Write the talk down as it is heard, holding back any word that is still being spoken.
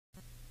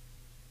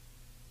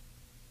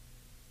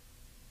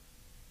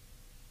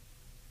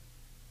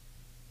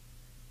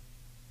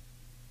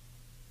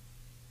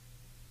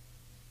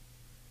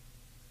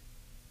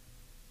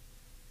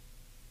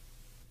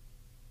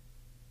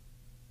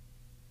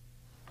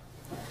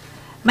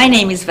My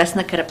name is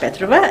Vesna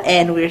Karapetrova,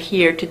 and we're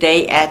here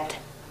today at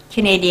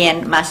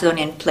Canadian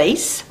Macedonian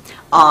Place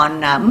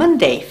on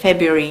Monday,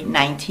 February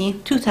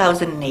 19,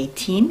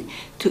 2018,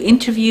 to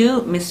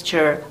interview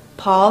Mr.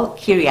 Paul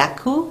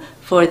Kiriaku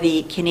for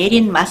the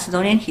Canadian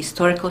Macedonian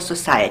Historical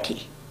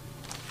Society.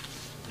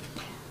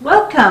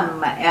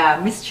 Welcome,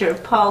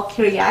 Mr. Paul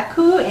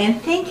Kiriaku,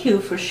 and thank you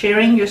for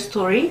sharing your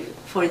story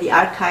for the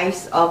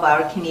archives of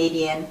our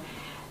Canadian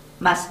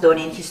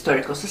Macedonian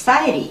Historical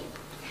Society.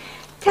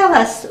 Tell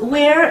us,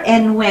 where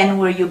and when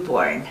were you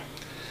born?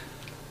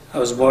 I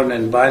was born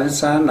in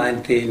Banitsa,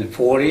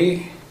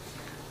 1940,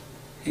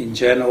 in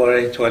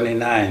January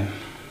 29.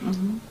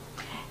 Mm-hmm.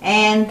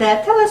 And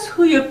tell us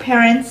who your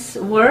parents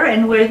were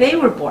and where they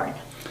were born.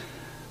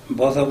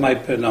 One of my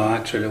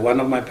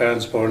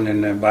parents born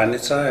in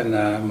Banitsa,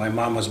 and my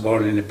mom was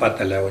born in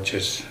Ipatele, which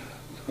is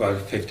about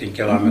 15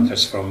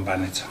 kilometers from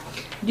Banitsa.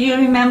 Do you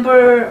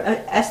remember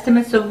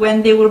estimates of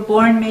when they were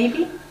born,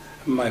 maybe?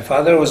 My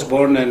father was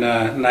born in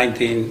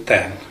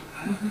 1910.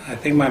 I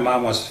think my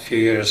mom was a few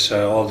years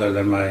older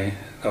than that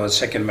was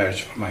second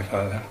marriage for my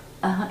father.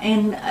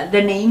 And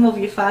the name of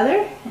your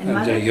father and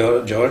mother?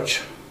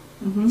 George,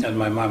 and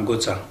my mom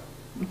Gutsa.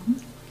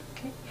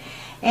 Okay.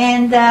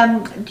 And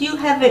do you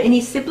have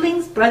any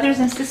siblings, brothers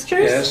and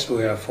sisters? Yes,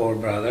 we have 4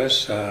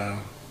 brothers.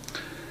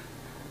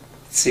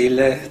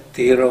 Tsile,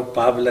 Tiro,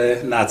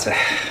 Pavle, Nace.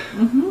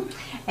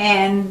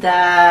 And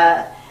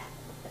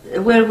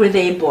where were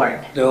they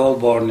born? They're all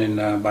born in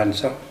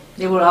Banitsa.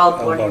 They were all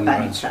born in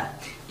Banitsa.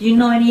 Do you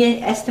know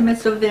any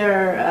estimates of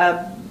their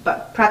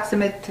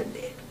approximate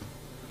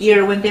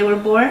year when they were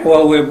born?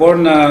 Well, we were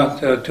born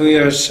 2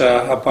 years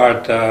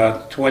apart,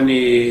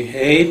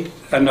 48,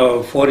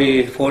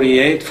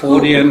 48,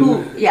 40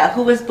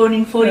 who was born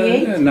in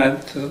 48?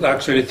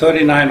 Actually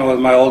 39 was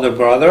my older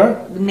brother.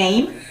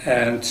 Name?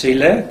 And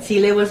Tsile.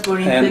 Tsile was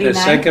born in 39. And the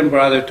second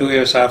brother 2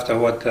 years after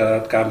what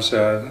comes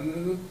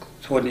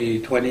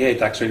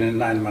 28 actually in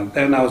 9 months.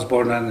 Then I was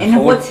born on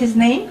And what's his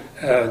name?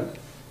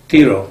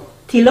 Tiro.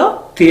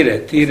 Tilo?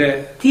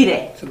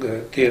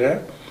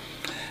 Tire.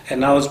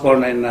 And I was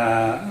born in,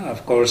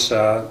 of course,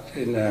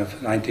 in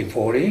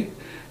 1940.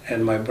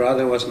 And my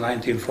brother was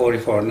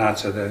 1944,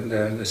 Nace,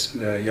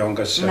 the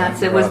youngest.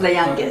 Nace was the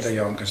youngest. The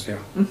youngest, yeah.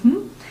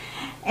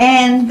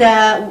 And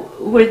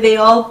were they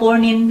all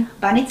born in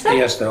Banitsa?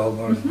 Yes, they're all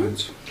born in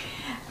Banitsa.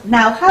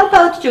 Now, how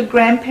about your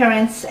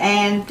grandparents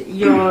and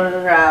your,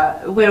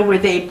 where were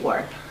they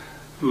born?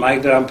 My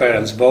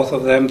grandparents, both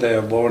of them, they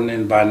were born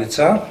in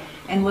Banitsa.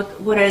 And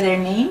what are their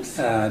names?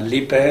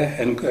 Lipe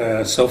and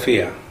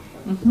Sofia.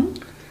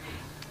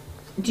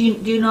 Do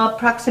you know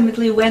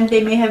approximately when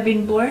they may have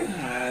been born?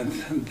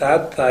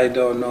 That I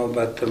don't know,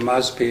 but it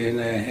must be in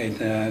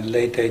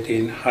late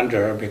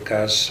 1800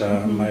 because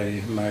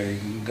my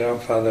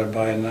grandfather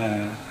by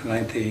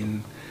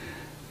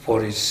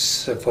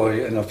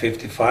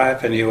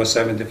 55, and he was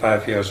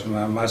 75 years.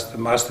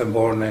 Must have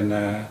born in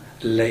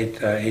late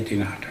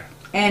 1800.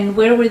 And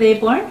where were they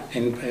born?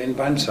 In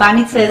Banitsa.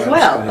 Banitsa as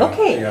well. Yeah,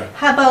 okay. Yeah.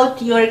 How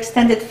about your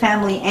extended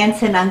family,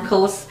 aunts and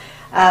uncles?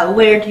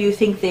 Where do you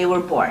think they were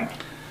born?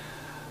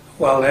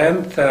 Well,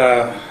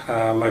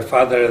 my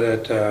father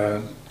had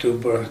there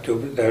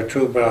are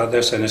 2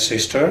 brothers and a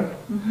sister.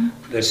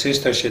 The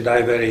sister, she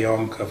died very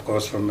young, of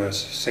course, from a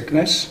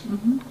sickness.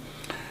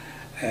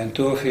 And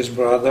 2 of his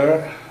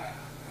brothers,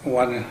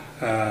 one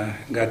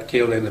got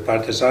killed in the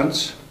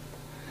partisans,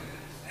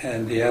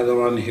 and the other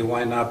one, he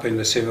wound up in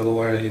the civil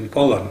war in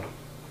Poland.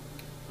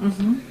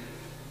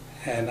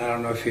 And I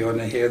don't know if you want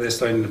to hear this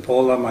story. In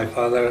Poland,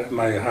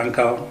 my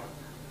uncle,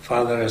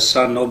 father and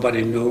son,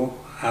 nobody knew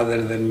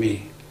other than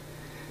me.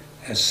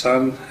 His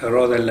son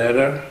wrote a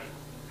letter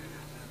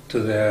to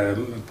the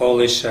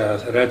Polish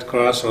Red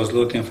Cross, was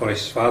looking for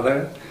his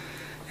father,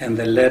 and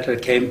the letter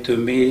came to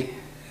me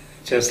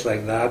just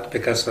like that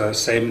because of the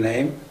same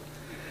name.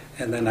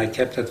 And then I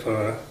kept it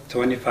for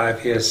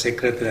 25 years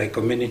secretly. I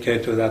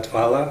communicated with that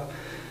fellow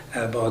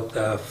about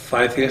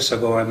 5 years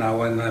ago, and now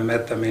when I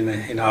met him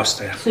in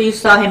Austria. So you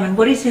saw him, and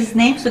what is his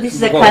name? So this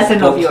is a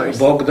cousin of yours.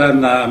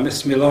 Bogdan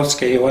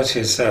Smilovsky was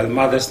his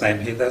mother's name.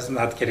 He does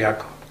not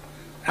Kiriaku.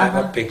 I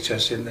have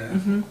pictures in there.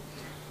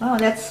 Oh,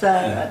 that's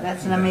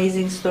an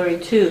amazing story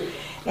too.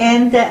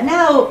 And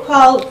now,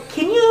 Paul,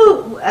 can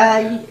you?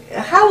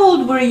 How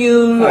old were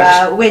you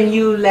when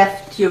you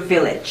left your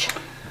village?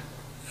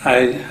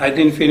 I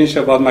didn't finish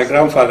about my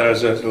grandfather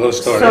as a little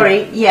story.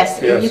 Sorry.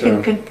 Yes,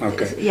 you can.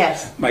 Okay.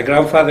 Yes. My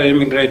grandfather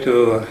immigrated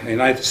to the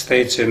United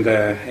States in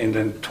the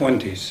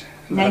 20s,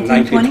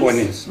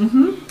 1920s.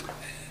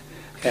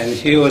 And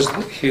he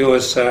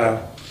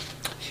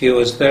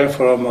was there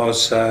for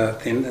almost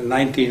in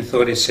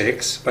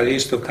 1936, but he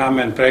used to come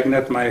and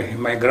pregnant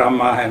my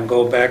grandma and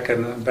go back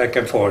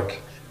and forth.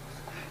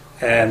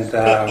 And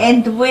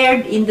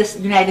where in the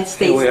United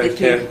States did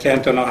he?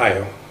 Canton,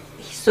 Ohio.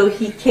 So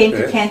he came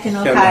to Canton,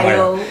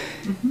 Ohio.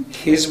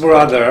 His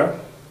brother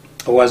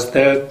was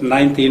there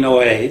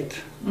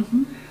 1908.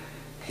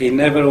 He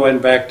never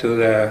went back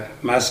to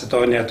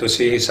Macedonia to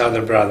see his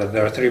other brother.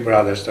 There were 3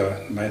 brothers,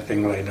 I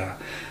think, like that.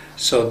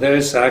 So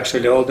there's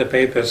actually all the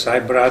papers I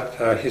brought.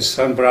 His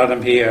son brought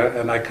them here,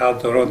 and I called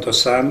Toronto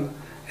Sun,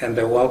 and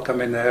they welcome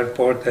in the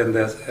airport. And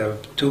the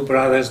two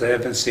brothers, they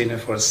haven't seen him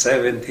for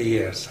 70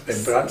 years. They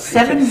brought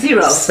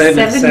 70.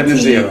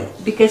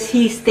 70. Because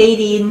he stayed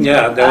in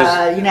United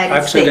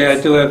actually, States.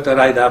 I do have the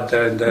right up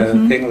there and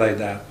the thing like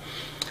that.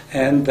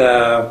 And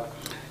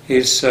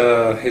his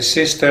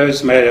sister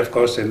is married, of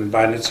course, in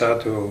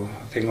Banitsa to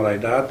thing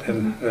like that,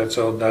 and that's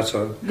all.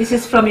 This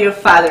is from your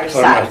father's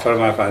side. From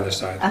my father's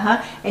side.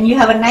 And you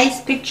have a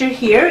nice picture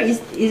here.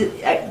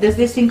 Does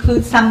this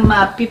include some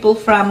people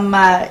from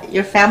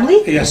your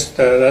family? Yes,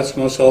 that's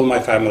most all my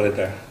family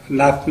there.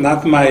 Not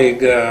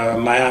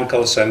my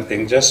uncles and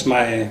thing. Just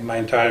my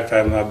entire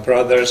family, my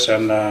brothers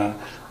and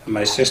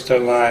my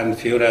sister-in-law and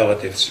few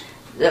relatives.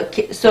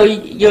 Okay, so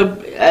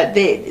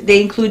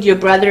they include your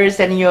brothers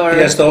and your...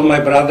 Yes, all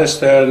my brothers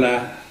there.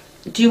 And,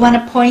 do you want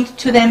to point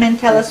to them and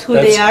tell us who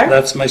they are?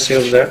 That's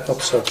myself there.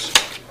 Oops.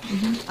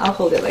 I'll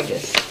hold it like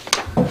this.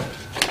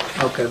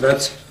 Okay,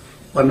 that's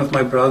one of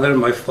my brother,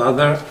 my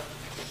father,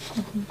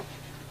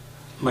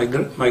 my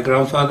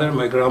grandfather,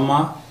 my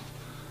grandma,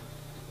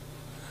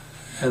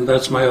 and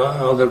that's my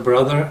other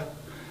brother.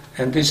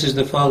 And this is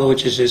the fellow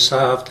which is his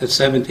son. After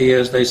 70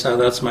 years, they saw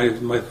that's my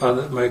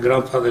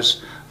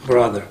grandfather's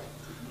brother.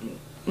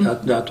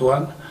 That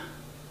one.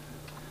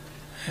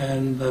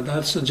 And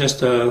that's just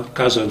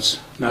cousins,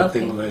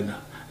 nothing like that.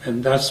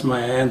 And that's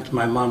my aunt,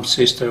 my mom's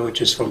sister, which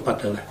is from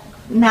Patele.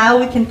 Now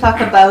we can talk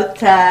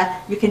about,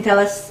 you can tell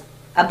us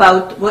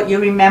about what you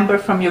remember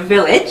from your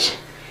village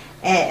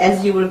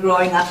as you were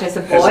growing up as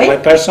a boy. As my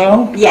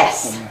personal?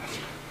 Yes.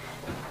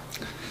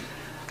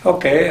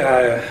 Okay.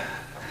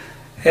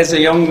 As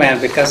a young man,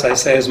 because I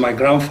say as my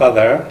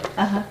grandfather,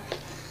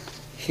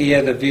 he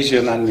had a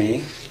vision on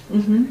me.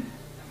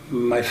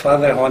 My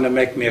father wanted to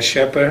make me a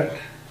shepherd.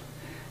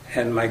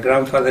 And my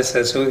grandfather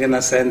says, we're going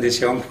to send this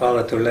young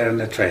fellow to learn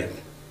the trade.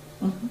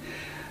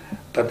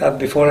 But that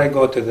before I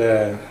go to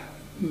the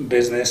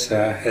business,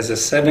 as a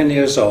 7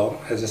 years old,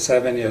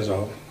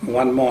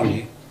 one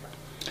morning,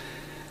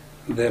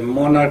 the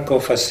monarch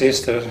of a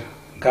sister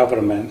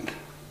government,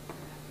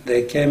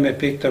 they came and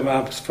picked them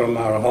up from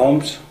our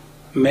homes,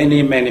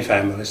 many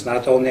families,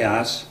 not only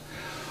us.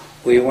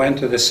 We went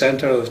to the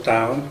center of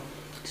town.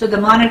 So the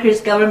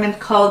monarchist government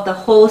called the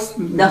whole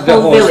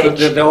village?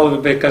 The whole,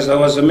 because there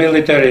was a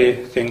military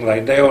thing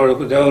like they were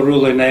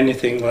ruling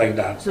anything like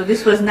that. So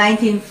this was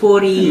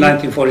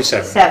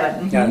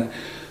 1947. Yeah.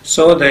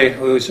 So we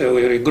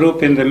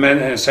regrouped in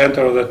the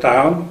center of the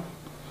town,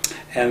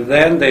 and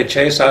then they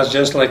chased us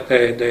just like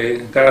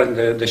they got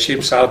the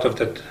ships out of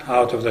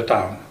the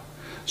town.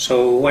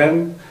 So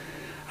when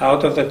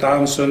out of the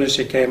town, as soon as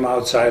she came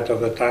outside of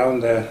the town,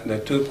 the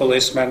two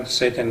policemen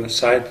sit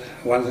inside,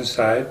 one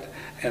inside.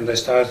 And they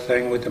started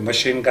throwing with the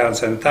machine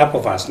guns on top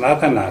of us,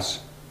 not on us,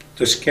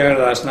 to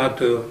scare us not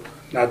to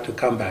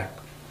come back.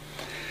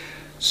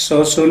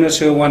 So as soon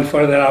as we went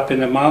further up in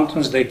the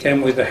mountains, they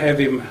came with a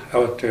heavy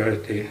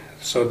artillery,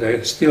 so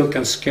they still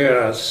can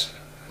scare us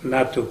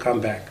not to come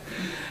back.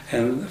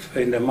 And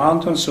in the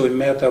mountains, we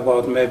met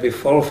about maybe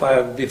 4 or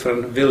 5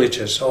 different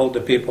villages, all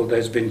the people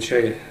that's been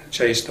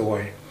chased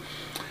away.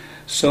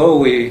 So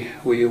we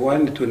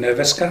went to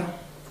Neveska.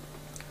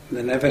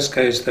 The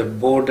Neveska is the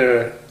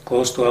border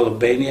close to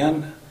Albania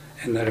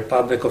and the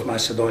Republic of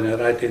Macedonia,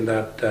 right in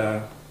that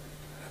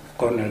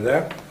corner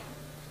there.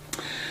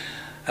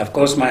 Of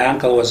course, my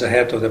uncle was the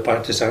head of the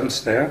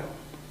partisans there.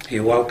 He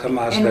welcomed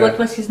us there. And what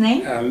was his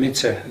name?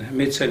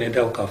 Mitze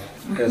Nedelkov,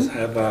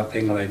 have a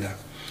thing like that.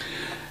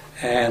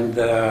 And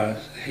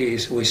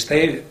we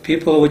stayed,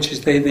 people which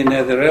stayed in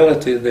the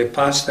relatives, they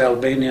passed the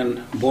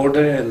Albanian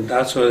border, and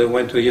that's where they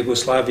went to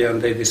Yugoslavia,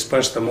 and they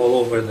dispersed them all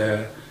over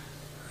the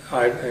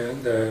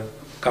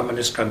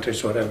communist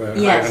countries, whatever,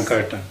 yes. Iron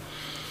Curtain.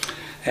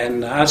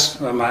 And asked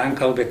my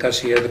uncle, because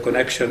he had a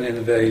connection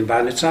in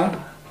Banitsa,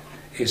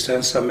 he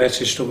sent some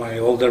message to my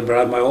older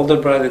brother. My older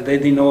brother, they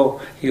didn't know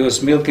he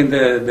was milking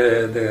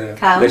the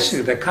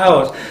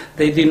cows.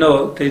 They didn't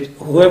know,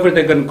 whoever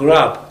they're going to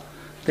grab,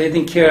 they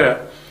didn't care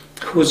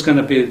who's going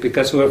to be,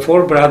 because we were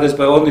 4 brothers,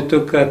 but only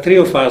took 3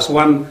 of us,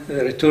 one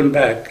returned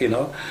back,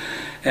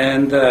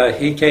 And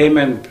he came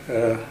and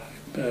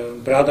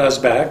brought us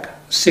back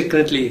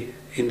secretly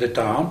in the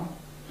town.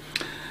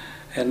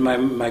 And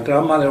my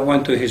grandmother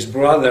went to his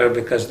brother,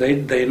 because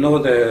they know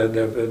the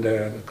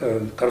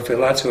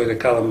Karfilaci, they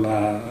call them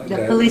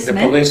the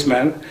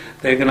policemen.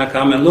 They're going to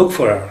come and look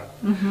for her.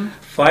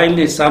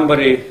 Finally,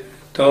 somebody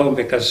told them,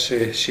 because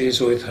she's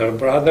with her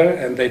brother,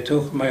 and they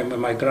took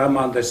my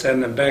grandma and they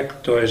sent them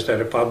back towards the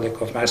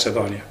Republic of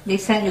Macedonia. They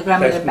sent your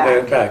grandmother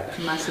back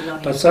to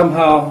Macedonia. But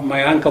somehow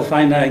my uncle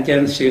finally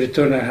again, she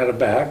returned her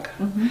back.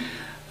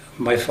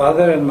 My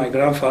father and my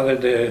grandfather,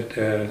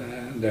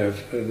 the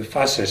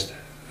fascists.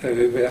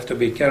 We have to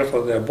be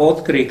careful. They're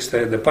both Greeks.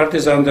 The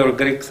partisans are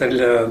Greeks,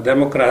 the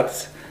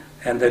Democrats,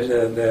 and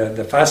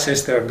the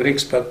fascists are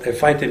Greeks, but they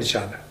fight each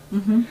other.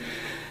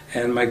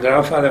 And my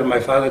grandfather and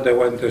my father, they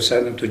went to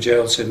send them to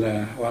jails in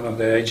one of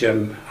the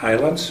Aegean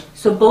islands.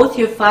 So both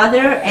your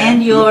father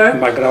and your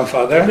my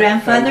grandfather,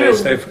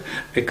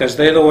 because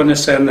they don't want to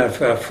send a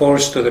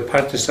force to the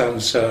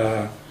partisans,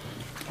 the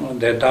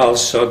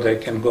adults, so they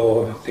can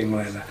go thing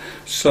like that.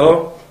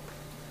 So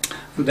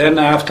then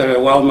after a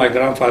while, my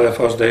grandfather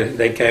first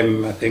they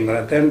came thing like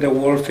that. Then the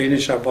war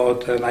finished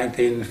about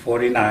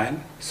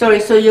 1949. Sorry,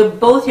 so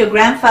both your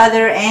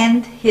grandfather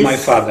and my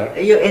father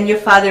your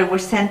father were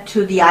sent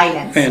to the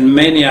islands. And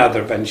many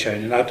other Banitsa,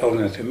 not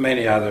only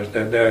many others.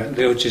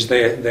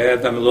 They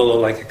had them a little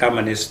like a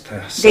communist.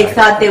 They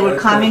thought they were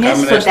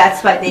communist, so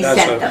that's why they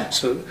sent them.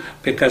 So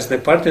because the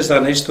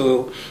partisans used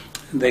to,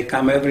 they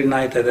come every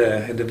night at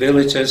the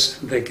villages.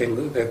 They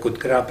could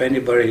grab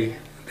anybody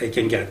they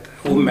can get,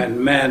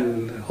 women,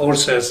 men,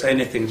 horses,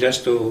 anything,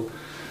 just to,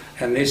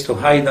 and they used to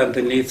hide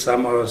underneath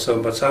somehow.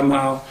 But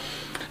somehow.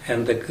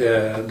 And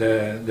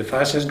the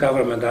fascist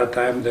government at that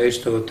time, they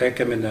used to take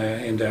them in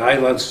the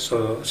islands,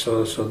 so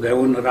they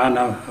wouldn't run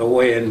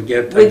away and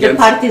get with the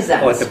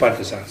partisans. With the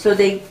partisans. So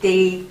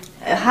they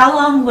how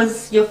long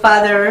was your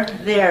father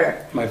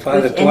there? My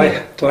father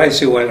twice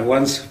he went.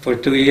 Once for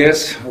 2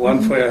 years,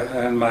 one for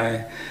and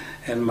my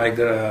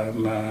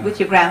with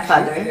your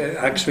grandfather.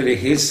 Actually,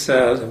 his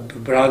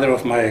brother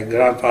of my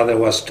grandfather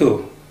was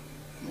two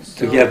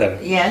together.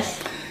 Yes.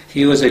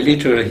 He was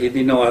illiterate, he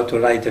didn't know how to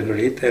write and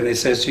read, and he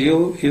says,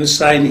 you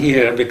sign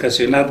here because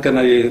you're not going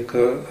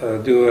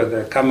to do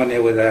the company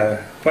with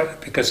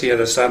because he had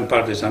a son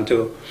partisan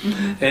too.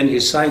 Mm-hmm. And he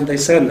signed, they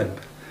send him.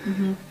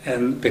 Mm-hmm.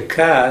 And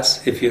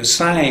because if you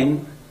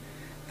sign,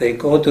 they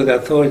go to the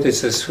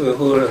authorities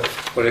who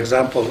for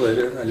example,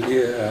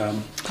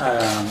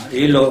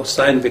 Ilo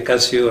signed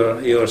because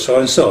you're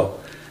so-and-so.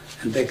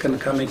 And they can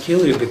come and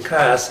kill you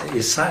because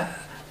he signed.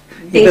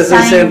 He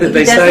doesn't say that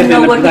they signed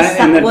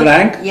in a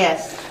blank.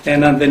 Yes.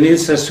 And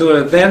underneath says,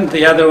 then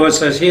the other one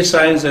says he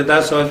signs that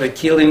that's why the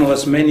killing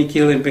was many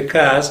killing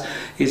because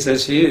he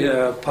says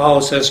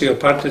Paul says you're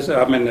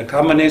a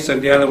communist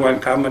and the other one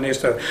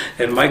communist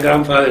and my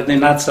grandfather did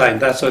not sign.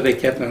 That's why they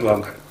kept him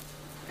longer.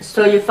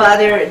 So your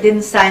father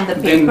didn't sign the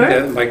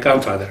paper? My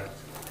grandfather.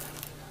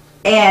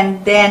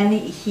 And then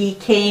he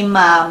came.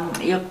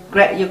 Your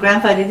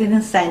grandfather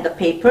didn't sign the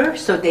paper,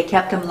 so they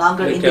kept him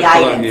longer in the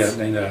islands.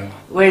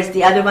 Whereas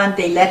the other one,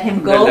 they let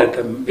him go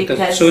because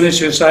as soon as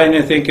you sign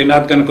anything, you're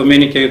not going to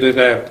communicate with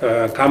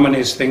a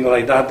communist thing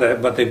like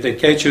that. But if they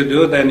catch you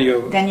do, then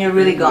you're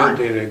really gone.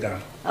 You're really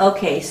gone.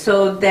 Okay,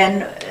 so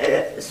then,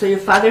 so your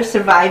father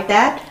survived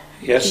that.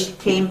 Yes. He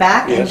came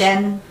back, yes. And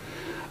then.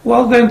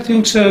 Well, then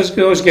things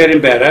was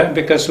getting better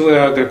because we're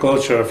an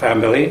agricultural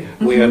family.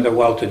 Mm-hmm. We are the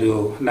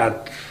well-to-do,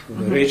 not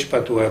rich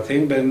but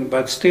wealthy,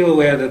 but still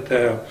we had it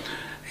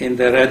in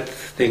the red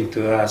thing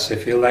to us.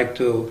 If you like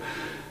to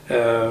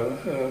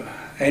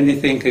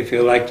anything, if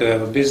you like to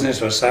have a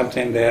business or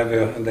something,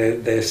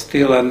 they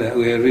still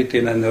we're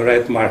written in the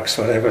red marks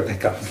wherever they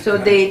come. So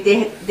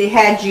they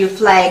had you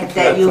flagged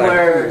that you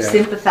were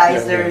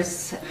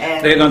sympathizers.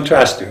 And they don't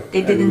trust you.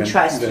 They didn't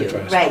trust you,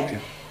 right?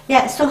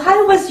 Yeah, so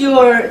how was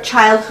your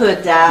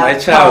childhood, My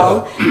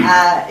childhood.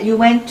 Paul? You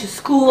went to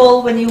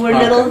school when you were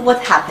little.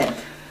 What happened?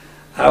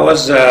 I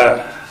was,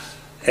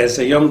 as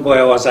a young boy,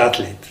 I was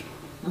athlete.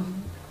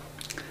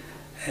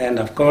 Mm-hmm. And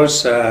of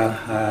course,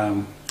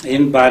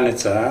 in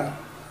Banitsa,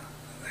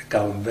 I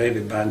call them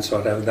baby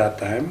Banitsa at that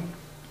time,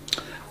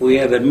 we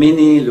had a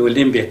mini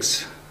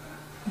Olympics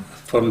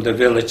from the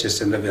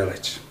villages in the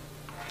village.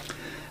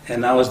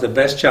 And I was the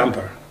best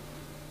jumper.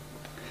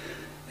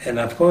 And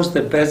of course,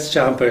 the best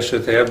jumper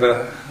should have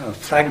a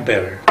flag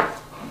bearer.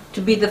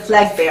 To be the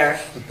flag bearer.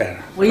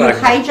 Were you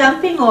high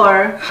jumping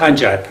or? High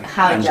jumping.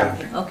 High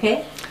jumping,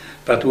 okay.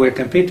 But we're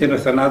competing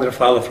with another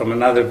fellow from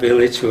another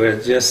village who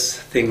had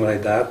just thing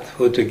like that,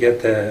 who to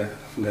get the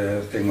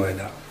thing like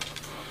that.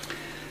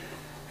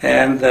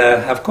 And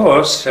of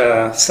course,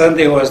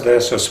 Sunday was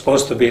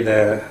supposed to be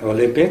the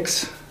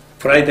Olympics.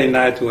 Friday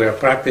night we were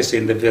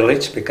practicing in the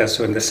village because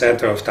we're in the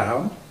center of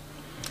town.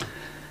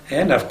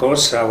 And of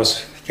course, I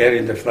was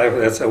carrying the flag.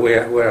 That's we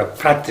were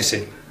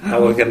practicing. Mm-hmm.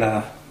 How we're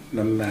gonna.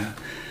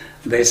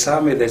 They saw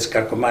me. There's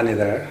Karkomani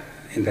there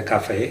in the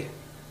cafe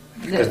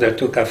because there are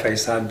two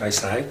cafes side by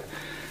side,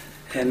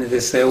 and they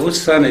say,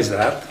 "Whose son is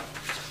that?"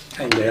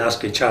 And they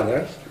ask each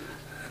other.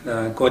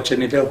 Coach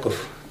Nedelkov.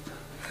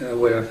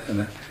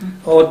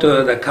 Oh,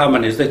 to the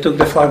communists. They took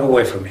the flag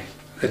away from me.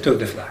 They took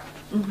the flag.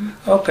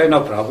 Mm-hmm. Okay,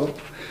 no problem.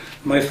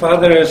 My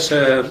father is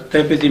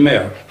deputy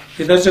mayor.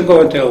 He doesn't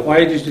go and tell,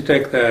 why did you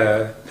take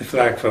the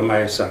flag from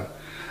my son?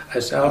 I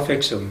said, I'll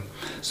fix him.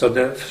 So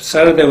the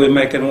Saturday we're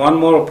making one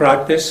more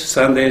practice,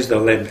 Sunday is the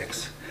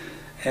Olympics.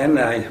 And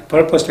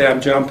purposely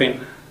I'm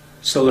jumping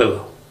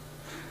Solilo.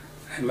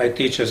 And my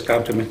teachers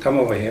come to me, come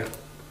over here,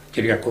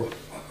 Kiriaku,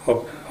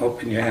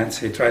 open your hands.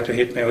 He tried to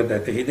hit me with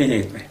that, he didn't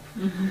hit me.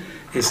 Mm-hmm.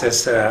 He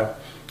says,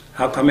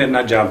 how come you're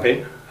not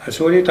jumping? I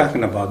said, what are you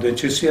talking about?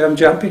 Don't you see I'm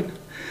jumping?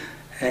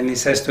 And he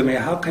says to me,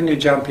 how can you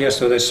jump here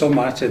so there's so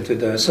much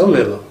and so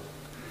little?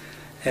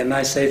 And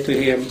I say to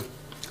him,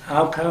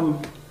 how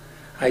come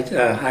I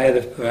had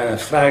a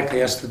flag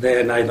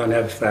yesterday and I don't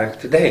have a flag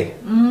today.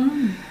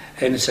 And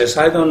he says,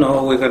 I don't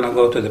know, we're going to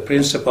go to the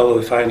principal,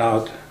 we find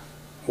out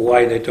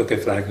why they took a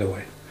flag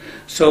away.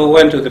 So we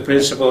went to the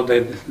principal,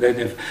 they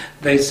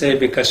say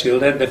because you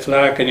left the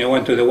flag and you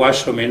went to the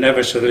washroom, you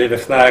never should leave a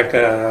flag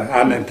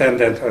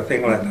unattended or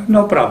thing like that.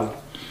 No problem.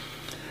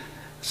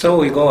 So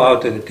we go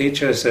out to the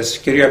teacher and says,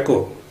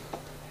 Kiriaku,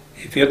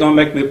 if you don't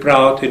make me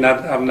proud,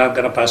 I'm not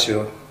going to pass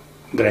you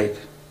grade.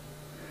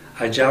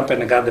 I jumped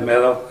and I got the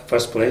medal,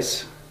 first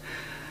place.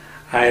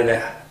 I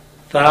had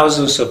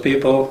thousands of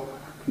people.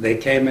 They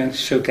came and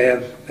shook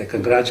hands. They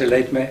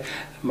congratulate me.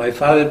 My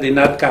father did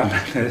not come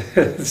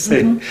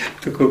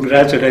to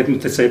congratulate me,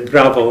 to say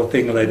bravo,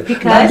 thing like that.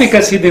 Because? Not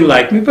because he didn't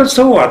like me, but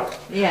so what?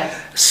 Yes.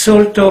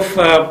 Sort of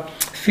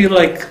feel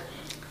like,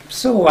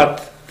 so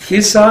what? He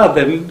saw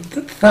them,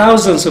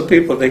 thousands of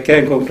people, they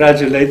came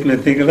congratulate me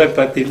and things like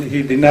that, but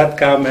he did not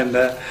come and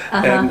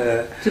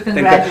to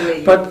congratulate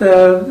you. But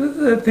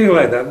thing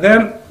like that.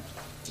 Then,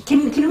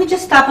 Can we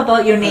just stop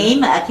about your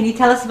name? Can you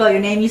tell us about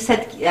your name? You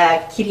said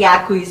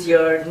Kiriaku is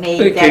your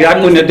name.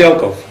 Kiriaku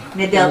Nedelkov.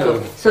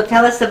 Nedelkov. So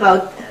tell us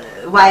about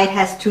why it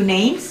has two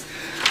names.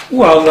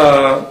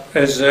 Well,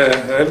 as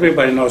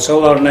everybody knows,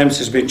 all our names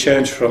has been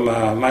changed from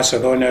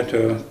Macedonia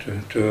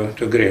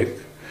to Greek.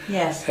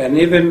 Yes. And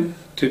even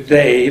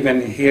today,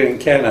 even here in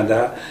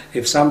Canada,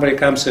 if somebody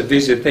comes to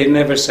visit, they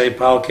never say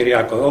Paul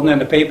Kiriaku. Only in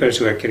the papers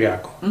were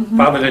Kiriaku.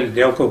 Pavel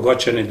Nedelkov,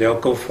 Gocha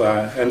Nedelkov,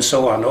 and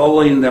so on,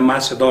 all in the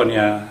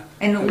Macedonia.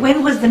 And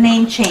when was the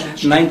name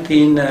changed? In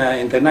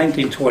the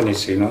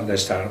 1920s, you know, they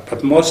started.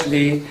 But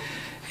mostly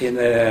in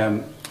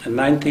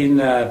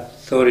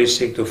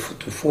 1936 to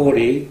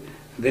 40,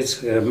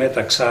 this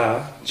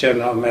Metaxa,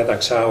 General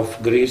Metaxa of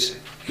Greece,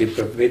 he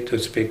forbid to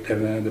speak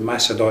the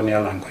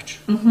Macedonian language.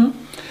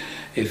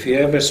 If you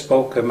ever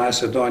spoke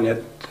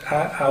Macedonian,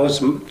 I was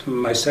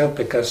myself,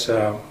 because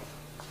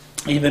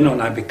even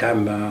when I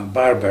became a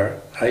barber,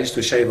 I used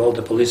to shave all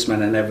the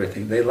policemen and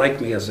everything. They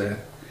liked me as a...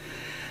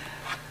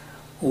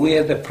 We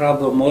had the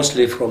problem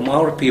mostly from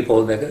our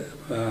people, the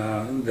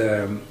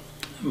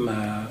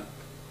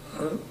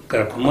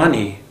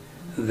Karapancev,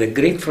 the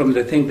Greek from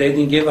the thing, they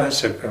didn't give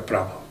us a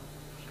problem.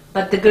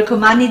 But the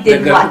Grekomani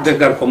did what? The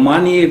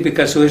Karapancev,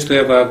 because we used to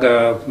have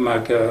a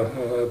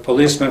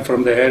policeman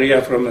from the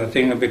area, from the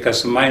thing,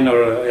 because mine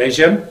are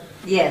Asian,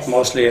 yes,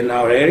 mostly in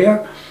our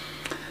area.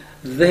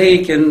 They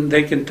can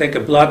take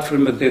a blood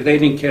from it. They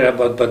didn't care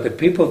about, but the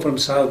people from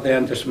South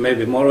End,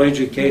 maybe more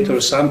educated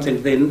or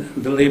something, they,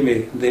 believe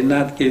me, they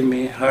not give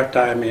me hard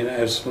time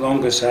as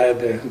long as I had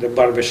the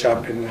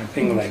barbershop and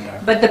thing like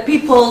that. But the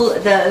people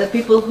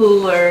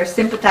who were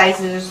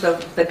sympathizers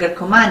of the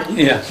Grekomani,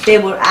 Yeah. they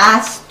were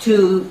asked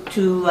to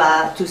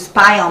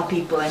spy on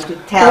people and to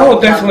tell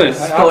definitely,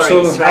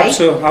 stories, right?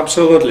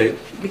 Absolutely.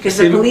 Because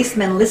the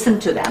policemen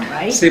listened to them,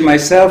 right? See,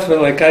 myself,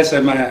 like I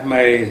said,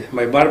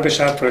 my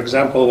barbershop, for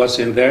example, was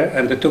in there,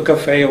 and the two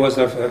cafes was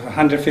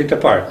 100 feet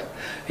apart.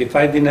 If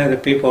I didn't have the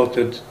people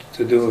to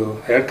do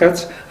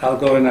haircuts, I'll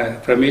go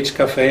from each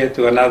cafe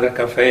to another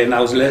cafe, and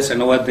I was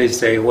listening what they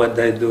say, what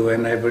they do,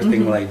 and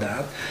everything like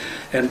that.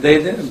 And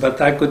but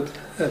I could,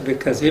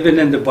 because even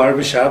in the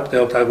barbershop,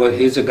 they'll talk about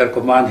he's a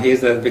Garkoman,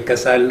 he's a,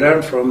 because I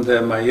learned from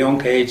my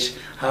young age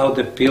how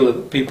the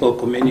people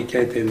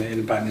communicate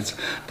in Banitsa.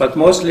 But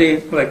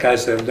mostly, like I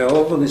said, the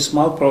only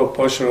small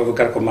proportion of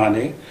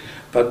Garkomani,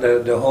 but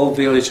the whole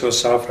village was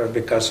suffered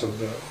because of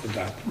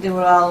that. They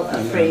were all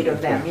afraid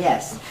of them,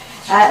 yes.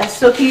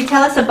 So can you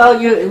tell us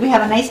about we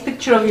have a nice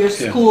picture of your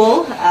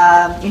school,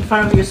 in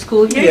front of your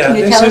school here. Yeah, can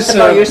you tell us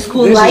about your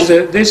school life?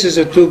 This is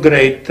a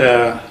grade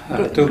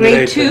 2.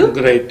 Grade 2?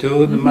 Grade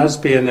 2. It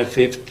must be in a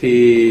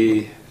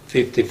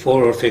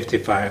 54 or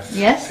 55.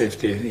 Yes.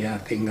 50, yeah,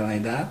 thing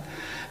like that.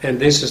 And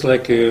this is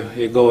like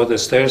you go up the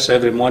stairs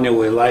every morning.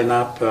 We line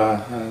up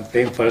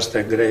first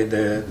grade,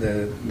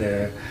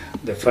 the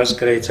first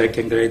grade,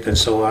 second grade, and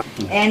so on.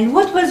 And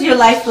what was your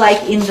life like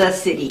in the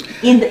city,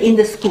 in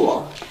the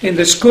school? In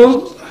the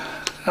school,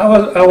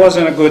 I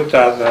wasn't a good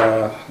at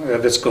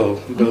the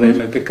school, believe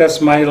me, because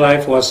my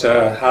life was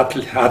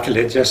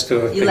athlete, just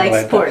to You like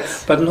sports.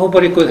 that. But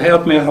nobody could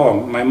help me at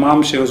home. My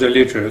mom, she was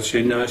illiterate.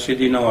 She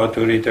didn't know how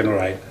to read and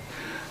write.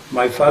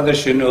 My father,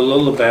 she knew a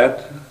little bit.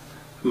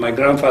 My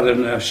grandfather,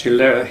 he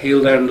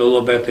learned a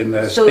little bit in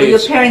the So States. your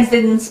parents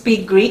didn't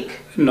speak Greek?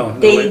 No.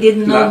 They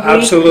didn't know Greek?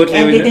 Absolutely.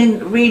 And they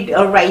didn't read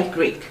or write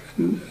Greek?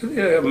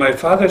 My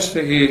father,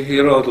 he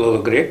wrote a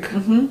little Greek,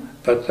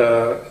 but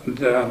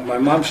my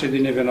mom, she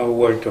didn't even know a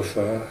word of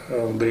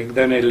Greek.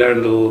 Then he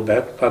learned a little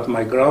bit, but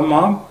my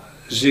grandma,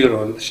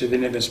 zero. She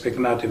didn't even speak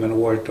not even a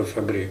word of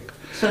Greek.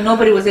 So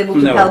nobody was able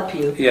to help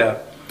you? Yeah.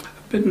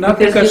 But not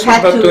because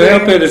but to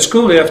help you at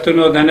school, you have to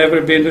know. They never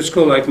been to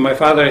school. Like my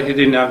father, he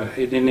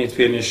didn't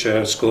finish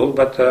school.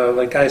 But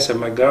like I said,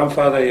 my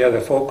grandfather, he had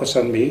a focus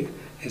on me.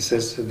 He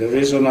says the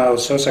reason I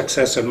was so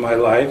successful in my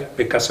life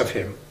because of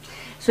him.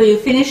 So you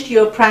finished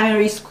your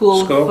primary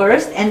school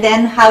first, and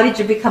then how did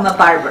you become a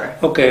barber?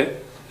 Okay,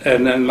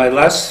 and then my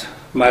last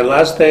My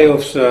last day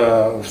of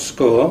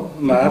school,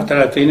 after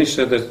I finished,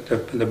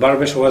 the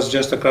barbershop was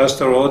just across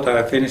the road.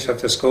 I finished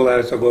after school. I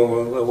had to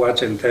go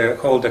watch and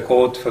hold the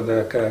coat for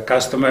the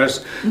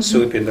customers,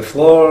 sweeping the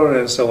floor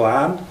and so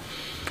on.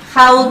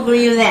 How old were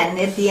you then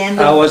at the end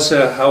of...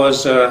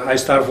 I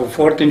started from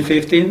 14,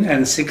 15,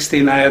 and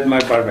 16 I had my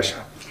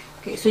barbershop.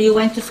 Okay, so you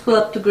went to school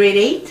up to grade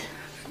 8?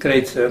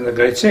 Grade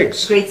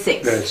 6. Grade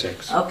 6. Grade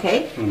 6.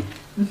 Okay.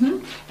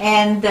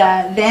 And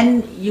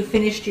then you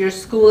finished your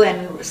school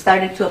and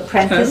started to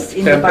apprentice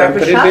in the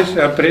barbershop?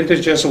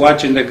 Apprentice, just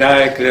watching the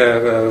guy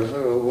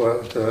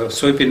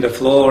sweeping the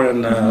floor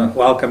and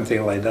welcome,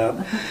 thing like that.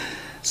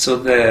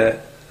 So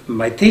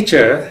my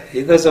teacher,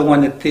 he doesn't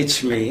want to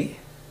teach me,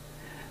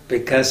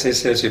 because he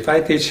says if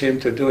I teach him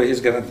to do it, he's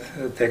going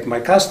to take my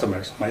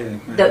customers.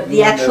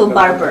 The actual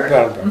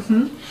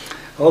barber.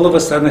 All of a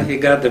sudden, he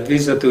got the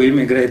visa to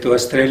immigrate to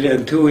Australia.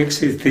 In 2 weeks,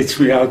 he teach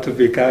me how to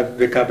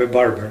become a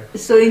barber.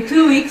 So in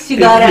 2 weeks, you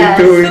got a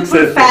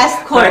super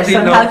fast course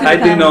on how to become I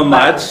didn't know a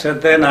barber. much.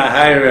 And then I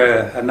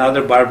hired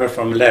another barber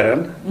from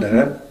Leran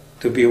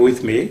to be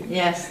with me.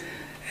 Yes.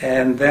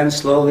 And then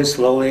slowly,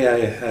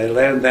 I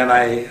learned. Then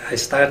I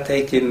started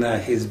taking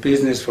his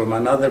business from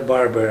another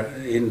barber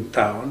in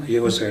town. He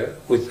was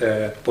with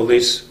the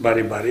police,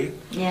 buddy.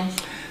 Yes.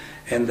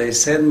 And they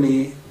sent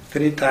me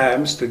 3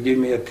 times to give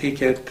me a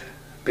ticket,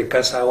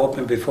 because I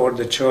opened before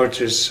the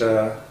churches.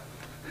 I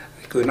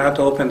could not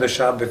open the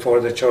shop before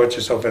the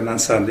churches open on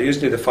Sunday.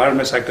 Usually the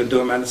farmers, I could do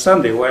them on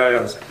Sunday. Where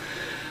else?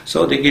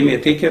 So they give me a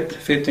ticket,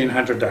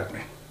 1,500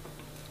 drachmae.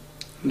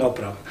 No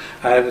problem.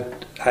 I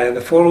had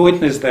the 4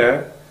 witnesses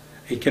there.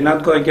 He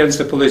cannot go against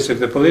the police. If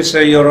the police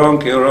say you're wrong,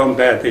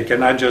 bad. He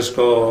cannot just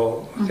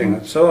go.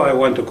 So I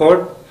went to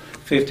court,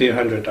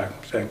 1,500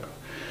 drachmae. Thank you.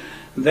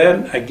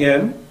 Then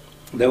again,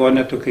 they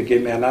wanted to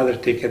give me another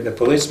ticket. The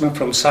policeman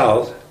from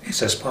south, he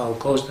says, Paul,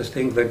 close the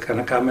thing, they're going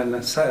to come and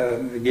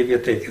give you a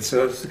ticket.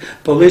 So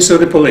police or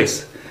the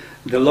police.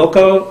 The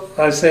local,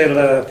 I say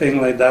thing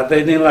like that,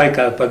 they didn't like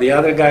it, but the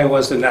other guy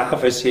was in the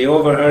office. He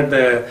overheard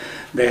the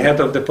head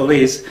of the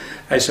police.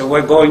 I said,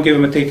 well, go and give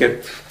him a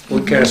ticket.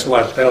 Who cares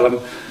what? Tell him.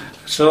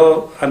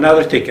 So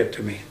another ticket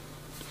to me.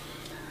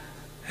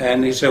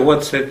 And he said,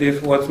 what's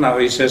now?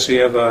 He says,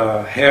 you have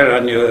a hair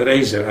on your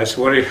razor. I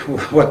said,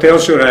 what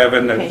else should I have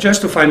in there?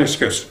 Just to find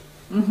excuse.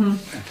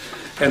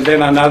 And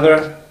then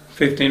another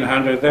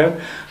 1,500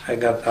 there. I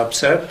got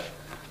upset.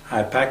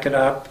 I pack it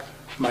up,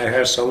 my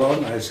hair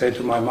salon. I say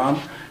to my mom,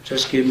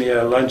 just give me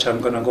a lunch.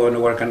 I'm going to go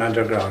and work on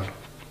underground.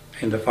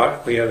 In the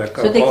park, we had a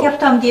So they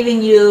kept on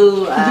giving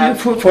you...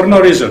 for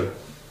no reason.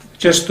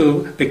 Just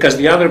because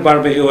the other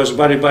barber, he was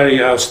very,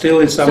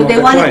 still in some of the So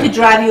they wanted to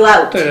drive you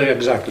out?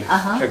 Exactly,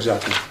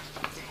 exactly.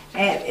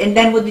 And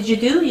then what did you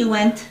do? You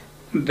went?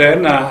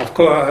 Then, of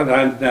course,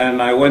 then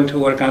I went to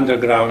work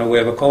underground. We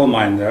have a coal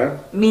mine there.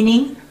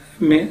 Meaning?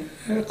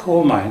 A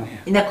coal mine.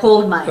 In a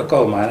coal mine? A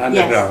coal mine,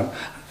 underground.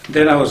 Yes.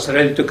 Then I was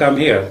ready to come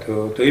here,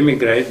 to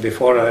immigrate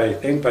before I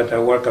think, but I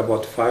worked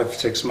about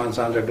 5-6 months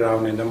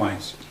underground in the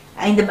mines.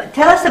 And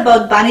tell us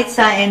about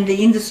Banitsa and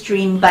the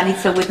industry in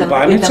Banitsa with the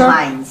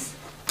mines.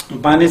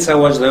 Banitsa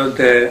was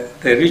the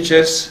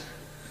richest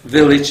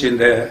village in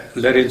the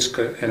Lerinsk,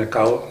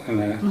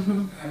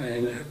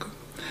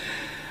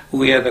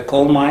 we had the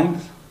coal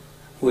mines,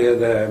 we had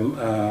the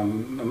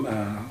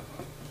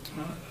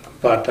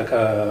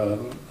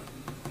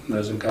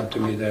doesn't come to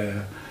me,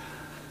 the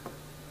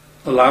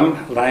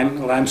limestone.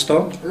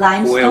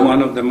 Limestone. We are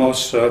one of the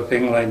most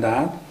thing like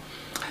that.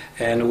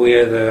 And we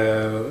had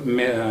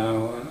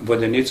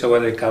Banitsa,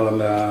 what they call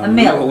them? A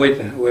mill.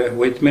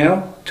 Wheat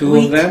mill, two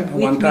of them,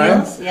 one time.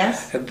 Mills,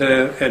 yes.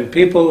 And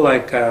people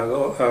like,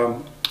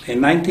 in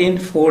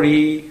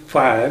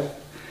 1945,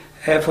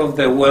 half of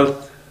the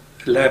wealth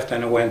left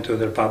and went to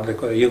the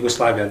Republic of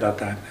Yugoslavia at that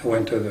time.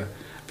 Went to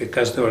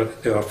because they were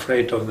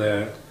afraid of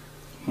the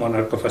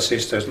monarch of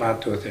sisters,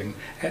 not to think.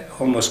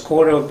 Almost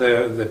quarter of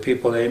the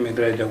people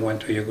immigrated and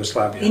went to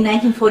Yugoslavia. In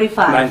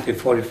 1945?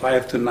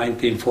 1945 to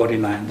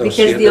 1949.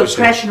 Because the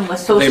oppression was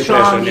so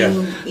strong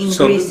in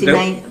Greece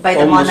by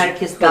the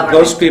monarchist government.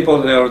 Those people,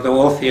 they are the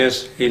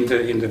wealthiest in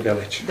the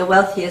village. The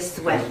wealthiest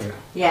went,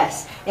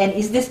 yes. And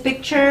is this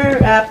picture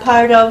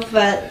part of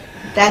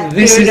that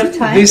period of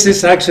time? This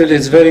is actually,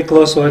 it's very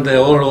close where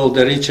all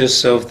the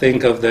riches of the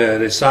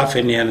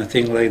Safini and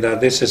thing like that.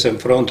 This is in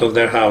front of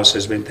their house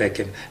has been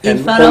taken.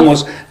 And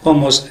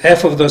almost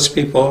half of those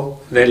people,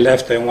 they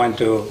left and went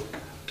to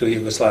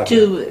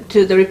Yugoslavia.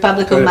 To the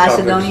Republic of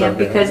Macedonia,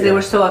 because they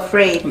were so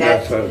afraid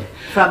that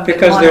from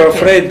because they were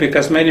afraid,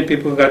 because many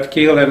people got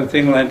killed and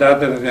things like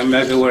that, and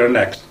maybe we're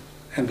next.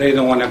 And they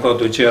don't want to go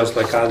to jails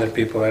like other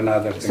people and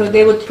other things. So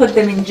they would put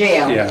them in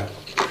jail. Yeah.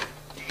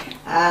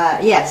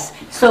 Yes.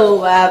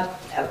 So,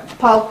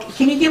 Paul,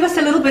 can you give us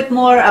a little bit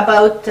more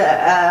about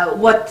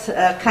what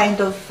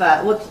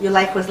what your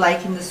life was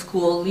like in the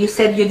school? You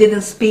said you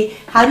didn't speak.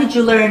 How did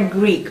you learn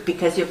Greek?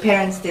 Because your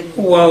parents didn't.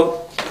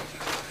 Well,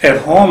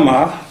 at home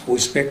we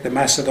speak the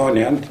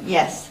Macedonian.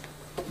 Yes.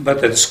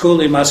 But at school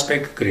they must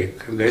speak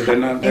Greek. They do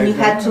not. And you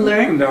had to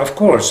learn? Of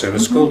course, at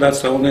school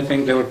that's the only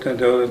thing they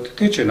were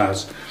teaching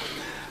us.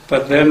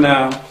 But then,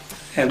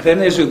 and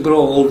then as you grow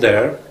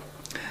older.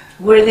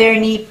 Were there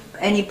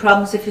any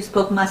problems if you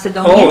spoke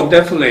Macedonian? Oh,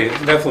 definitely.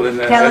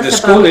 At the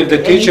school, if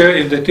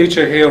the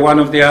teacher hear one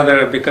of the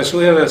other, because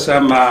we have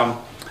some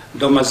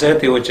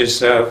domazeti, which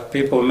is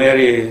people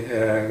marry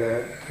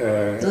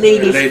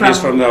ladies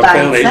from the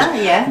village.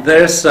 Yeah.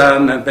 Their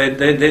son, they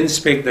didn't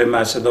speak the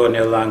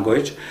Macedonian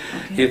language.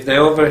 Okay. If they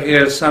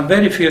overhear some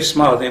very few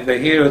small, if they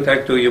hear you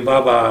talk to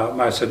Yubaba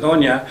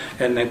Macedonia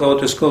and they go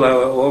to school, I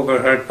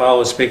overheard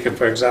Paul speaking,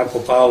 for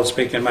example, Paul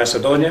speaking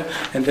Macedonia,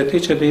 and the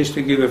teacher used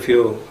to give a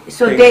few.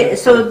 So they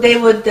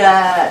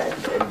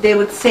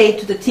would say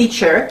to the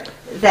teacher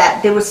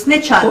that they would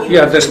snitch on you.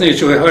 Yeah, the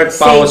snitch. We heard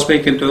Paul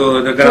speaking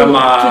to the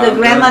grandma. To the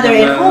grandmother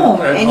at home.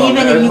 And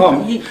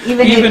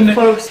even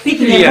for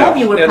speaking at home,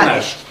 you were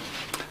punished.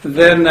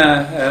 Then,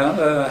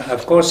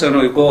 of course, when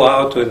we go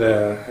out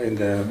in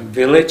the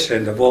village,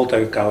 in the Volta,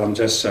 we call them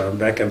just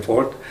back and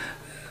forth,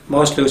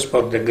 mostly we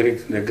spoke the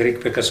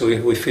Greek because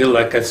we feel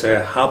like it's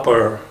a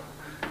hopper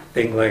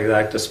thing like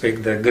that, to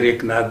speak the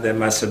Greek, not the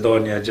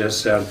Macedonia,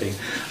 just something.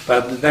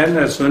 But then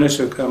as soon as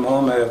you come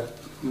home,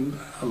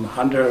 I'm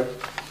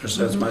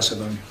 100%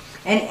 Macedonian.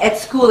 And at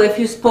school, if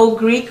you spoke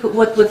Greek,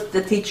 what would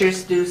the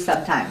teachers do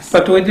sometimes?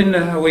 But we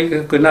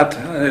could not,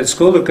 at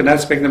school we could not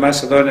speak the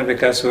Macedonian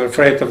because we were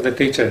afraid of the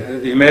teacher.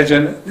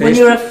 Imagine. When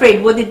you were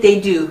afraid, what did they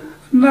do?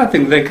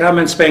 Nothing, they come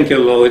and spank you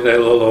with a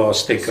little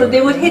stick. So they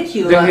would hit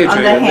you on the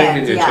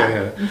hand,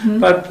 yeah. Mm-hmm.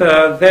 But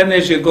then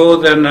as you go,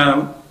 then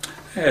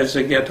as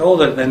you get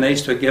older, then they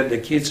used to get the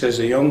kids as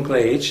a young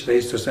age, they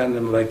used to send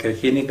them like a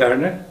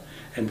kindergartner,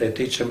 and they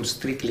teach them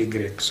strictly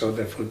Greek, so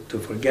to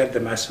forget the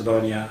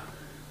Macedonia.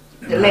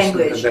 The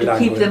language, to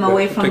keep them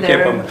away from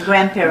their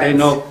grandparents. They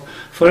know,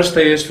 first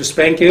they used to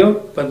spank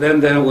you, but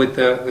then with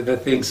the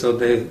thing, so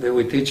they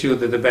would teach you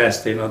the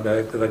best,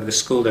 like the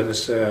school that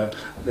is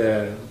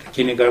the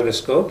kindergarten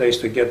school, they used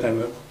to get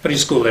them,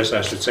 preschoolers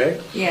I should say,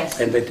 yes.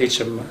 And they teach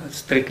them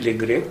strictly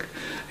Greek.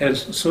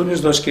 As soon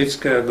as those kids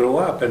grow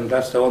up, and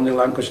that's the only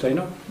language they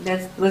know.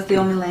 That was the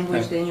only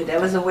language they knew. That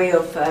was a way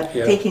of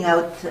taking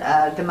out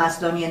the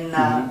Macedonian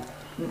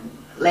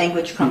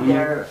language from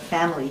their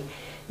family.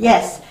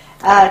 Yes.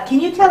 Can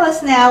you tell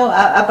us now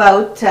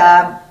about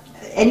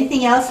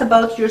anything else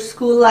about your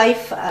school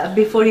life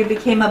before you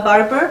became a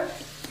barber?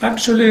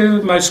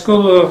 Actually, my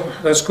school,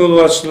 the school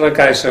was like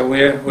I said,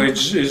 we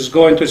is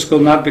going to school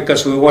not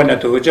because we wanted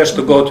to, just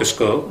to go to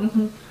school.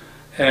 Mm-hmm.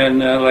 And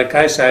like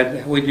I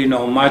said, we didn't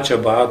know much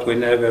about, we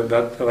never,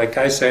 but like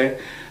I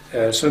say,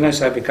 as soon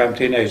as I became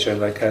teenager,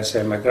 like I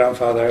said, my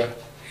grandfather,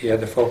 he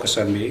had the focus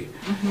on me.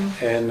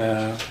 Mm-hmm.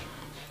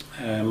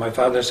 And my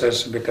father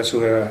says, because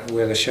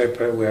we're the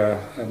shepherd, we're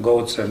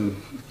goats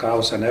and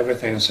cows and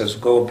everything, says,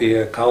 go be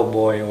a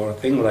cowboy or a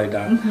thing like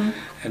that. Mm-hmm.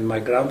 And my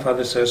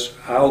grandfather says,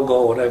 I'll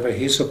go wherever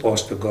he's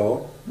supposed to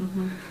go,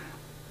 mm-hmm.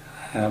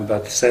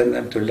 But send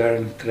them to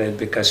learn trade,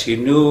 because he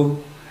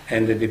knew,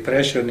 and the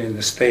depression in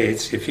the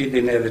States, if he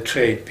didn't have the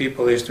trade,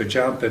 people used to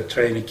jump at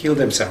train and kill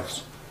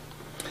themselves.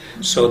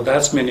 Mm-hmm. So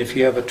that's mean if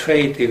you have a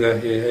trade,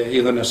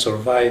 you're going to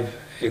survive.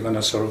 You're going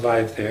to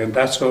survive there, and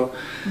that's all.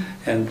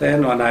 Mm-hmm. And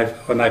then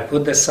when I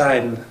put the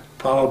sign,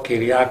 Paul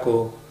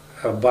Kiriaku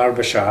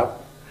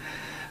barbershop,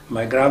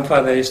 my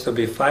grandfather used to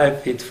be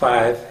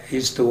 5'5". He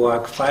used to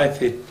walk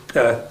 5'10".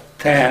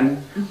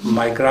 Mm-hmm.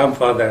 My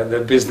grandfather, the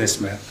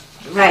businessman.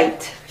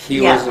 Right.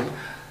 He was,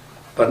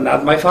 but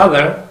not my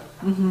father.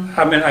 Mm-hmm.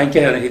 I mean,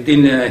 again, he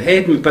didn't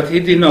hate me, but he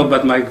didn't know.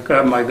 But my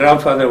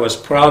grandfather was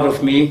proud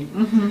of me.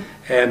 Mm-hmm.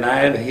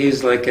 And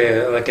he's like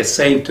a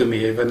saint to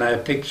me. Even I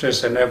have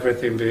pictures and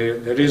everything.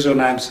 The reason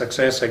I'm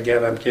success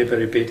again, I'm keep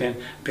repeating,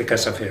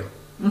 because of him.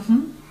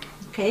 Mm-hmm.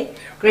 Okay,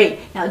 great.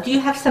 Now, do you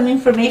have some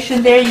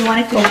information there you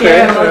wanted to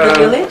share about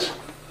the village?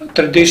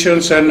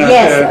 Traditions and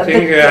yes,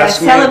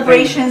 the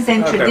celebrations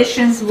and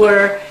traditions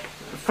were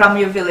from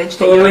your village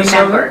that you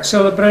remember.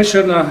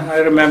 Celebration, I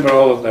remember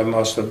all of them,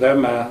 most of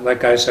them.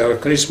 Like I said,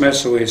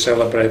 Christmas we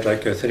celebrate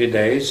like 3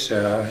 days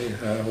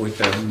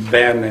with a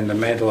band in the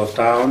middle of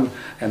town,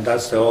 and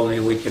that's the only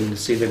we can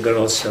see the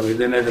girls. So we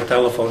didn't have the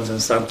telephones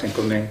and something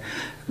coming.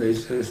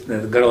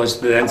 The girls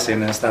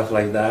dancing and stuff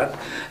like that.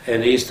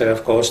 And Easter,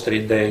 of course,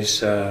 3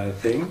 days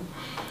thing.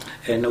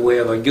 And we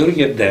have a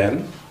Gurgit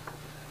then.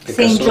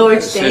 St.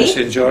 George Day.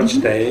 St. George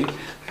Day.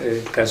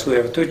 Because we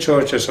have 2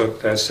 churches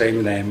of the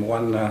same name,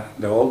 one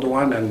the old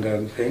one and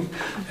the thing,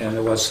 and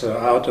it was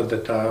out of the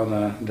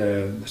town.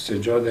 The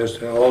St.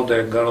 George, all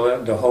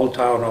the whole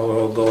town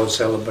will go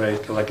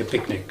celebrate like a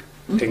picnic,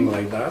 thing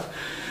like that.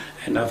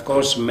 And of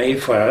course, May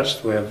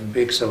 1st we have a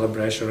big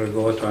celebration. We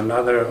go to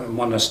another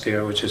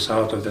monastery which is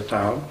out of the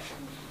town.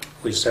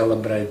 We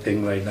celebrate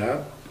thing like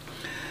that,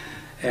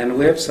 and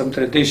we have some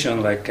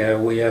tradition like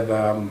we have.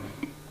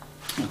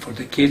 For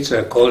the kids,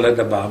 Kolda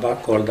da Baba,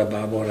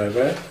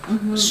 whatever,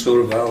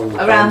 Surva.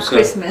 Around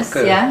Christmas,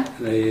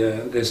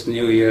 This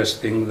New Year's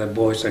thing, the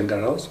boys and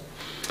girls.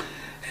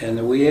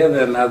 And we have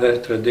another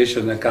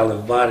tradition they call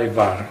it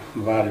Varivar.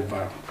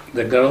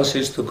 The girls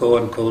used to go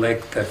and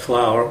collect a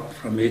flower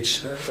from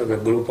each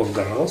group of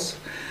girls,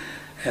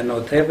 and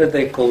whatever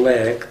they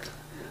collect,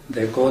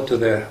 they go to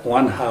the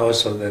one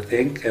house of the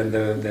thing, and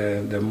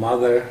the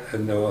mother,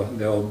 and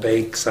they'll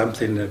bake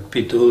something,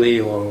 pituli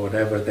or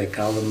whatever they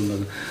call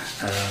them,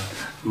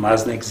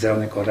 maznik,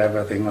 zelnik,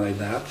 whatever, thing like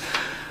that.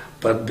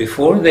 But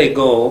before they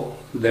go,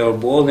 they're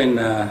boiling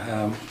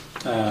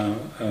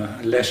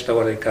leshta,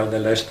 what they call the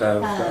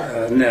leshta.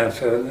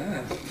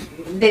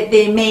 They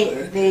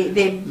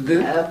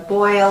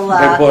boil.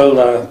 They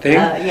boil thing.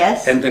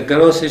 Yes. And the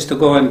girls is to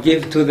go and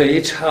give to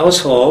each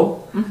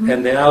household,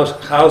 and the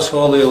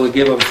household will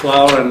give them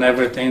flour and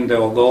everything. They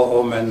will go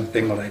home and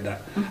things like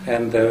that.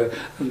 And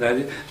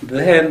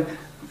then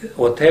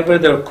whatever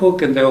they're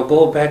cooking, they'll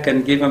go back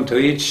and give them to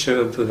each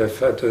to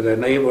the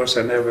neighbors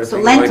and everything. So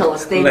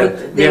lentils, they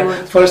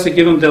would. First they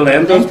give them the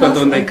lentils, but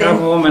when they come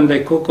home and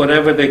they cook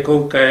whatever they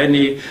cook,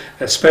 any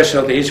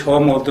specialty, each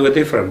home will do it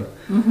different.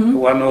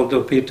 One will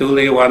do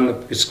pituli, one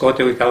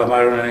biscotti, we call them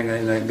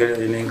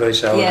in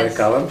English, how they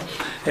call them,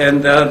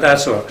 and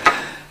that's all.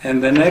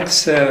 And the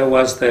next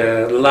was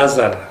the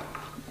Lazar.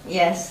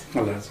 Yes.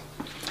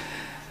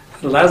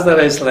 Lazar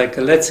is like,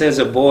 let's say, there's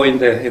a boy in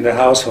the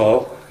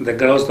household. The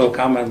girls will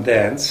come and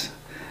dance,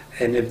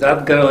 and if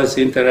that girl is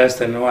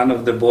interested in one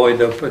of the boys,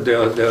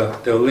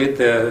 they'll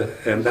lead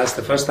and that's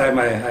the first time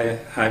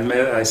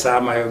I saw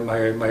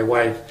my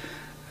wife.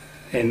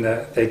 And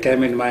they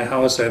came in my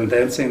house and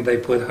dancing. They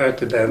put her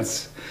to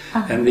dance,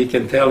 and you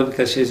can tell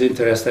because she's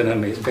interested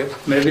in me.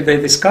 Maybe they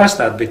discussed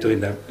that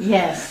between them.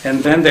 Yes.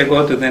 And then they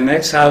go to the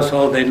next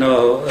household. They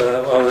know,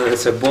 oh,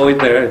 there's a boy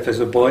there. If there's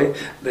a boy,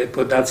 they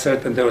put that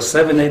certain. There were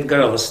 7, 8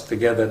 girls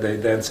together. They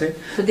dancing.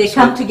 So they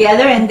come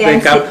together and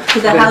dance to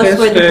the house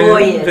where the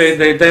boy is.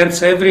 They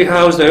dance every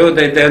house.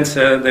 They dance.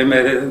 They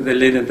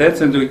lead and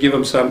dance, and we give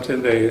them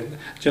something.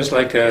 Just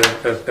like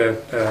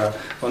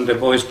when the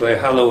boys play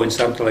Halloween,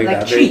 something like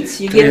that.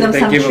 Treats. You give them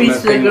some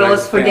treats to the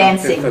girls for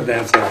dancing.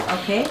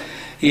 Okay.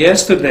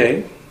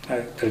 Yesterday,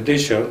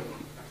 tradition.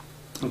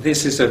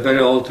 This is a very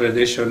old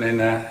tradition in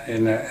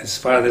as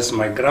far as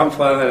my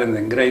grandfather and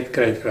the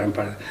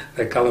great-great-grandfather.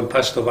 They call them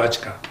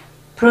pastovachka.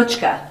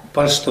 Prochka.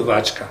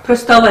 Pastovachka.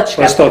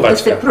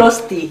 Prostovachka.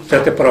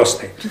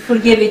 To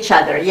forgive each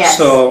other, yes.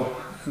 So,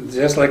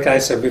 just like I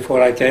said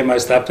before I came, I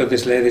stopped to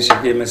this lady, she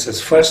gave me,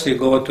 says, first you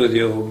go to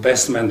your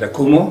best man, the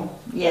kumu.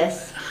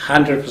 Yes.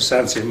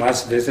 100% you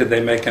must visit,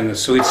 they making the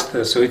sweet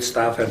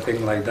stuff and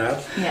things like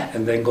that. Yeah.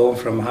 And then go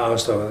from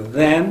house to house.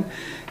 Then,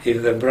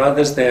 if the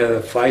brothers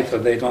they fight or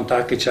they don't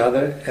talk each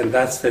other, and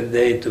that's the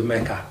day to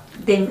make up.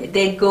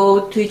 They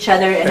go to each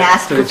other and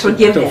ask for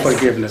forgiveness. To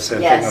forgiveness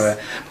and yes. things like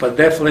that. But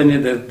definitely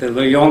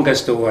the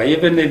youngest one,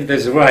 even if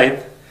there's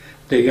right,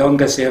 the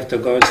youngest you have to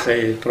go and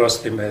say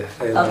prostime.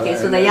 Okay,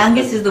 so the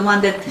youngest is the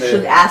one that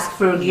should ask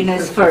for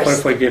forgiveness first. For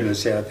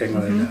forgiveness, yeah, things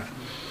like that.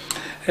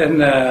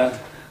 And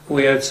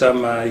we had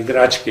some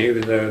igrački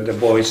with the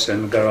boys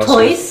and girls.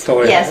 Toys?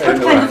 Yes,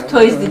 what kind of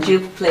toys did you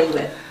play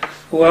with?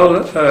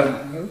 Well,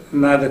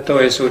 not the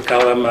toys, we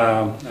call them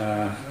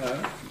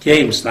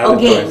games, not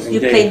the games. toys. You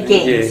played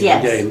games,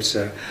 yes. Games.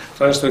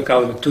 First we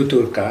call them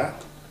tuturka.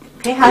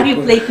 Okay, how do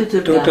you play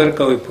tuturka?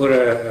 Tuturka, we put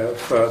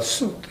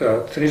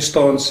 3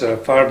 stones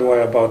far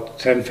away, about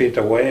 10 feet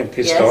away,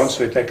 empty stones.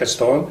 We take a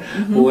stone.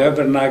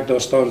 Whoever knocked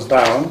those stones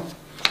down,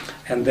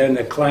 and then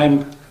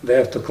they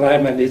have to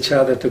climb on each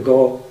other to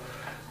go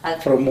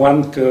from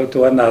one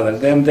to another.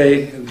 Then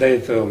they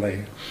throw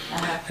me.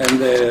 And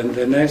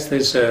the next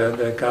is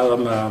they call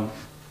them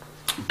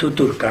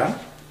tuturka.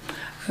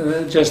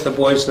 Just the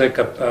boys like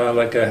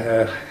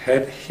a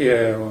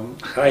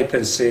hide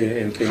and seek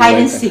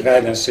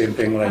and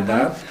things like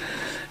that.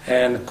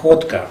 And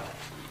kotka.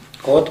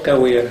 Kotka,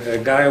 a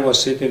guy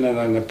was sitting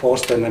on a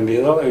post in the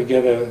middle. We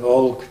get a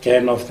whole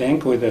can of thing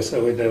with a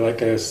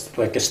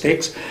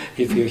sticks.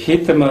 If you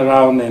hit them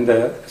around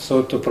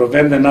so to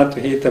prevent them not to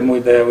hit them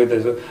with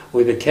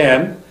the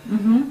can,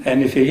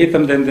 and if you hit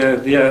them,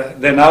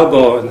 then I'll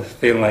go and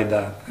thing like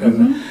that.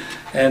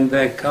 And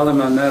they call them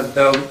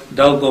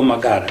dalgo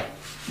magare.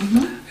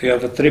 You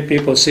have 3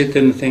 people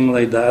sitting, thing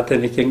like that,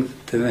 and you can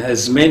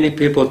has many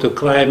people to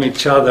climb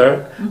each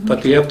other,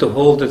 but you have to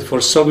hold it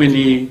for so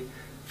many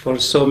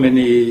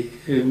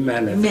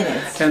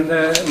minutes. And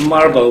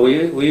marble,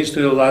 we used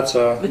to do lots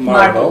of with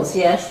marbles,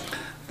 yes.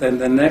 Then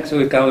the next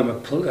we call them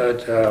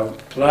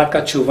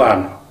plaka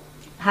chuvana.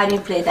 How do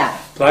you play that?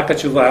 Plaka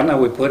chuvana,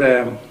 we put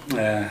a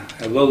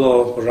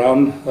little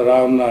round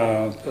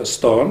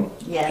stone,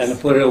 and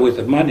put it with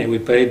the money. We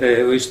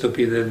used to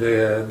pay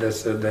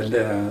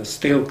the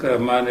steel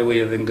money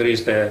with in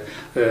Greece, the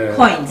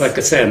coins, like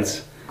a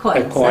cents,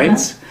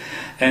 coins.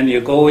 And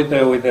you go with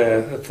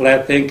a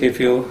flat thing. If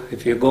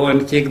you go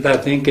and kick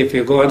that thing, if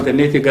you go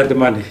underneath, you got the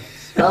money.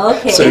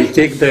 Okay. So you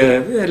take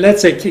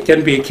let's say it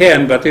can be a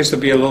can, but it used to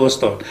be a little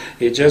stone.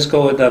 You just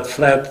go with that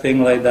flat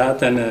thing like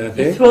that, and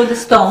you throw the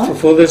stone.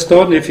 Throw the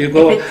stone. If you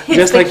go,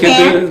 just like you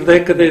do,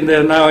 like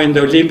now in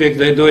the Olympic,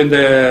 they do in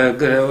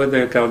what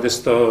they call this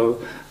stone.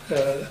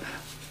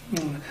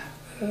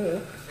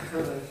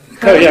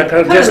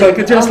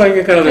 Just like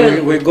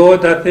we go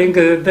with that thing.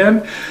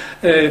 Then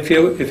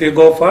if you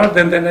go far,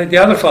 then the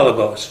other fellow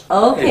goes.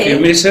 Okay. If you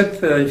miss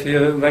it, if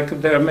you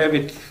there are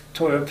maybe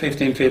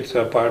 15 feet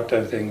apart,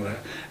 I think.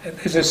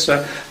 This is,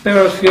 there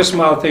are a few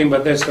small things,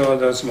 but that's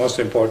the most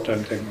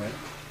important thing.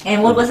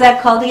 And what was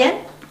that called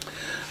again?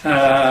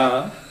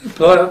 Placa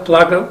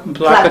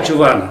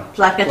Giovanna.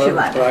 Placa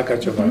Giovanna. Placa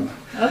Giovanna.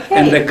 Okay.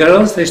 And the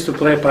girls, they used to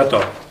play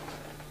pato.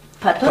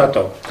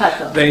 Pato?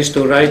 Pato. They used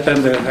to write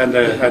on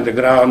the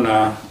ground,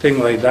 thing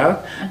like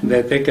that.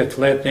 They take a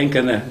flat thing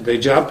and they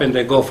jump and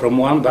they go from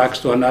one box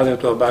to another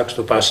to a box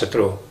to pass it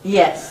through.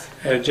 Yes.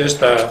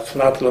 Just a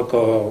flat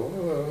local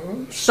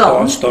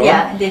stone.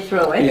 Yeah, they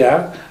throw it.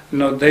 Yeah.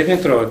 No, they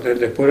didn't throw it.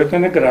 They put it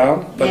on the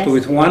ground, but Yes.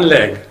 with one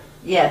leg.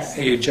 Yes.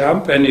 You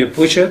jump and you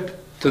push it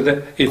to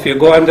the. If you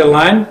go on the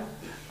line,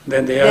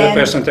 then the other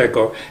person take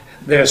over.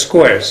 They're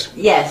squares.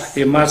 Yes.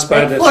 You must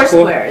buy the four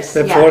squares.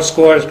 The yeah. 4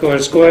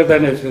 square.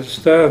 Then if you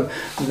start,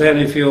 then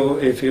if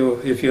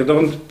you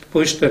don't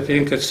push the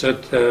thing it's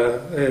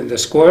in the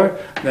square,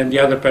 then the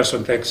other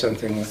person takes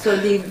something. So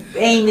the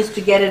aim is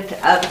to get it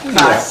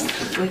across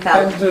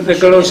without. The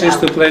girls used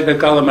to play the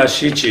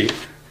kalamashichi.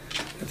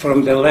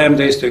 From the lamb,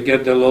 they used to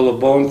get the little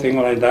bone thing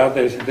like that.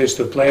 They used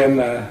to play and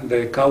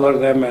they color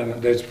them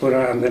and they put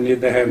it underneath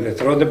the hand. They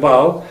throw the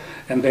ball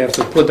and they have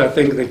to put that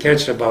thing to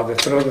catch the ball. They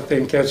throw the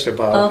thing, catch the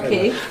ball.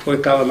 Okay. And we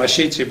call them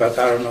mashichi, but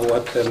I don't know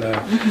what. And,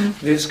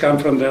 These come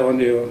from the on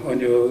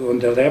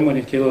the lamb when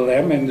you kill a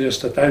lamb and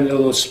just a tiny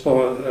little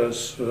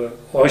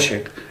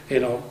oshik,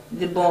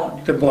 The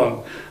bone. the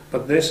bone.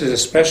 But this is a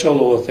special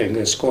little thing,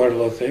 a square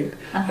little thing,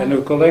 and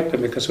we collect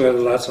them because we have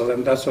lots of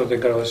them. That's what the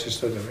girls used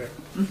to do.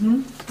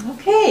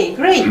 Okay,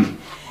 great.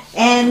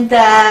 And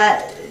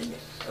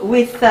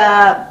with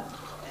that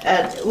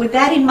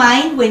in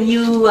mind, when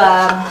you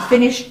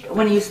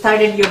when you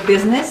started your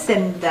business,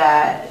 and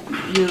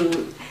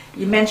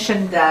you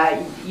mentioned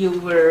you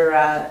were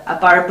a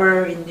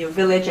barber in your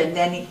village, and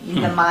then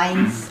in the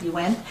mines you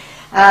went.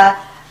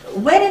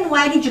 When and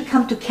why did you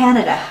come to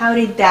Canada? How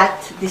did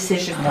that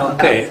decision come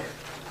about?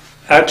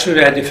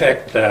 Actually, I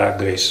defect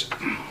Greece.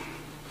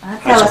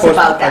 Tell us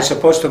about that. I was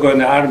supposed to go in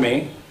the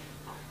army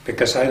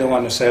because I don't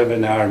want to serve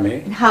in the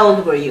army. And how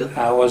old were you?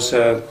 I was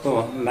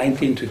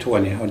 19 to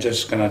 20. I'm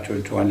just gonna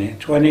turn 20.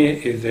 20.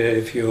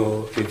 If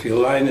you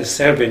line is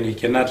serving, you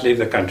cannot leave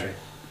the country.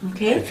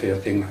 Okay. If you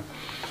think.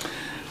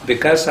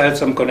 Because I had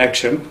some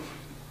connection.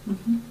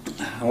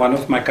 One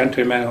of my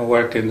countrymen who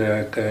worked in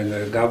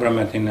the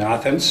government in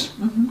Athens,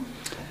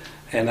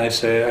 and I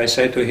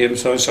say to him,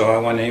 so I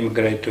want to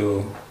immigrate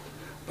to.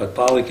 But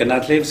Paul, we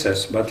cannot leave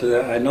this. But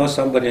I know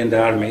somebody in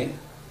the army.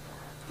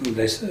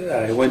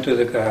 I went to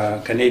the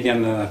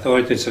Canadian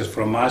authorities, says,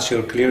 from us,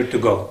 you're clear to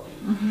go.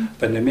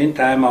 But in the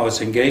meantime, I was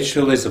engaged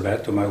to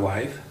Elizabeth, to my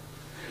wife.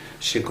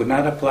 She could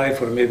not apply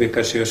for me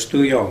because she was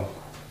too young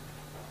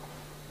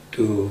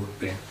to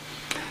be.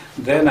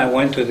 Then I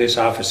went to this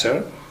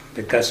officer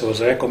because it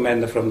was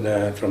recommended from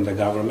the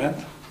government.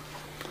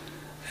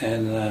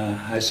 And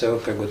I said,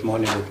 okay, good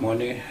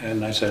morning.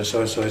 And I said,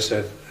 so he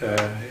said,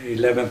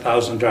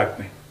 11,000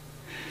 drachmae.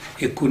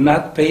 He could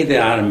not pay the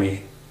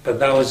army, but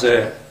that was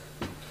under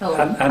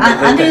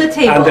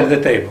the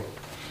table.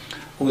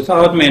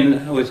 Without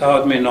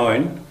me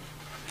knowing,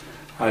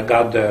 I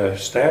got the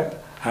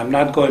step. I'm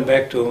not going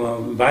back to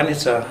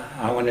Banitsa.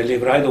 I want to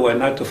leave right away,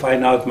 not to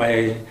find out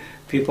my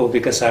people,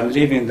 because I'm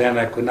leaving. Then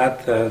I could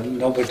not,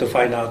 nobody to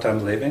find out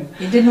I'm leaving.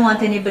 You didn't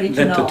want anybody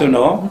to know. To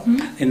know.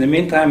 In the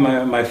meantime,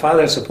 my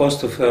father is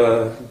supposed to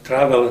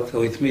travel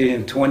with me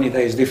in 20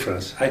 days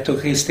difference. I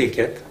took his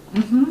ticket,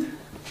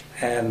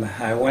 and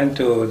I went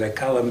to, they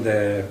call them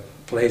the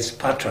place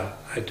Patra.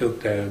 I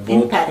took the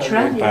boat. In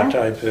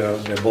Patra, I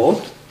took the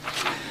boat.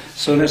 As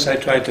soon as I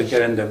tried to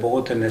get in the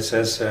boat, and it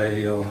says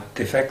you're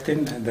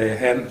defecting, they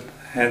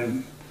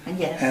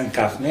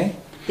handcuffed me.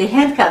 They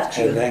handcuffed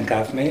you. And they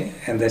handcuffed me,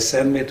 and they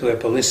sent me to a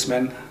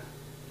policeman,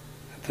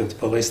 to the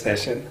police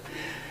station.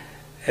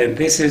 And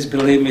this is,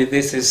 believe me,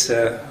 this is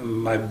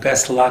my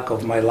best luck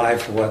of my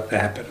life, what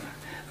happened.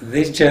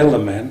 This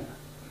gentleman,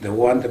 the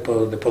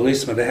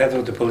policeman, the head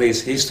of the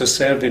police, he used to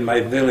serve in my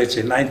village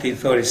in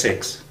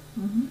 1936.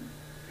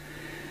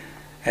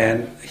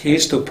 And he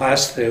used to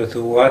pass through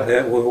to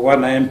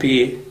one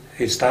MP.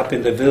 He stopped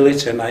in the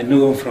village, and I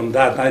knew him from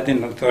that.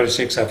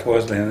 1936,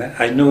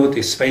 I knew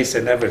his face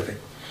and everything.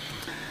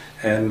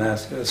 And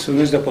as soon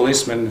as the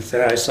policeman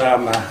said, I saw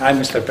him, hi,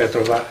 Mr.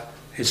 Petrova.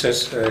 He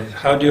says,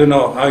 how do you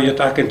know? How are you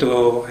talking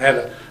to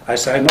her? I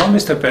said, I know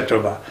Mr.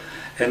 Petrova.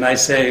 And I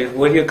say,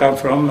 where do you come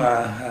from?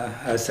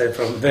 I said,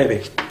 from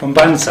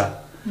Banitsa.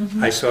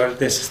 I saw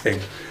this thing.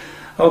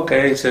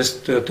 Okay, he says,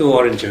 2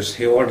 oranges.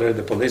 He ordered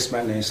the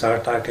policeman, and he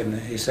started talking.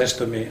 He says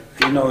to me,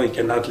 you know, he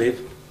cannot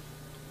leave.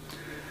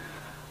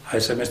 I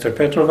said, Mr.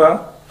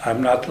 Petrova,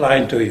 I'm not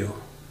lying to you.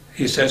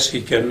 He says,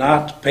 he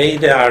cannot pay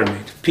the army,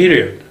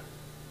 period.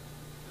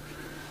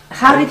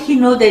 How did he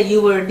know that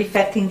you were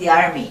defecting the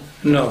army?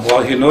 No,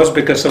 well, he knows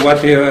because of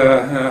what he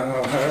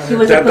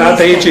was that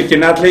age he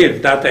cannot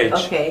leave, that age.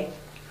 Okay.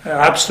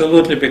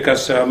 Absolutely,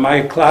 because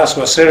my class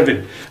was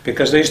serving,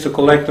 because they used to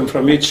collect them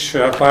from each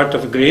part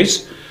of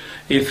Greece.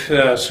 If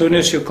as soon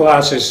as your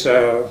class is,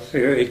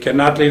 you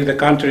cannot leave the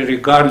country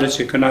regardless,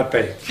 you cannot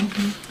pay.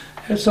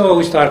 And so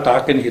we started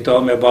talking. He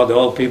told me about the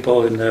old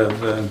people in the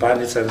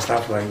Banitsa and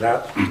stuff like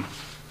that.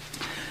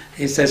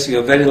 He says,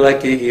 "You're very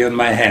lucky you're in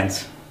my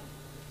hands.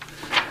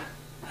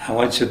 I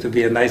want you to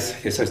be a nice,"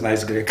 he says,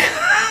 "nice Greek."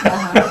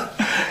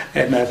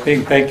 And I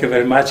think, thank you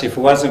very much. If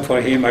it wasn't for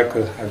him, I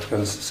could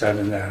serve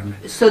in the army.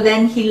 So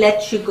then he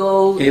let you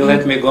go? He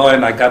let me go,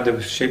 and I got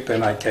the ship,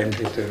 and I came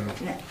here to...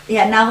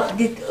 Yeah, now,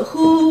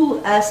 who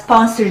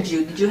sponsored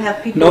you? Did you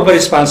have people? Nobody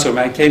sponsored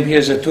me. I came here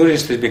as a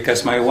tourist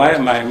because my wife,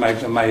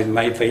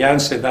 my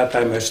fiance at that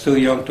time was too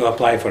young to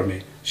apply for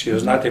me. She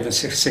was not even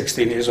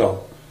 16 years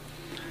old.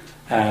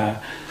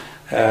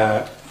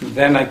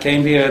 Then I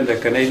came here, and the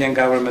Canadian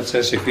government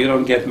says, if you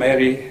don't get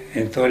married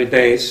in 30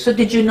 days... So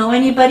did you know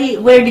anybody?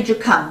 Where did you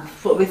come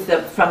from?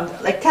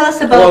 Like, tell us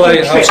about Well,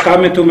 your trip. I was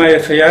coming to my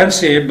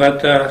fiancée,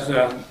 but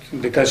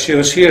because she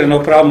was here, no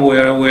problem,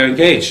 we're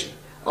engaged.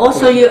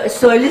 Also,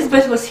 so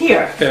Elizabeth was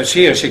here? She was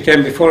here. She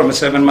came before me,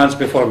 7 months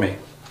before me.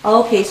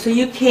 Okay, so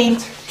you came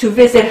to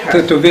visit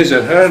her? To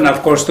visit her, and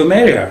of course to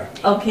marry her.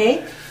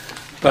 Okay.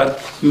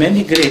 But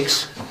many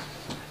Greeks,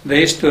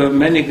 they used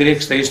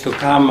to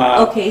come...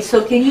 okay,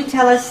 so can you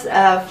tell us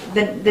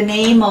the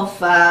name of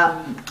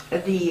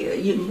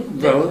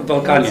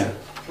Balkania.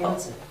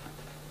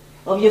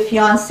 Of your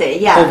fiance?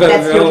 Yeah, Oh,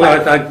 that's your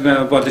wife.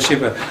 About the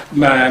ship.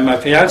 My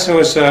fiance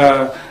was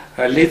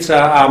Lica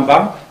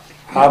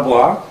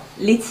Aboa.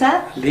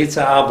 Lica?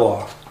 Lica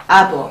Aboa.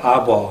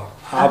 Abo.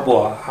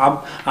 Aboa.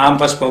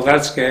 Amba s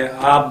bulgarske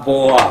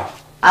Aboa.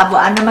 Abo.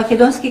 A na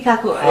makedonski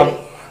kako?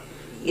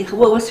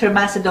 What was her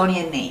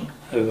Macedonian name?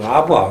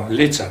 Aboa,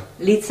 Lica.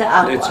 Lica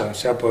Aboa. Lica,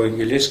 сега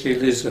по-английски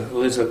Lica,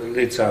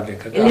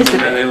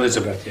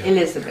 Elizabeth, yeah.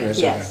 Elizabeth,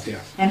 yes. Yeah.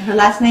 And her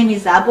last name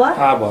is Aboa?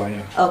 Aboa,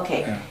 yeah.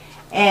 Okay. Yeah.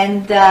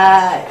 And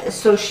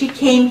so she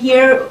came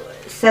here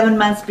 7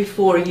 months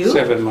before you?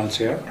 7 months,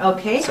 yeah.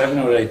 Okay. 7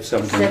 or 8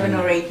 something. 7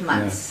 or 8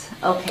 months.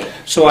 Yeah. Okay.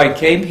 So I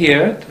came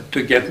here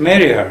to get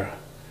married her.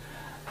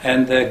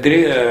 And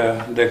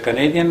the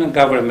Canadian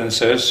government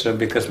says,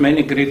 because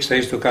many Greeks, they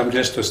used to come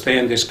just to stay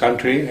in this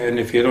country, and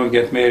if you don't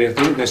get married,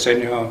 they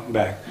send you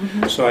back.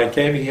 Mm-hmm. So I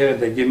came here,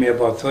 they give me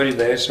about 30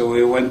 days, so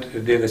we went,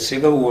 did a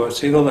civil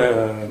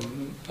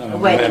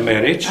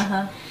marriage.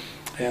 Uh-huh.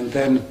 And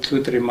then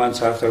 2-3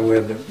 months after, we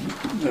had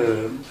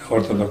the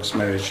Orthodox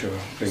marriage.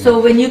 So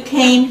when you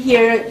came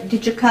here,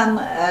 did you come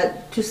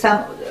to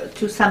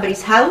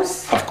somebody's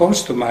house? Of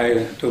course, to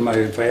my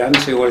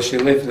fiancée where she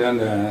lived.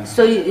 And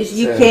so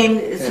you came.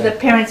 So the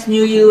parents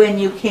knew you, and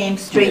you came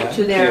straight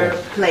to their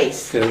place.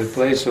 The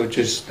place, which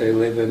is they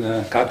live in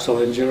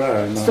Coxwell and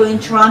Girard. So in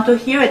Toronto,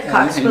 here at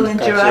Coxwell and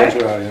Girard.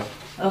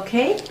 Yeah.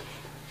 Okay.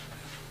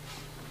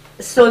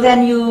 So then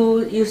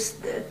you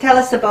tell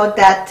us about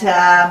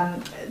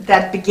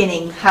that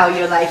beginning, how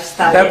your life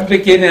started. That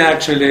beginning,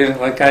 actually,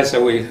 like I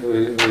said,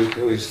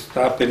 we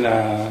stopped in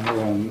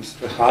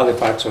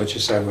Halifax, which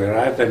is we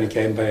arrived, and we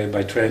came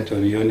by train to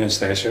the Union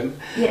Station.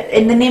 Yeah,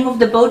 and the name of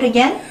the boat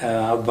again?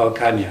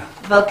 Balkania.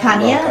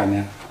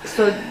 Balkania.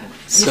 So you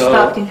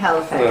stopped in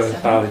Halifax.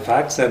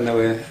 Halifax, and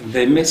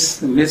they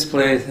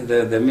misplaced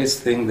the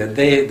thing,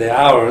 the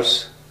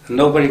hours.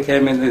 Nobody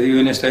came into the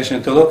Union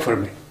Station to look for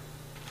me.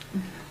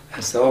 I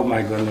said, oh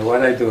my goodness,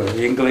 what I do?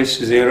 English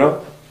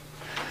 0.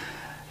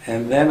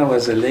 And then there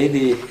was a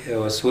lady who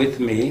was with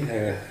me.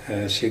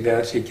 She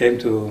came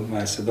to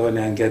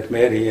Macedonia and get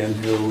married, and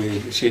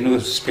she knew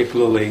to speak a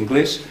little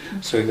English.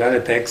 So we got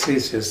a taxi.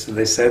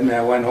 They sent me.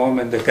 I went home,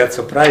 and they got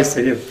surprised.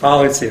 They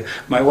followed.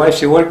 My wife,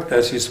 she worked.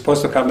 She's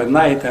supposed to come at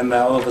night, and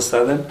all of a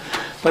sudden,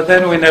 but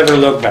then we never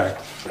looked back.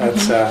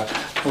 That's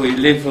we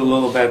lived a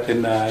little bit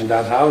in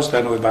that house.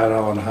 Then we bought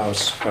our own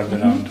house further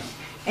down.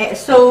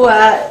 So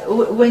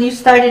when you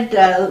started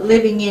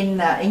living in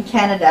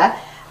Canada,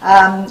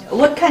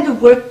 what kind of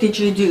work did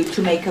you do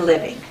to make a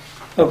living?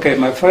 Okay,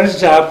 my first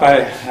job,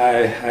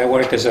 I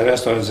worked as a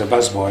restaurant as a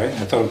busboy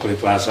at Thorncliffe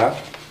Plaza.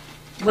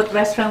 What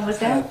restaurant was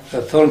that?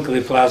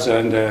 Thorncliffe Plaza,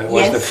 and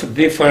was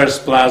the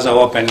first plaza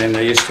open in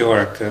East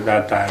York at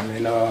that time,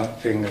 you know.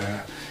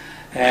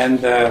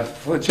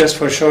 Just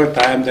for a short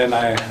time, then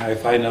I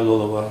find a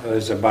little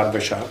as a barber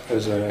shop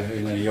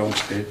in a Young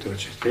Street,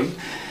 which is big.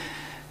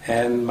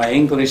 And my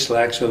English,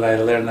 actually, I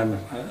learned.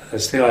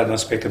 Still, I don't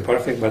speak it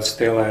perfect, but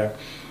still,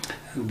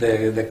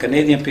 the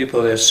Canadian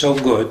people, they're so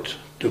good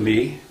to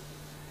me.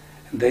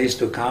 They used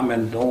to come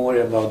and don't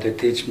worry about. They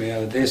teach me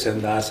this and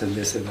that and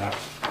this and that.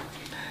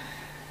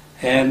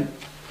 And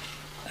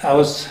I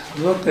was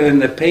looking in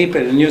the paper,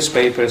 the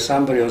newspaper.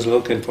 Somebody was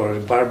looking for a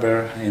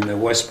barber in the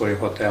Westbury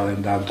Hotel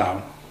in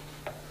downtown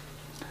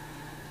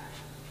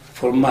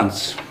for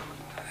months.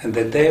 And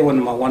the day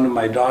when one of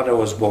my daughter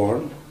was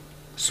born.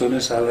 As soon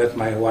as I left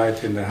my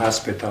wife in the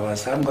hospital, I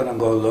said, I'm going to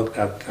go look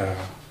at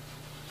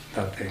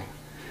that thing.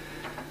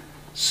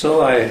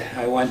 So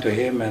I went to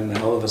him, and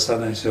all of a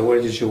sudden he said, where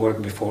did you work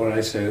before?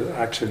 I said,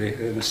 actually,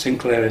 in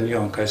Sinclair and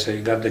Young. I said,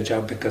 you got the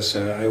job because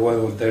I went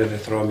over there, they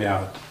throw me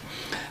out.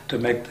 To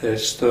make the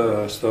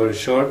story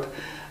short,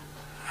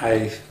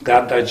 I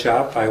got that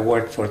job. I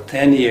worked for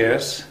 10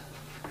 years,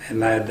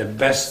 and I had the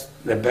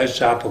best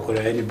job could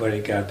anybody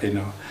got, you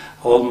know.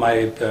 all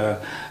my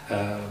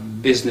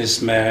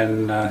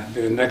businessmen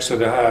next to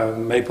the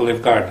Maple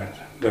Leaf Garden,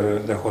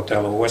 the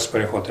hotel,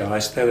 Westbury Hotel. I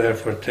stayed there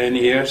for 10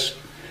 years,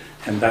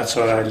 and that's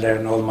where I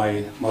learned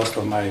most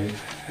of my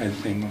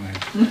thing.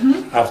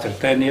 After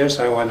 10 years,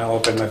 I want to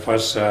open my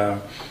first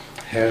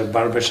hair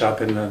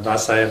barbershop in the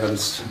Banitsa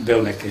Evans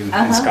building in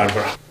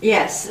Scarborough.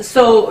 Yes.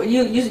 So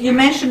you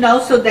mentioned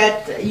also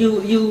that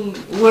you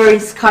were in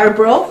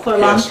Scarborough for a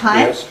long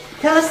time. Yes.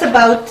 Tell us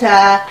about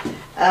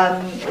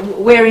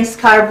where in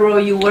Scarborough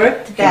you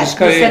worked. That you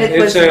said it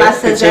was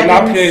it's an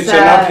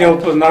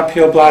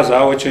uphill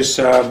plaza, which is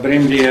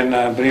Brimley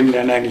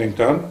and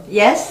Eglinton.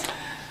 Yes.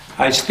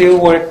 I still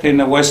worked in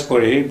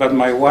Westbury, but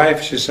my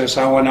wife, she says,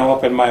 I want to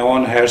open my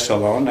own hair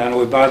salon, and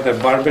we bought a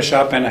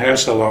barbershop and hair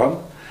salon.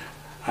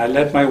 I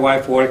let my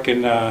wife work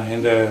in the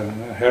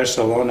hair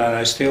salon, and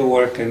I still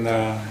work in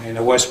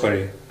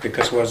Westbury,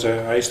 because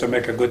I used to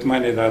make a good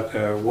money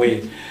that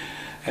way.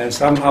 And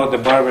somehow the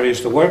barber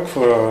used to work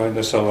in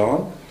the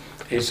salon.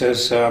 He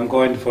says, I'm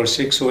going for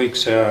 6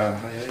 weeks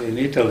in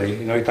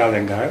Italy,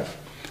 Italian guy.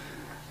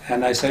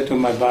 And I said to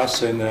my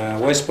boss in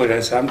Westbury, I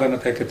said, I'm going to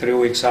take 3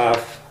 weeks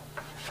off.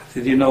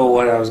 Did you know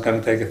what I was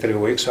going to take 3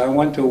 weeks? So I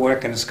went to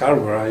work in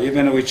Scarborough.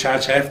 Even though we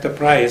charged half the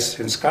price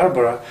in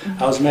Scarborough,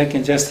 I was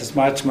making just as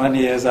much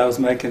money as I was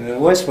making in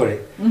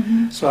Westbury.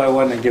 So I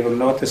went and give him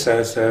notice.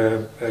 His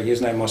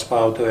name was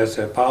Paul too. I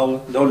said, Paul,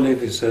 don't leave.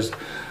 He says.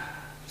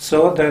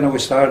 So then we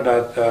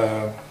started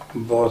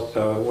both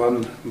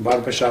one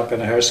barbershop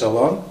and a hair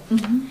salon.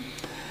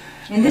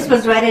 And this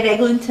was right at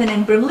Eglinton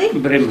and Brimley?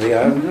 Brimley,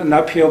 an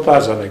uphill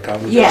plaza they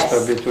call it. Yes.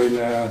 Just between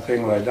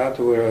thing like that.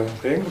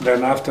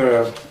 Then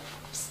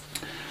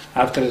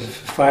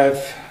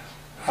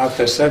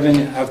after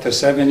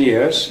 7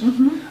 years,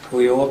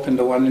 we opened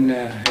the one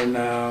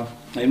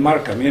in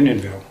Markham,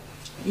 Unionville.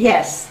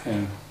 Yes.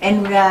 Yeah.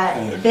 And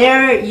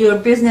there your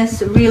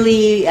business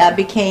really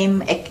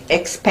became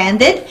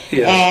expanded.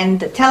 Yes.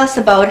 And tell us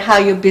about how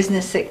your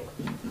business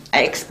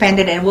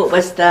expanded and what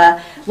was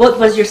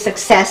your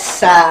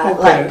success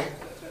like?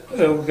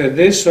 Okay,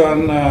 this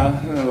one,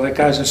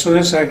 as soon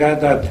as I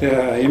got that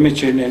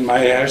imaging in my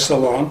hair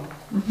salon,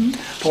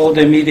 all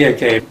the media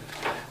came.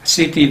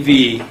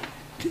 CTV,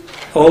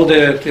 all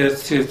the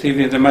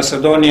TV, the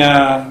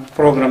Macedonia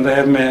program, they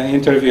have me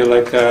interview,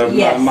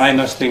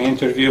 Minus thing,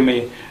 interview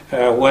me,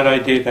 what I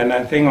did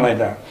and thing like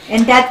that.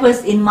 And that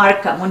was in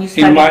Markham, when you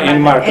started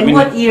in Markham. And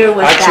what year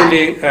was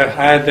actually, that?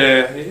 I had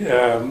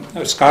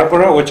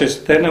Scarborough, which is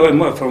then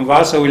from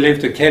Vasa we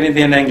lived to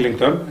Kennedy and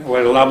Eglinton,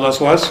 where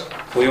Loveless was.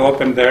 We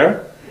opened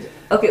there.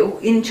 Okay,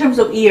 in terms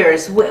of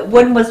years,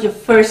 when was your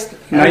first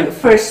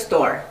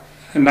store?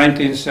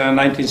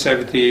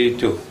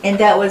 1972. And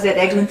that was at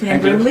Eglinton and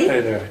Brimley?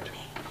 Right.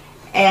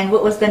 And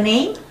what was the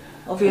name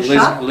of your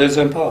shop? Liz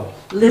and Paul.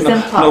 Liz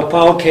and Paul. No,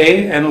 Paul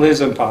K. and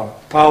Liz and Paul.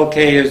 Paul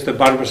K. is the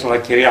barbers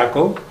like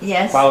Kiriaku.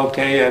 Yes. Paul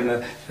K.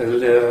 and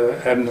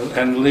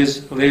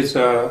Liz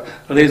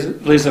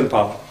and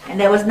Paul. And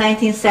that was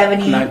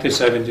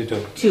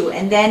 1972.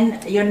 And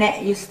then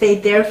you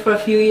stayed there for a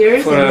few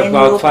years? For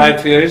about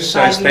 5 years.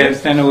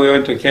 Then we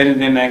went to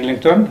Kennedy and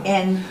Eglinton.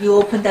 And you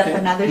opened up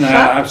another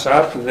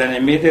shop? Then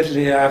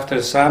immediately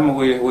after some,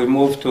 we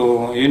moved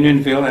to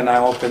Unionville, and I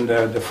opened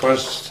the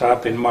first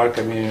shop in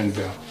Markham,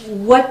 Unionville.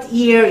 What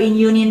year in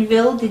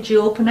Unionville did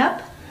you open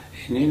up?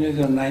 In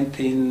Unionville,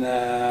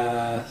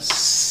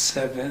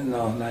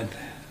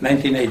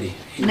 1980.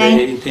 In the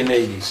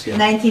 1880s. Yeah.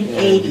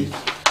 1980.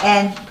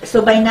 And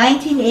so by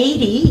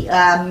 1980,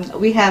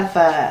 we have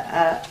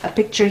a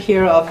picture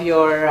here of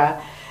your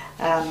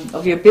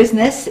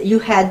business. You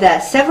had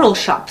several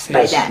shops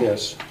by then.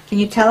 Yes. Can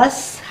you tell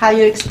us how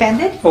you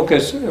expanded? Okay.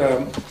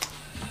 So,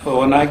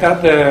 when I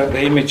got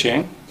the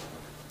imaging,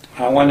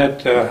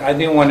 I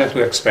didn't want it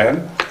to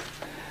expand.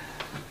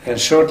 And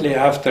shortly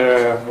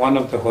after, one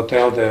of the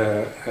hotel,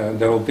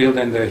 they were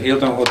building the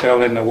Hilton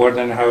Hotel in the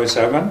Warden Highway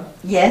 7.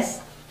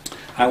 Yes.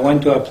 I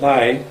went to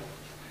apply.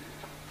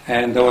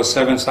 And there was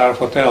 7-star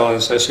hotel,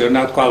 and says, you're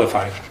not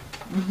qualified.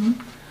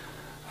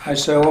 I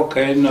said,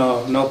 okay,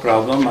 no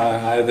problem.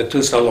 I have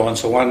 2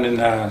 salons, one in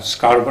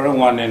Scarborough,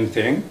 one in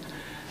Thing.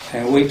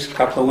 And a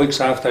couple of weeks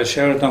after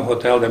Sheraton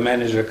Hotel, the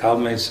manager called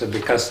me and said,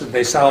 because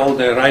they saw all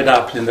the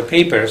write-up in the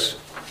papers,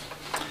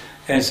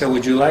 and said,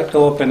 would you like to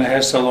open a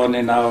hair salon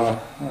in our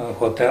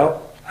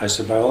hotel? I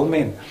said, by all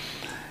means.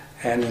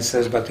 And he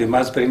says, but you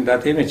must bring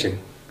that imaging.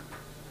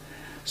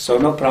 So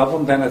no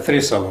problem, then a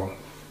 3-salon.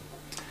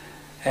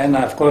 And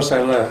of course,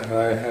 I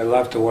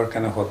love to work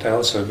in a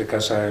hotel, so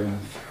because I'm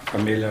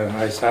familiar,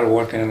 I started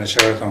working in a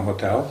Sheraton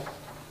Hotel.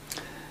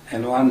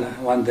 And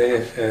one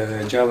day,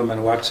 a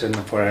gentleman walks in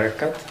for a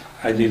haircut.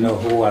 I didn't know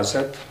who was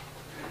it.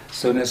 As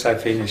soon as I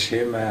finished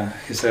him,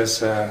 he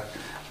says,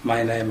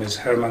 my name is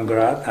Herman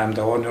Grad. I'm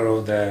the owner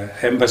of the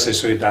Embassy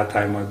Suite that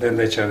time, or then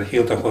they chose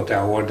Hilton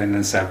Hotel, Warden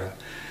and 7.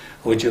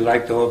 Would you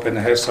like to open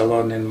a hair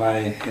salon in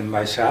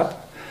my shop?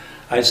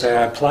 I say,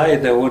 I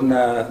applied, they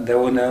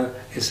wouldn't,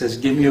 he says,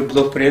 give me a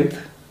blueprint,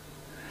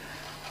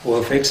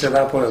 we'll fix it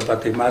up,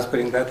 but you must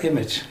bring that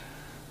image.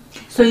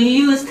 So you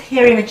used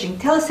hair imaging.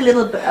 Tell us a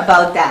little bit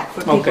about that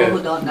for people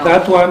who don't know.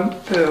 That one,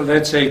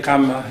 let's say you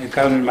come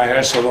in my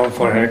hair salon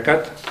for a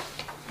haircut.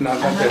 No,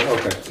 not that,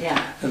 okay.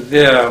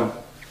 Yeah.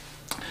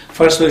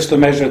 First we used to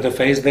measure the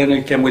face, then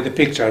it came with a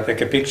picture. I take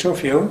a picture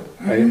of you,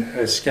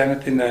 I scan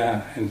it in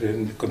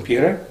the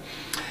computer,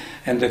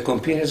 and the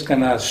computer is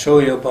going to show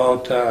you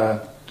about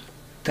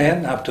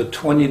 10 up to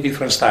 20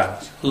 different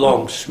styles,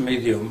 longs,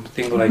 medium,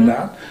 things like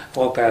that.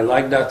 Okay, I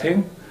like that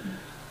thing.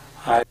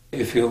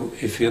 If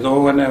you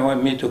don't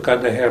want me to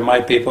cut the hair,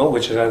 my people,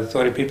 which is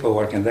 30 people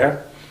working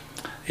there,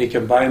 you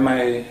can buy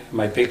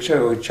my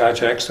picture, we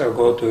charge extra,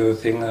 go to the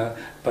thing.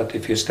 But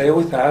if you stay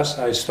with us,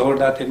 I store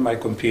that in my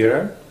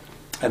computer,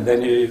 and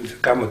then you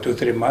come in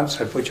 2-3 months,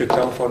 I put your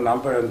telephone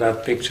number and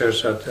that picture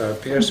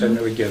appears,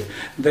 and we give.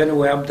 Then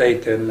we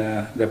update in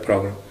the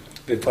program.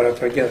 Before I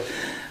forget,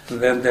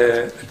 then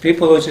the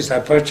people which is I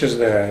purchased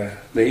the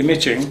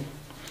imaging,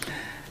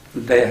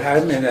 they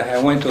had me.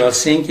 I went to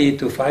Helsinki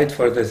to fight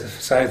for the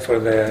side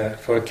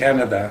for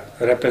Canada,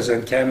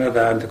 represent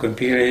Canada and the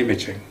computer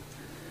imaging.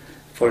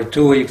 For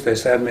 2 weeks they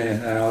sent me in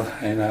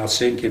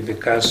Helsinki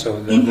because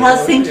of the... In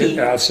Helsinki?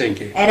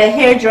 Helsinki. At a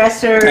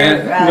hairdresser?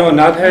 No,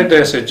 not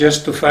hairdresser,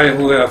 just to fight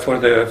for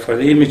the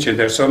imaging.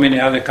 There's so many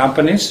other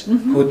companies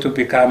who to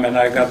become, and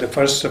I got the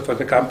first for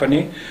the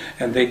company,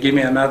 and they give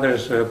me another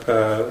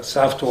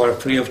software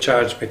free of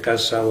charge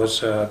because I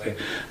was...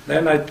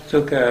 Then I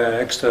took an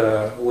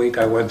extra week,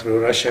 I went through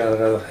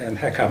Russia, and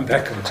I come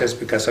back just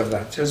because of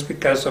that, just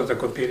because of the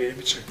computer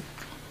imaging.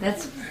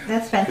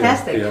 That's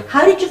fantastic. Yeah.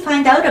 How did you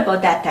find out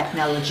about that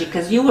technology?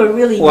 Because you were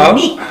really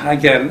unique. Well,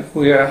 again,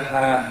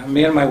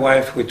 me and my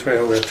wife, we're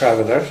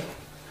travelers.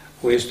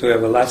 We used to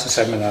have lots of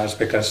seminars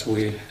because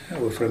we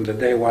from the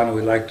day one,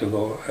 we like to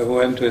go. I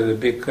went to the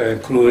big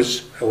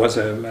cruise. It was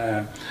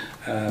a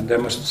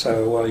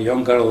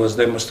young girl was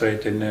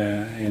demonstrating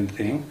in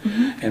thing.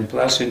 And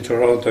plus in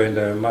Toronto, in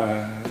the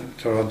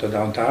Toronto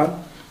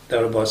downtown, there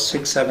were about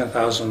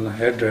 6,000-7,000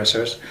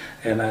 hairdressers,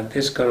 and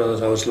this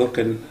girl, I was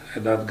looking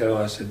at that girl,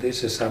 I said,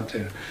 this is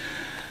something.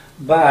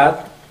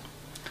 But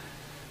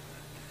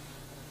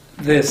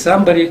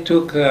somebody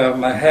took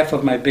half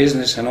of my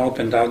business and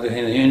opened out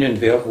in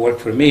Unionville,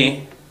 worked for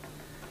me,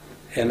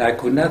 and I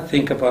could not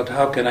think about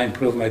how can I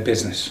improve my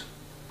business.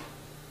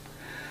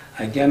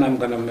 Again, I'm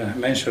going to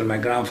mention my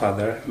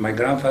grandfather. My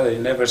grandfather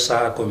never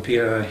saw a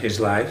computer in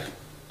his life.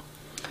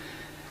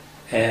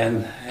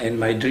 And in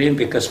my dream,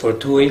 because for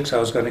 2 weeks I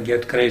was going to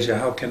get crazy,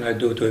 how can I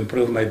do to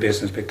improve my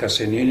business? Because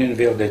in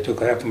Unionville, they took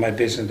half of my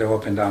business, they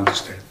opened down the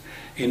street.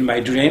 In my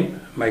dream,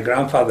 my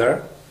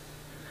grandfather,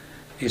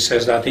 he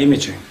says that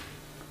imaging.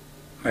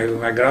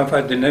 My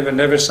grandfather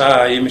never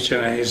saw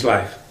imaging in his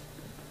life.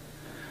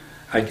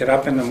 I get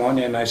up in the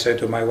morning and I say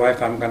to my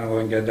wife, I'm going to go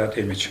and get that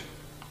image.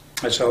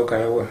 I said,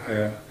 okay,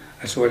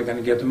 I said, we're going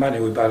to get the money.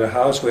 We bought a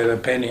house, we had a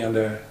penny on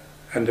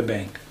the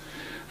bank.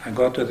 I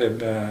go to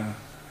the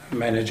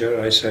manager,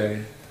 I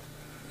say,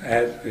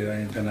 Ed,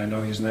 and I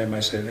know his name, I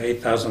said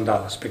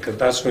 $8,000 because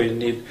that's what you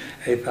need,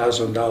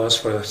 $8,000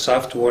 for the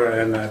software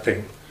and a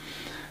thing.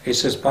 He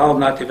says, Paul,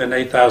 not even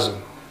 8,000.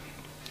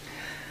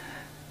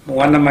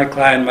 One of my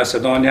clients,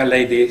 Macedonian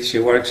lady, she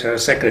works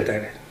as a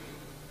secretary.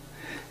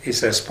 He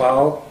says,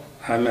 Paul,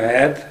 I'm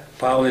Ed.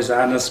 Paul is an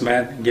honest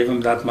man, give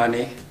him that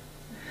money.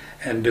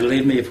 And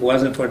believe me, if it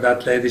wasn't for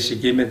that lady, she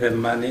gave me that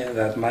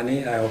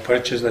money, I will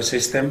purchase the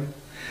system.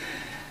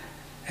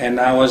 And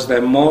I was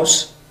the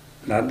most,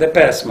 not the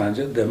best, mind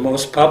you, the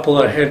most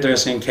popular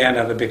hairdresser in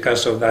Canada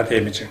because of that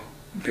imaging,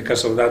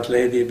 because of that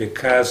lady,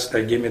 because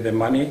they give me the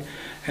money.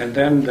 And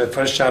then the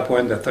first shop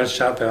went, the third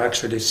shop,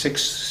 actually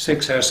six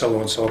hair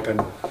salons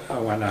opened,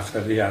 one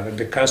after the other.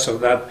 Because of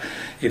that,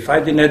 if I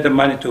didn't have the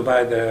money to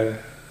buy the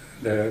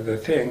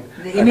thing,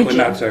 I could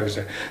not service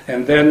it.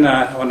 And then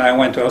when I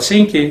went to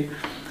Helsinki,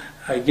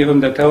 I give him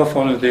the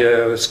telephone,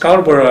 the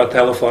Scarborough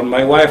telephone.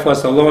 My wife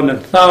was alone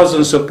and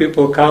thousands of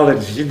people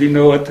called. She didn't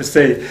know what to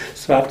say.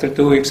 So after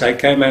 2 weeks I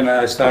came and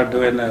I started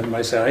doing it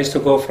myself. I used to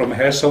go from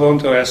hair salon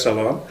to hair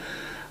salon.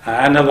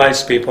 I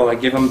analyze people. I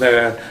give them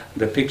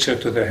the picture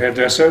to the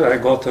hairdresser. I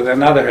go to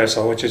another hair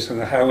salon, which is in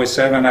the Highway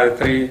 7. I have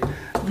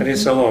three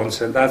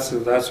salons. And that's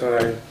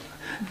what I...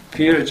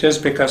 Pure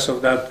just because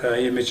of that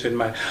image in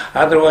my...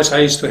 Otherwise, I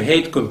used to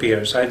hate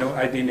computers. I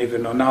didn't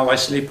even know. Now I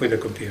sleep with the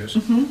computers.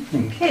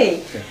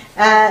 Okay.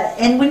 Yeah.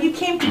 And when you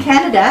came to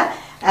Canada,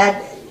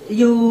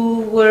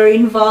 you were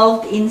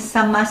involved in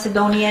some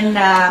Macedonian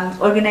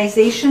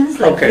organizations,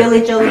 like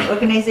village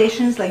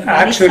organizations, like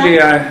Banitsa?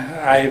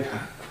 Actually,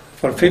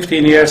 for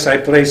 15 years, I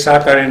played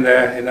soccer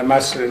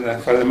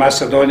for the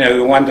Macedonia.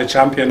 We won the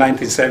champion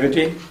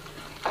 1970.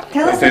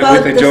 Tell us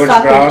about the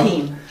soccer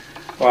team.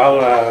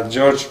 Well,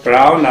 George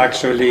Brown,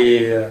 actually,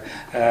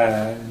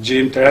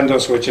 Jim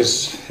Trendos,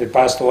 he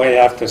passed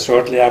away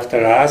shortly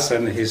after us,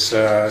 and his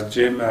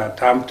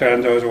Tom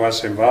Trendos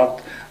was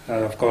involved.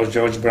 Of course,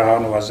 George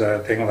Brown was a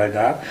thing like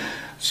that.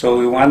 So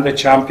we won the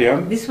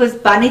champion. This was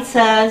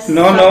Banitsa's.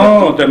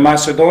 No, the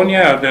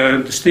Macedonia,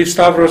 the Steve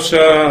Stavros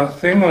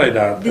thing like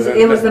that.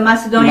 It was the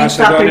Macedonian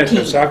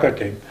soccer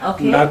team.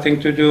 Okay.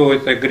 Nothing to do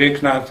with the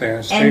Greek,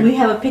 nothing. And we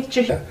have a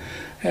picture here.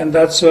 And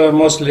that's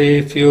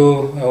mostly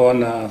few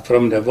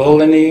from the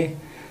Volhynia,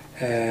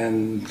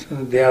 and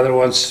the other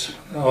ones,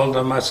 all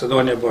the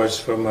Macedonia boys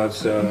from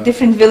us.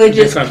 Different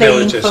villages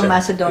playing for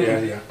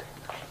Macedonia. Yeah.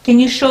 Can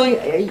you show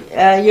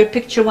your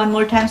picture one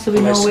more time so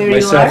we know where you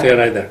are? Myself here,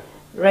 right there.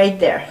 Right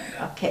there.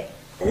 Okay.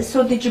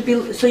 So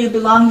you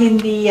belonged in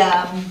the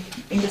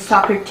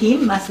soccer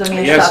team,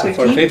 Macedonian soccer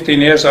team? Yes, for 15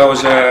 years I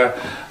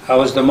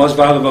was the most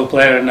valuable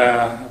player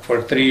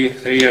for three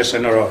years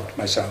in a row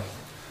myself.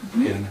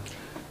 Mm-hmm. Yeah.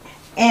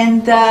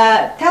 And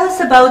tell us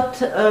about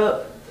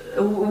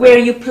where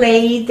you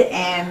played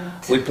and.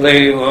 We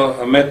play all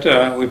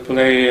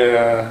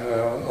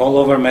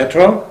over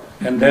Metro,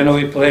 and then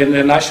we played in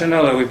the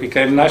national. We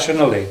became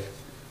national league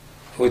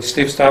with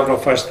Steve Stavro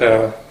first.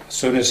 As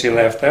soon as he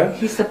left there,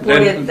 he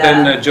supported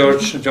then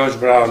George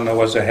Brown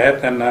was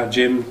ahead, and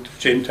Jim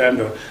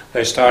Tendo.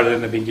 They started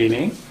in the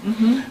beginning.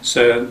 Mm-hmm.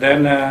 So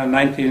then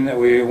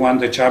we won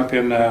the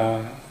champion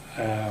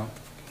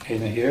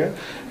in here,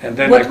 and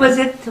then what was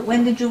it?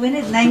 When did you win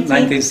it?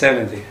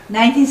 1970.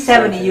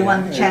 1970, you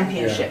won the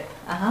championship.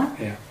 Yeah.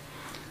 Yeah.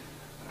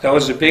 That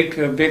was a big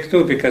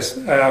too, because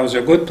I was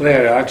a good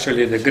player.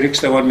 Actually, the Greeks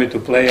they wanted me to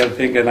play a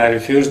thing, and I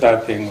refused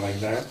that thing like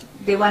that.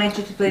 They wanted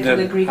you to play for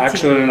the Greek team.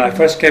 Actually, when I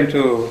first came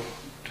to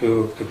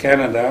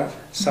Canada,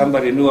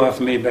 somebody knew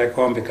of me back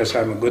home because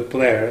I'm a good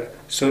player.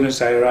 As soon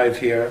as I arrived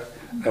here,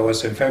 that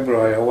was in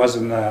February, I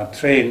wasn't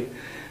trained,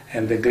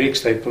 and the Greeks,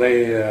 they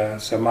play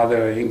some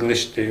other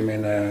English team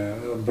in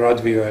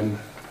Broadview and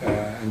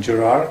in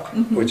Girard,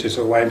 mm-hmm. which is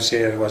a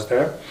YMCA that was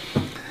there.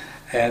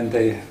 And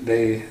they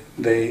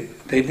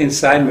didn't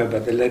sign me,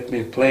 but they let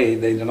me play.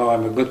 They know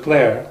I'm a good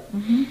player.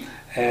 Mm-hmm.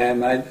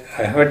 And I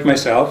hurt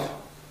myself.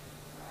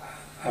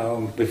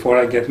 Before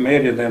I get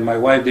married, and my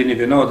wife didn't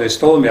even know. They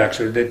stole me,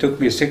 actually. They took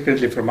me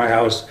secretly from my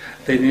house.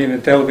 They didn't even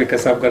tell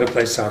because I'm going to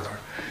play soccer.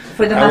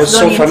 For the I was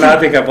so Macedonian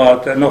fanatic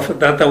about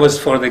that was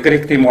for the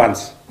Greek team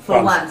once.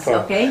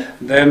 Okay.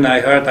 Then I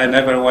heard I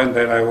never went.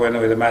 Then I went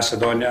with the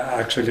Macedonia.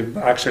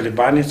 Actually,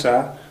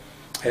 Banitsa,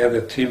 I had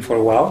a team for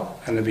a while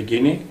in the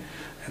beginning.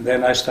 And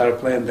then I started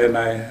playing. Then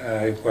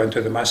I went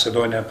to the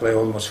Macedonia. I played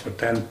almost for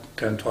 10,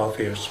 12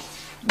 years.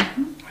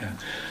 Mm-hmm. Yeah.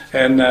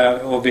 And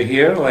over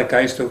here, like I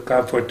used to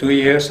cut for 2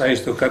 years, I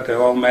used to cut the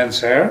old man's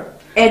hair.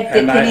 At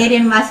the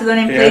Canadian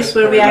Macedonian place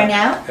where we are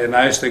now? And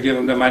I used to give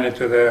them the money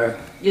to the...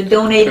 You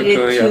donated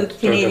it to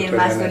Canadian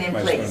Macedonian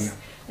place.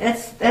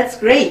 That's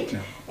great.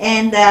 Yeah.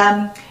 And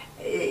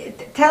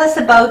tell us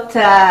about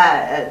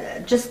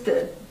just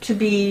to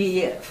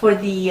be for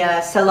the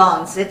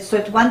salons. So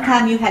at one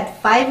time you had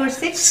 5 or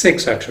 6?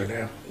 6 actually,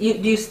 yeah.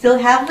 Do you still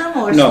have them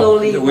or no,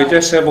 slowly? We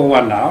just have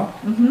one now.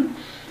 Mm-hmm.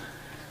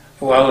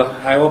 Well,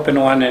 I opened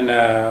one in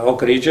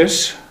Oak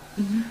Ridges,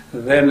 mm-hmm.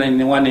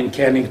 then one in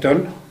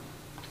Kennington,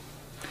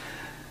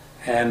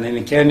 and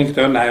in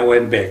Kennington I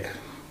went big.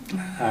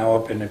 I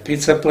opened a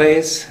pizza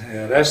place,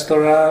 a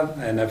restaurant,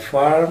 and a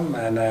farm,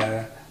 and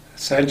a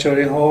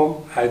sanctuary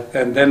home,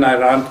 and then I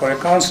ran for a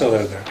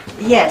counselor there.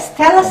 Yes,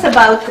 tell us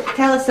about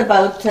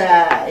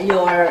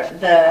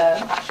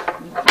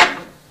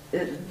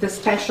the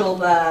special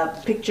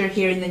picture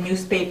here in the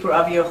newspaper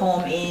of your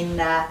home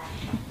in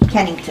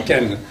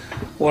Kennington.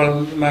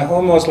 Well, my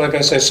home was, like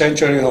I said,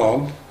 sanctuary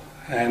home,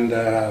 and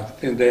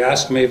they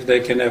asked me if they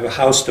can have a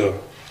house tour.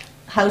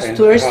 House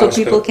tours, so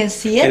people can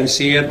see it. Can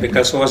see it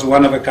because it was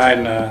one of a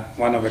kind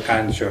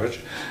church.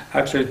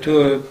 Actually,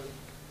 two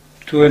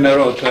in a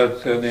row.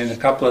 In a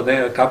couple of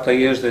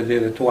years, they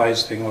did it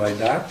twice, thing like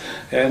that.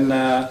 And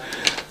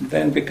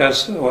then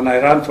because when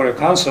I ran for a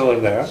counselor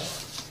there.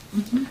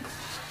 Mm-hmm.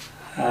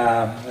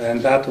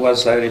 And that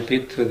was, I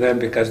repeat to them,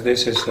 because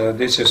this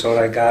is all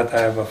I got.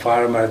 I have a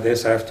farm, I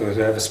have to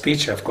have a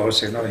speech, of course,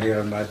 here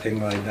and my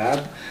thing like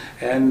that.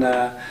 And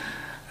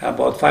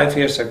about 5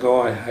 years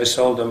ago, I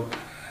sold them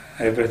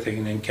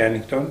everything in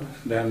Kennington.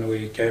 Then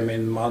we came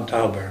in Mount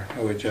Albert.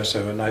 We just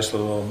have a nice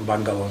little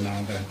bungalow now,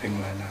 and thing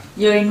like that.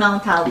 You're in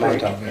Mount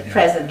Albert,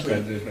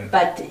 presently.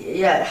 But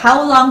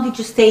how long did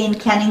you stay in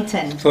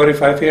Kennington?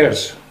 35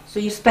 years. So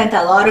you spent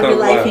a lot of your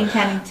life in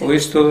Kennington. We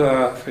still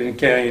in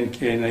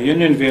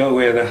Unionville.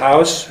 We had a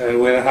house.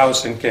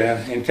 In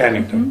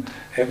Kennington.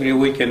 Mm-hmm. Every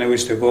weekend I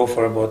used to go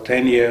for about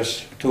 10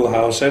 years, 2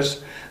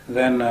 houses.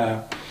 Then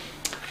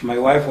my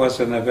wife was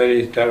in a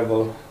very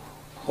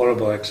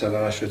horrible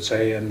accident, I should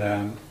say, and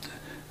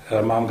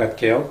her mom got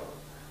killed,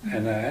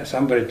 and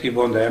somebody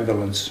T-boned the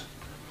ambulance.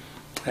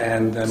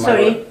 And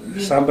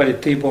somebody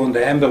T-boned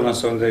the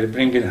ambulance when they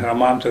bringing her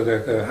mom to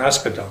the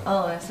hospital.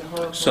 Oh, that's a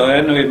horrible. So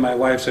anyway, my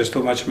wife says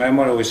too much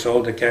memory. We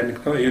sold the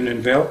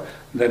Unionville.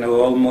 Then we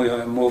all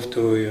moved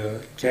to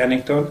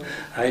Kennington.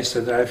 I used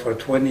to drive for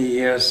 20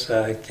 years,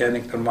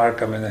 Kennington,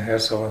 Markham, and the hair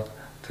salon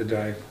to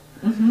drive.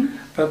 Mm-hmm.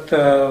 But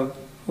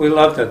we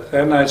loved it.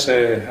 Then I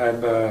say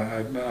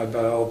I've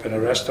opened a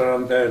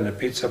restaurant there and a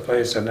pizza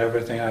place and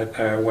everything.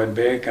 I went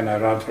big and I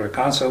ran for a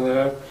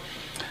counselor.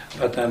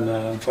 But then,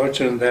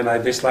 unfortunately, then I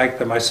disliked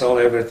them. I sold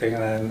everything.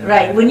 And,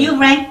 Right. When you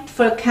ranked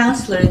for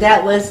counselor,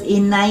 that was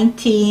in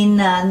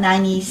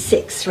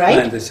 1996, right?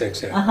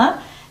 96, yeah. Uh-huh.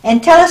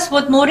 And tell us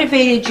what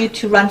motivated you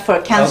to run for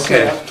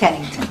counselor of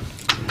Kennington.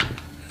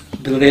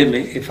 Believe me,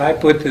 if I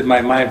put in my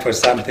mind for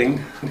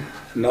something,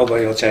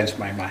 nobody will change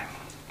my mind.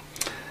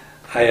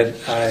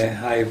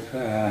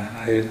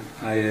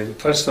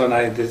 First when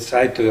I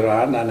decided to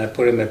run, and I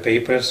put in the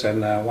papers,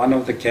 and one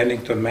of the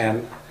Kennington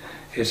men,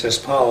 he says,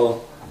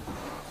 Paul,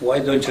 why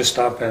don't you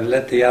stop and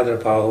let the other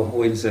Paul who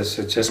wins this,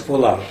 just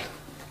pull out.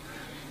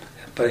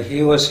 But he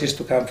used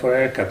to come for a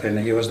haircut, and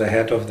he was the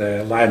head of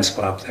the Lions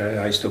Club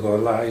there. I used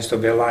to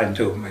be a lion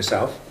too,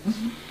 myself.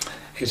 Mm-hmm.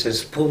 He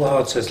says, pull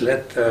out, says,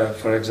 let,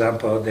 for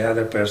example, the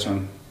other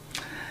person.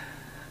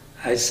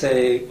 I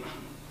say,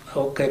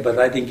 okay, but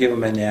I didn't give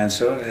him any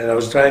answer. And I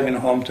was driving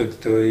home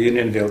to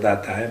Unionville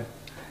that time,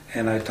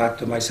 and I thought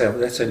to myself,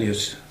 that's a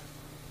news,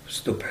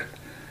 stupid.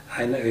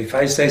 I know if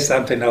I say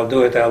something, I'll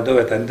do it,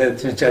 and then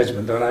the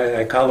judgment. Or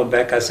I call them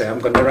back, I say, I'm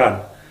going to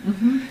run.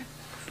 Mm-hmm.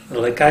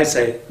 Like I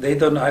say, I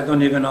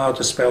don't even know how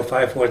to spell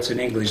 5 words in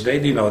English. They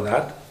didn't know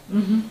that.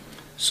 Mm-hmm.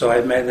 So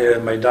I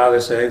made, my daughter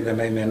said, they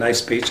made me a nice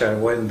speech. I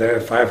went there,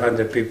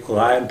 500 people,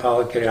 I and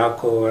Paul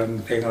Kiriaku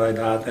and things like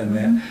that. And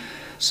mm-hmm.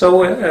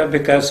 So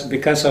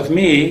because of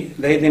me,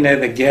 they didn't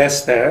have the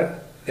gas there.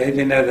 They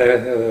didn't have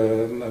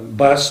the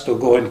bus to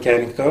go in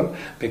Kennington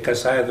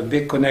because I had a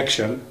big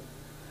connection.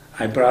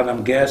 I brought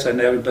them gas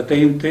and everything, but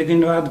they did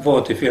not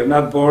vote. If you're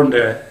not born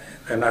there,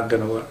 they're not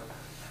going to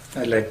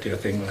elect you,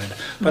 thing like that.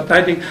 But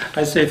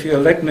I say, if you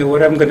elect me,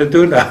 what I'm going to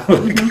do now?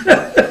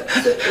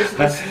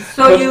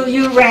 So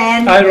you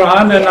ran. I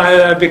ran and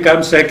I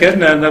became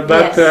second, and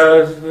but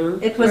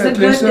it was a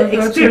good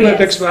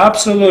experience.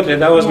 Absolutely,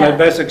 that was my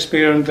best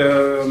experience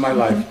of my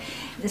life.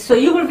 So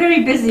you were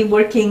very busy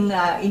working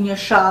in your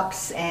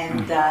shops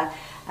and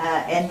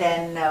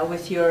then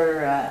with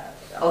your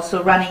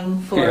also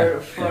running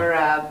for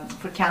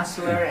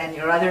counselor and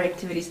your other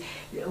activities.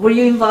 Were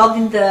you involved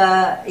in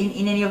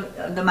any of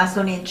the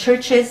Macedonian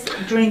churches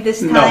during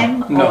this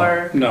time?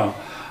 No.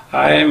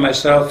 I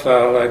myself,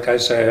 like I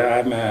say,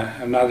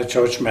 I'm not a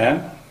church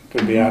man,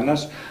 to be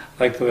honest.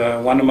 Like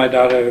one of my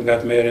daughters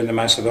got married in the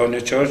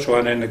Macedonian church,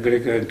 one in the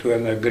Greek, and two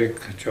in the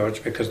Greek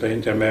church because the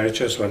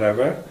intermarriages,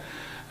 whatever.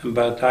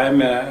 But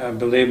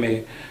believe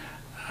me,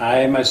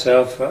 I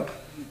myself,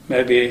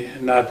 maybe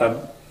not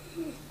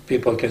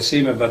people can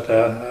see me, but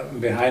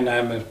behind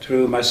I'm a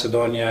true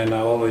Macedonian, and I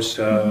always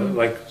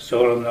like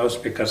Zoran knows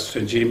because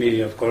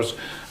Jimmy, of course,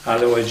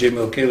 otherwise Jimmy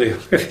will kill you.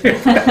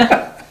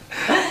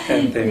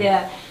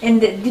 Yeah,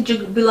 and did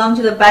you belong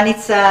to the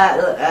Banitsa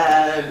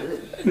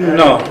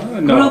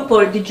group,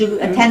 or did you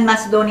attend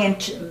Macedonian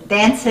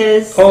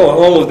dances? Oh,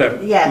 all of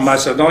them. Yes.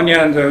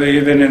 Macedonian, and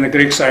even in the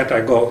Greek side,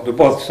 I go to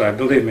both sides,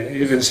 believe me.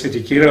 Even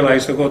Sveti Kirill, I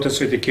used to go to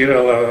Sveti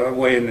Kirill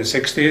way in the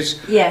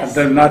 60s. Yes. And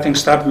then nothing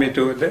stopped me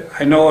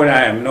I know where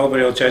I am.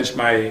 Nobody will change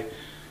my,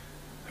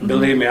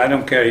 believe me, I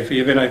don't care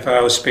even if I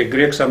will speak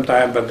Greek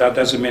sometime, but that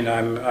doesn't mean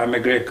I'm a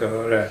Greek.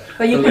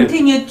 But you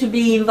continued to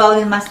be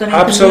involved in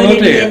Macedonian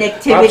community and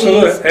activities,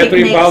 absolutely.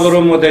 Every picnics.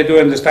 ballroom what they do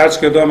in the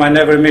Starsky Dome, I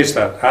never missed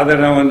that. Other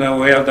than when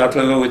we have that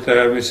little with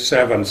Mrs.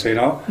 Evans, you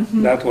know,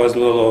 that was a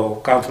little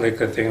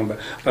conflict thing.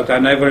 But I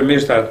never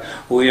missed that.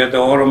 We had the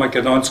Oro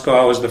Makedonsko,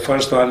 I was the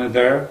first one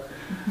there.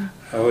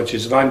 Which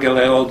is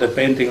Vangele, all the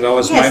painting, that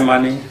was my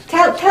money.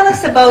 Tell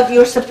us about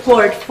your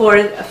support for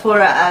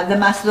the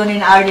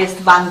Macedonian artist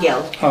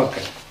Vangel.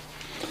 Okay.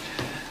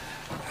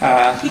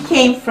 He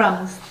came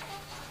from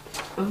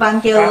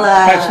Vangel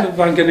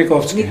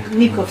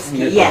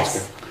Nikovsky,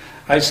 yes.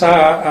 I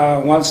saw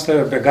once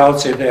the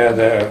Begalci there,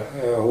 the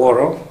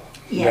Woro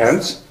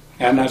dance.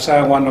 And I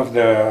saw one of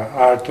the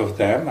art of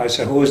them. I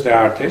said, who is the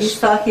artist? You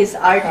saw his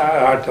art?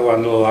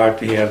 One little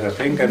art here, I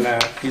think, and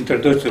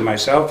introduced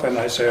myself, and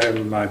I said,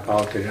 my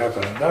Paul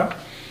Kiriaku.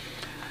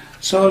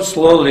 So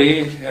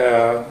slowly,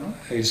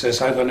 he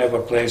says, I don't have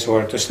a place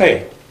where to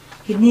stay.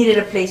 He needed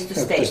a place to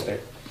stay.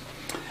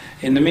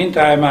 In the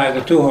meantime, I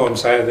had 2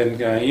 homes. I had in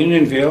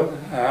Unionville,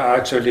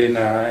 actually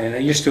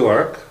in East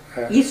York.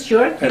 East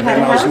York? And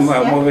then I was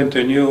moving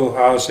to a new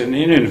house in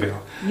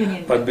Unionville.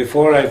 But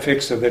before I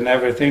fixed it and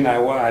everything, I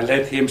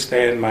let him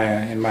stay in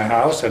my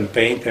house and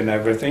paint and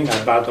everything.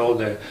 I bought all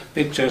the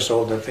pictures,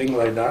 all the things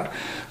like that.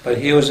 But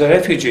he was a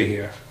refugee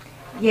here.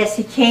 Yes,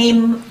 he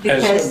came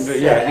because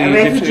a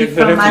refugee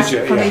from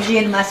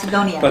Aegean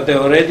Macedonia. But they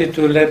were ready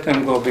to let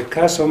him go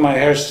because of my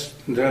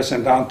hairdresser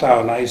in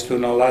downtown. I used to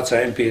know lots of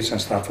MPs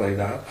and stuff like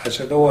that. I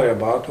said, don't worry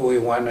about it. We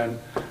won, and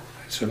I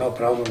said, no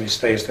problem. He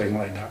stays, thing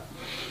like that.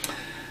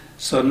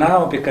 So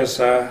now, because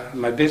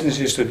my business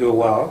used to do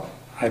well,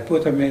 I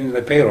put him in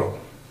the payroll,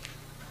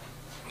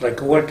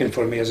 like working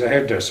for me as a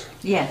hairdresser.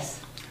 Yes.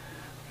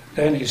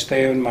 Then he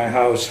stayed in my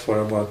house for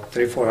about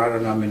 3-4, I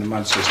don't know how many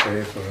months he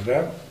stayed for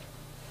that.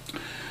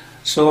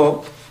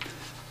 So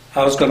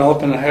I was going to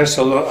open a hair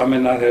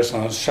salon, not hair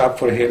salon, shop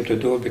for him to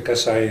do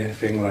because I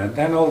think like.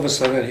 Then all of a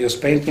sudden he was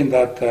painting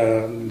that,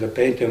 the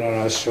painting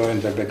I was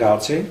showing the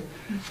Begalci.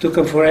 Took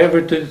him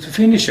forever to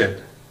finish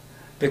it.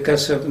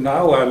 because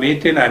now I'm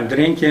eating, I'm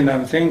drinking,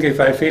 I'm thinking if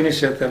I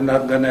finish it, I'm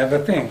not going to have a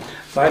thing.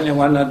 Finally,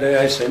 one day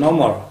I say, no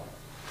more.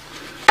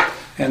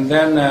 And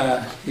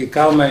then he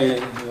called my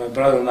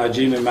brother now,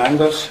 Jimmy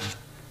Mangos.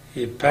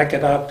 He packed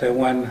it up, they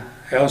went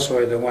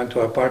elsewhere, they went to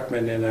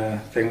apartment in a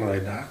thing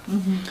like that.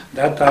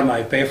 That time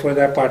I paid for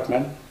the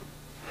apartment.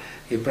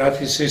 He brought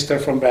his sister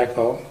from back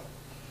home.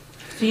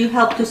 So you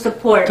helped to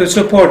support? To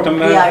support them,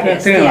 the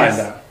artist, thing yes.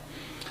 like that.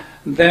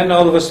 Then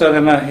all of a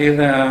sudden,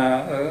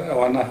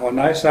 when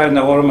I signed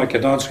the War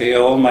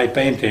Macedonian, all my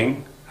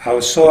painting, I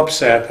was so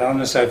upset.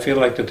 Honestly, I feel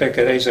like to take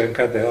a razor and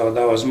cut it. Oh,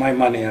 that was my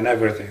money and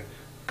everything.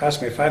 It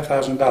cost me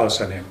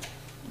 $5,000 on him.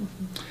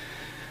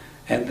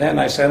 And then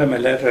I sent him a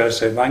letter. I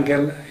said,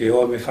 Vangel, you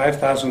owe me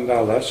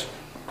 $5,000.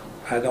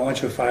 I don't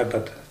want you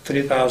but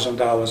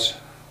 $3,000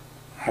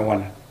 I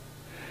want it.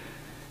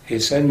 He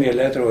sent me a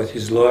letter with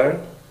his lawyer.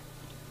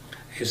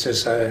 He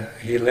says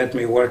he let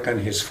me work on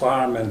his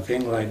farm and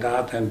things like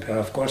that, and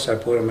of course I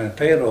put him in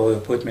payroll. He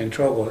put me in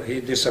trouble.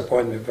 He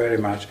disappointed me very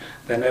much.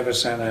 Then ever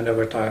since I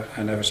never talked,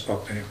 I never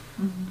spoke to him.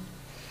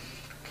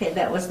 Okay,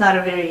 that was not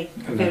a very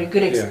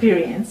good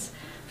experience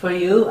for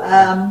you.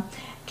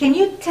 Can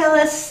you tell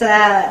us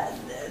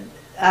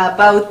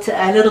about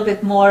a little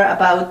bit more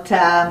about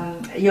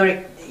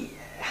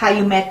how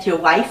you met your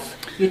wife?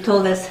 You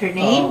told us her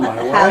name,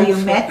 how you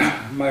met.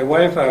 My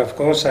wife, of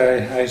course,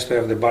 I used to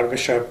have the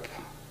barbershop.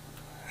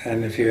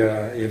 And if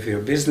you're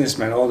a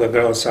businessman, all the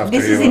girls after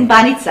you. This is in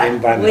Banitsa,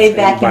 way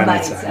back in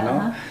Banitsa. You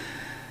know?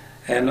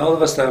 And all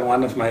of a sudden,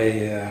 one of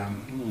my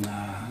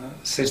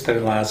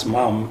sister-in-law's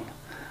mom,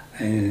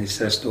 and he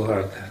says to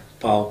her,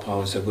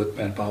 Pao is a good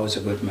man, Pao is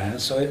a good man.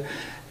 So,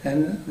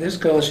 and this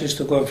girl, she used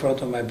to go in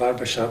front of my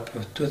barbershop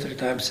 2 or 3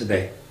 times a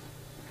day.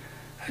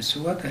 I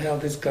said, what the hell,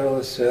 this girl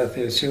is,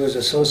 she was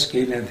so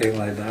skinny and things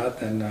like that.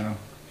 And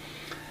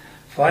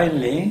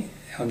finally,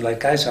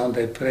 like I said, when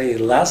they pray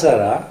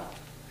Lazara,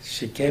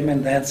 she came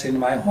and danced in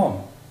my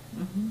home.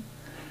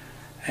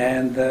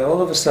 And all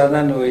of a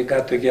sudden we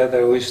got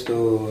together, we used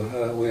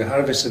to, we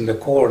harvested the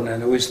corn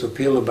and we used to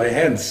peel it by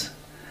hands.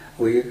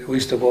 We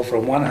used to go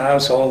from one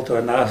household to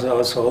another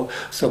household,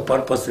 so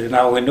purposely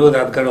now we knew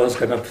that girl was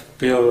going to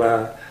peel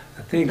the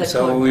thing,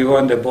 so we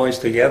want the boys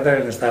together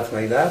and stuff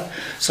like that.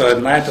 So at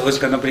night I was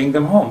going to bring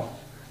them home.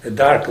 At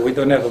dark, we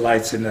don't have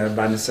lights in the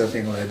Banitsa,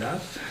 something like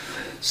that.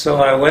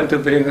 So I went to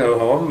bring her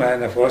home,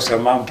 and of course her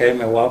mom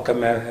came and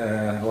welcomed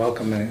her.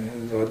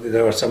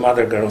 There were some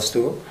other girls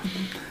too.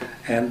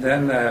 And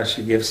then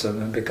she gives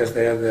them, because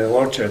they have the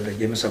orchard, they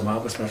give me some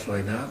apples, stuff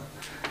like that.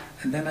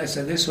 And then I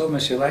said, this woman,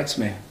 she likes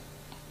me.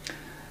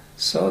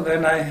 So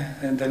then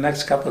in the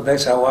next couple of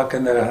days, I walk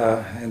in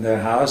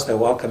their house, they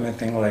welcome me,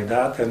 things like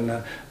that.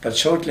 And but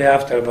shortly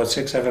after, about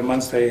 6, 7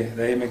 months,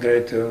 they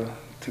immigrate to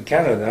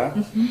Canada.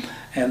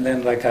 And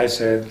then, like I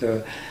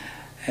said,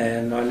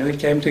 and when we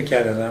came to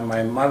Canada,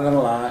 my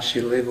mother-in-law,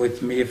 she lived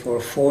with me for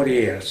 4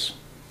 years.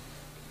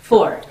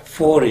 40.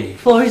 40.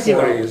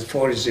 40.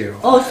 40.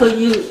 Oh, so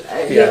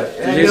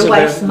your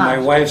wife's mom. My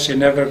wife, she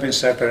never been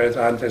separated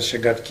until she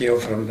got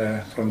killed from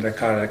the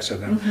car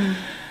accident.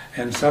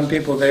 And some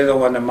people, they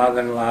don't want a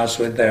mother-in-laws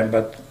with them,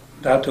 but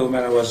that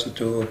woman was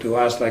to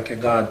us like a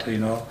god, you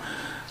know.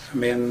 I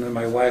mean,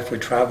 my wife, we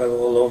travel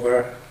all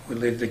over. We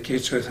leave the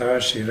kids with her.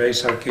 She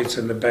raised our kids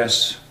in the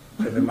best.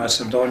 To the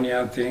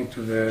Macedonian thing,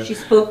 to the... She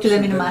spoke to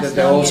them in Macedonian.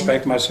 They all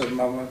speak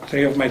Macedonian.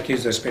 3 of my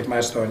kids, they speak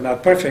Macedonian.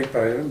 Not perfect,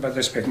 but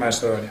they speak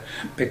Macedonian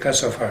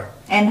because of her.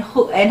 And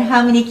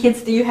how many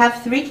kids do you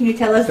have? 3? Can you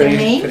tell us their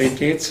names? 3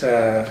 kids,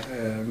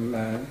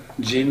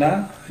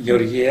 Gina,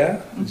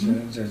 Georgia,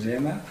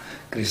 Georgina,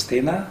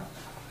 Christina,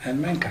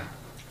 and Menka.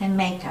 And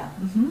Menka.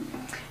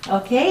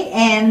 Okay,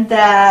 and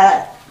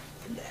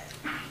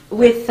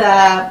with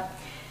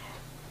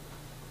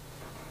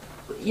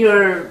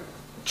your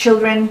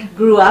children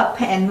grew up,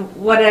 and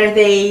what are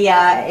they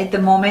at the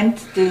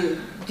moment? Do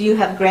you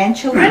have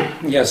grandchildren?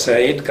 Yes,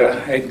 8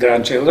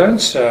 grandchildren.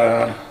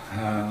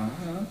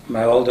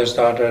 My oldest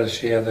daughter,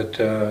 she had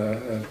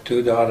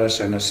 2 daughters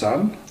and a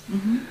son.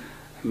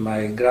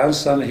 My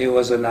grandson, he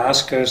was an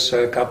Oscars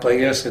a couple of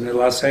years in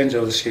Los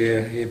Angeles.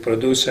 He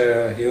produced,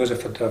 he was a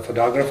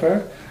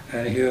photographer,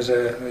 and he was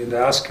in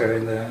the Oscar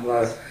in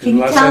Los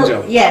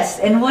Angeles. Yes,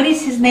 and what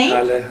is his name?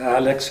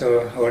 Alex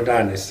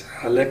Ordanis.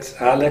 Alex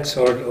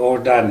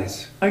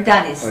Ordanis.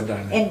 Ordanis.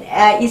 And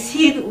is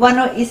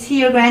he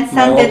your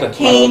grandson that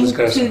came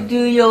to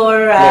do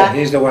your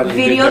he's the one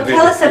video?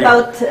 Tell us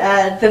about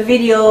the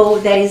video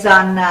that is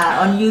on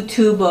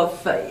YouTube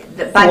of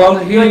the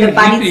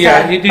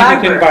Banitsa he did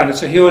it in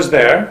Banitsa. He was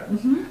there,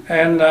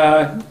 and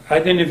I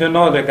didn't even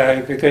know the guy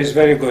because he's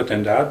very good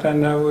in that.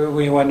 And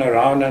we went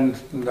around, and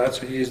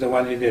he's the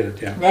one who did it.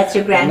 Yeah. That's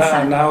your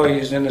grandson. Now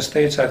he's in the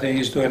States. I think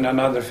he's doing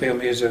another film.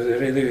 He's a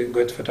really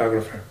good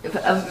photographer.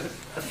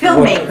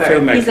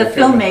 Filmmaker. He's a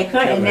filmmaker,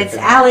 and it's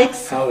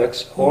Alex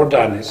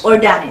Ordanis.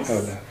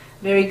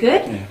 Very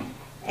good. Yeah.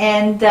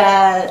 And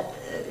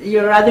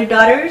your other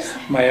daughters?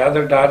 My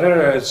other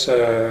daughter is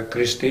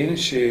Christine.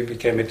 She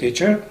became a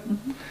teacher.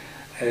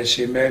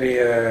 She married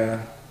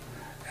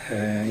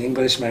an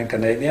Englishman,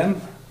 Canadian.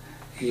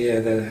 He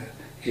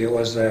He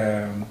was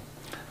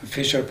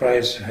Fisher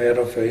Price, head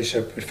of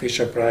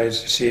Fisher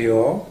Price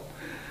CEO.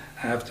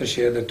 After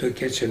she had the 2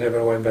 kids, she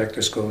never went back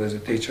to school as a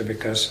teacher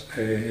because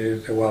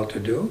he's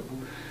well-to-do.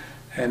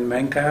 And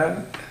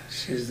Menka,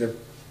 she's the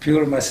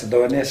pure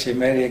Macedonia. She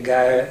married a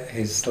guy,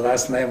 his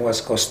last name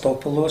was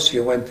Kostopoulos. He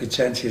went to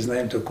change his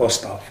name to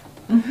Kostov.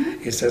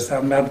 He says,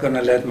 I'm not going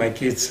to let my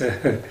kids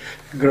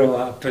grow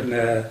up in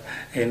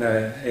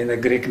a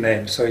Greek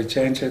name. So he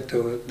changed it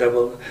to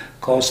double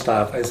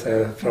Kostov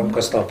from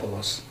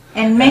Kostopoulos.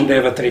 And they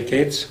have 3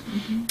 kids.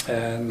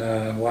 And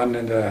one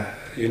in the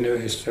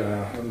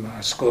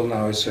school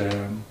now is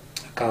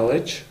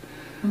college.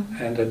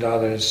 And the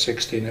daughter is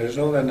 16 years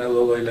old and the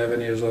little 11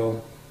 years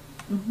old.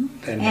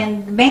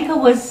 And Menka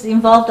was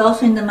involved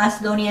also in the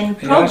Macedonian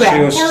program.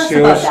 Yeah,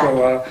 Tell us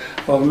about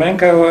that. Well,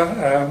 Menka,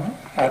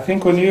 I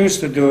think when you used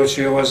to do it,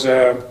 she was,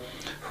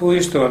 who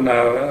used to,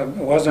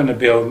 wasn't a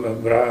bill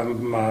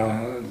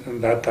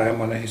that time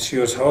when she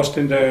was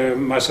hosting the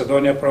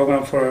Macedonia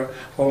program for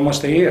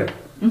almost a year.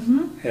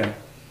 Yeah.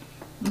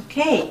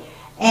 Okay,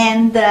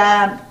 and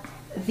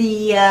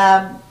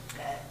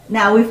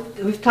now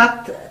we've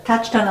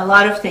touched on a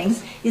lot of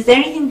things. Is there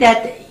anything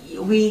that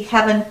we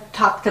haven't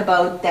talked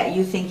about that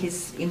you think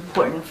is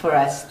important for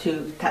us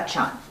to touch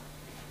on?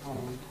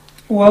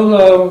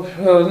 Well,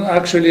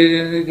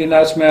 actually, you can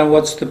ask me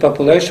what's the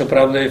population,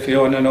 probably, if you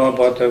want to know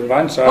about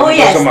Banitsa. Oh,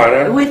 yes. Doesn't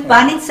matter. With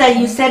Banitsa,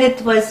 you said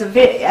it was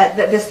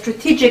the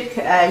strategic,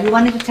 you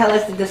wanted to tell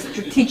us that the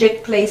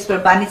strategic place where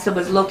Banitsa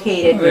was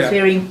located was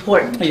very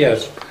important.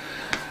 Yes.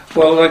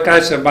 Well, like I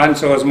said,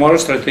 Banitsa was more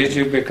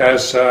strategic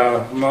because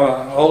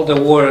all the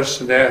wars,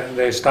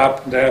 they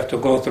stop, they have to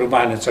go through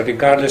Banitsa.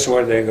 Regardless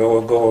where they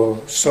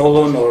go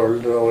Solun or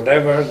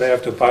whatever, they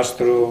have to pass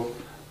through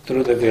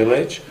the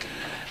village.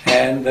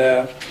 And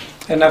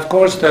of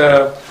course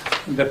the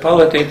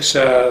politics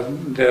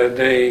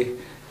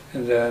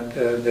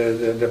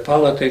the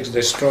politics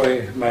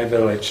destroy my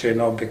village,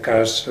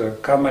 because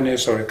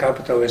communists or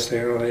capitalists,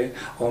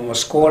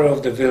 almost quarter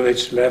of the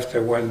village left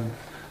and went,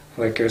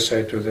 like you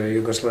say, to the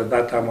Yugoslavia.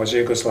 That time was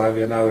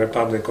Yugoslavia, now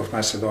Republic of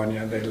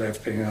Macedonia. They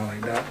left,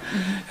 like that.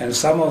 And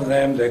some of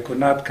them, they could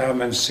not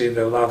come and see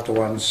their loved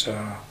ones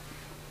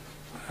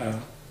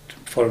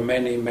for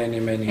many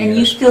years. And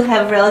you still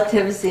have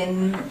relatives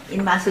in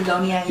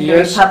Macedonia, in the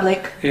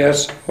Republic?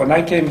 Yes. When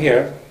I came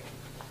here,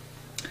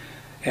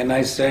 and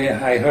I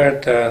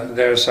heard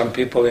there are some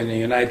people in the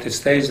United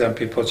States, and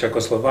people in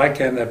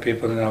Czechoslovakia, and there are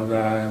people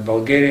in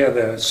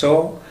Bulgaria.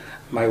 So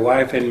my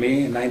wife and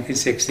me, in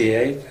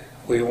 1968,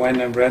 we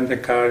went and rented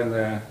a car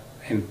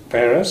in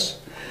Paris,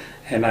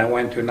 and I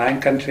went to 9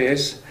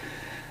 countries.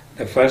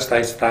 The first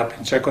I stopped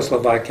in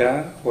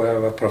Czechoslovakia,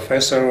 where a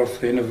professor of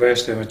the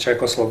University of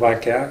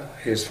Czechoslovakia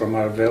is from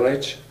our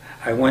village.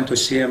 I went to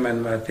see him,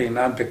 and I think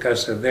not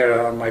because they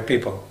are my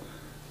people.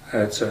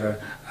 It's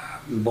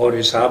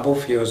Boris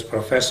Abov, he was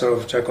professor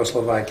of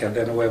Czechoslovakia.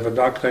 Then we have a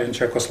doctor in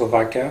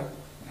Czechoslovakia,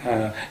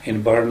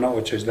 in Brno,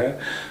 which is there.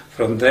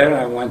 From there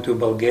I went to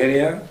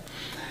Bulgaria.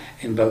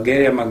 In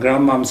Bulgaria, my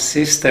grandmom's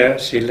sister,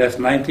 she left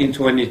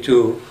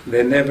 1922.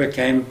 They never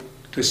came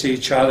to see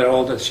each other,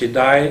 although she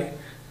died,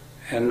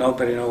 and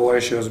nobody knew where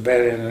she was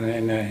buried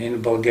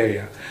in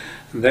Bulgaria.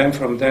 Then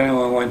from there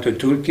we went to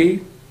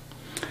Turkey,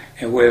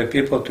 and where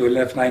people who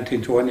left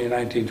 1920,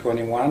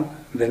 1921,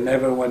 they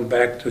never went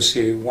back to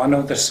see. One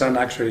of the son,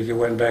 actually, he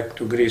went back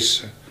to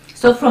Greece.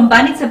 So from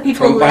Banitsa,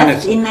 people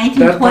left in 1920s?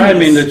 That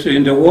time in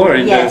the war,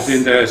 in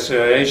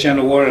the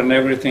Asian war and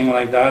everything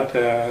like that.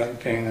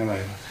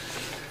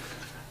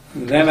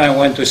 Then I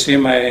went to see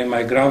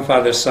my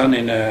grandfather's son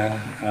in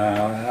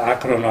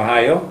Akron,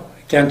 Ohio.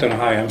 Canton,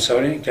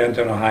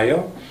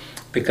 Ohio,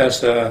 because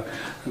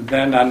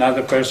then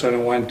another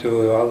person went to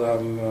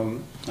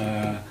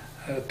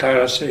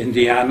Taras,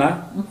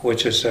 Indiana,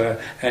 which is,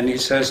 and he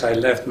says, I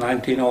left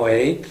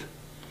 1908,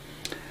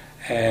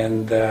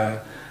 and then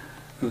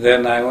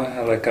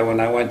when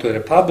I went to the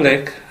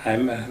Republic,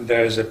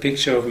 there's a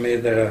picture of me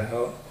there.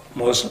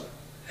 Most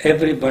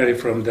everybody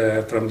from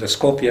the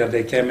Skopje,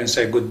 they came and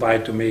said goodbye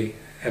to me,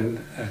 and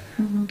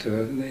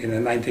in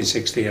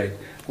 1968.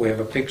 We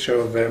have a picture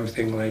of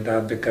everything like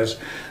that, because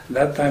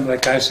that time,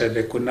 like I said,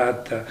 they could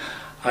not.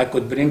 I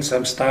could bring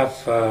some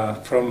stuff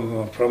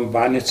from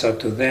Banitsa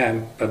to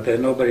them, but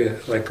then nobody,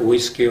 like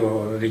whiskey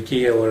or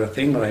rikia or a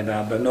thing like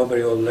that, but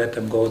nobody will let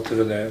them go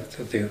through the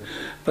thing.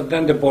 But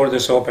then the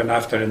borders opened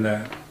after in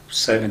the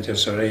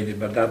 70s or 80s,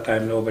 but that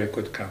time nobody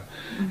could come.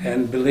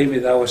 And believe me,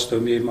 that was to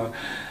me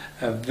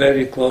a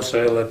very close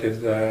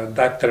relative,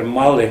 Dr.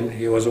 Malin.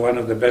 He was one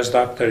of the best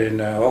doctors in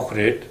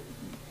Ohrid.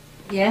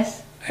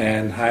 Yes.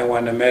 And I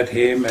went and met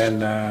him,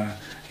 and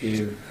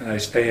I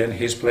stay in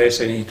his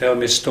place, and he tell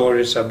me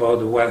stories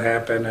about what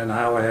happened and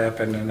how it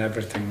happened and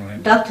everything.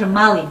 Dr.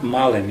 Malin.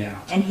 Malin, yeah.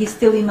 And he's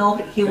still in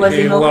Ohrid. He was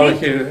in Ohrid. Well,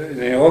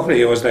 in Ohrid,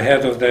 he was the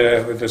head of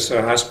this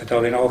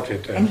hospital in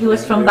Ohrid. And he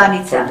was from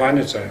Banitsa. From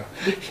Banitsa.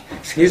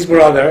 His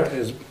brother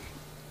is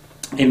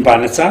in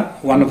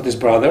Banitsa, one of his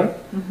brother,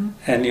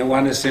 and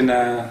one is in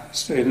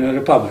the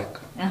Republic.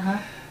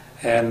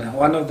 And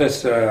one of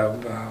this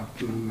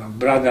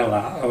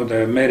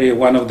brother-in-law, married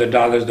one of the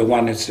daughters, the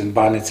one that's in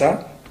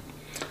Banitsa.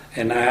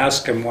 And I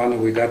asked him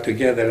when we got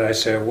together, I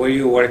said, where are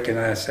you working?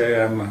 I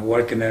said, I'm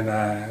working in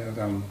a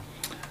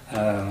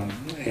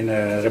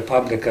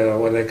republic,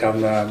 what they call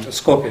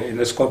Skopje, in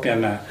the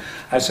Skopje.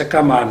 I said,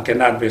 come on,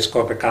 cannot be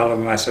Skopje, call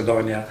them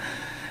Macedonia.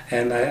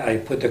 And I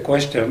put the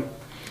question,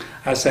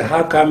 I said,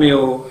 how come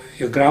your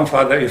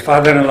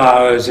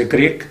father-in-law is a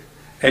Greek,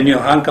 and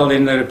your uncle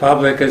in the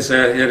republic is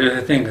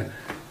a thing?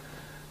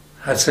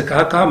 I said,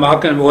 how come,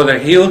 whether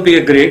he will be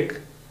a Greek,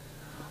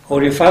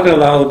 or your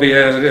father-in-law will be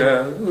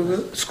a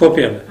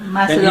Skopje.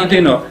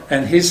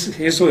 And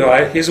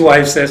his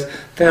wife says,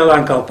 tell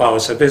Uncle Paul,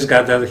 so this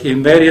guy that he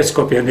married a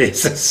Skopje.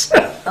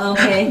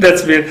 Okay.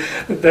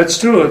 That's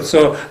true.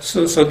 So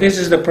this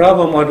is the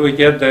problem what we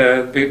get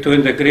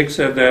between the Greeks.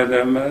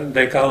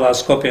 They call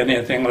us Skopje and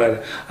anything like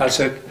that. I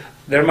said,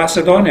 they're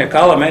Macedonia.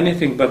 Call them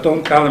anything, but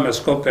don't call them a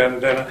Skopje.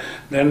 And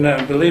then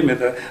believe me,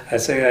 I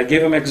say, I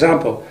give him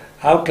example.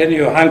 How can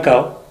your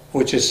uncle,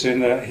 which is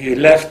he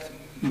left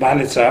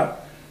Banitsa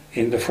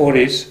in the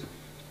 40s.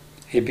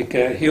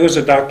 He was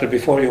a doctor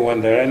before he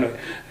went there, and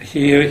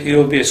he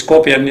will be a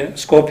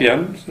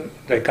Skopje,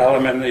 they call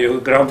him, and your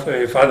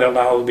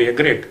father-in-law will be a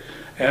Greek,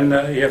 and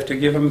you have to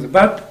give him.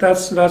 But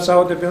that's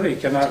how they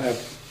believe. Cannot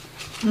have.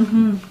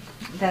 Mm-hmm.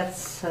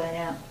 That's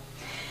yeah.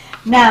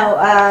 Now,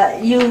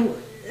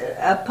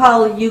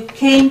 Paul, you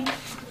came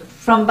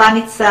from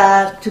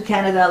Banitsa to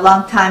Canada a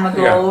long time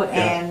ago,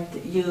 and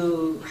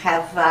you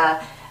have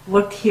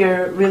worked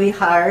here really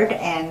hard,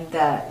 and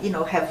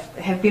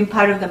have been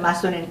part of the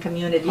Macedonian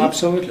community.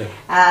 Absolutely.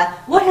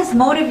 What has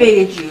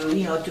motivated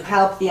you, to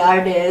help the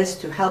artists,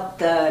 to help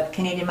the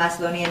Canadian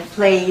Macedonian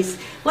plays?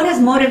 What has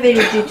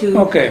motivated you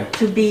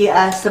to be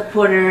a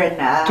supporter and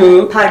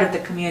part of the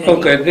community?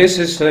 Okay, this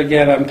is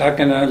again, I'm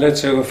talking.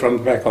 Let's say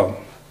from back home.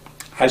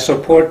 I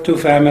support two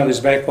families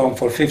back home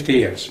for 50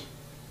 years.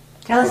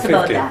 Tell us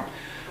about that.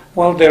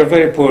 Well, they're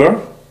very poor.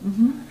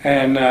 Mm-hmm.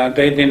 And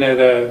they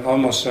didn't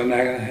almost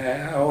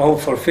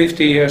for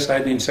 50 years I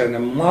didn't send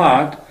them a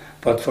lot,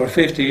 but for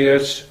 50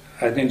 years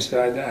I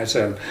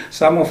sent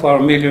some of our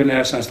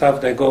millionaires and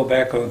stuff. They go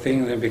back on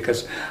things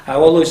because I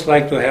always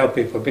like to help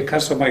people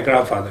because of my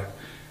grandfather.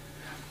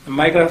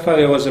 My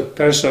grandfather was a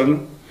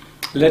person.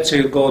 Let's say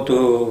you go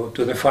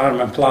to the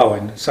farm and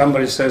plowing.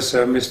 Somebody says,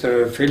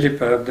 Mr. Philip,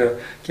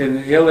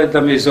 can you let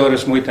them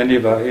Zoris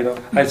muitaniba?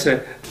 I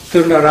said,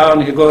 turn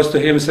around. He goes to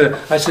him.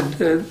 I said,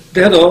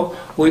 Dedo,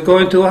 we're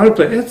going to our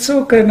place. It's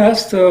okay,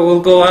 Nasta.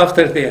 We'll go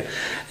after there.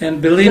 And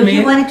believe me,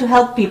 you wanted to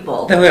help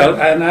people. Well,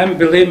 and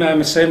believe me, I'm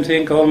the same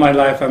thing all my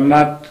life. I'm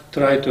not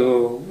trying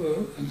to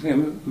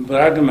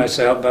brag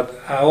myself, but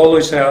I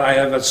always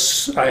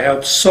I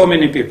help so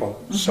many people,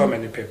 so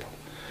many people.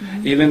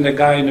 Mm-hmm. Even the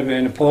guy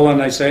in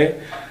Poland, I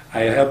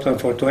helped him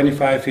for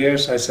 25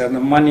 years. I send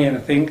him money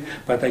and thing,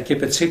 but I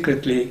keep it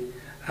secretly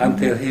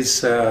until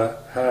his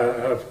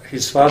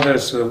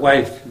father's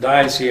wife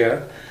dies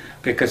here,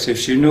 because if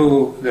she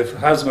knew the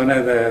husband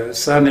had a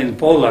son in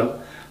Poland,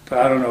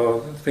 I don't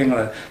know, thing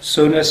like that.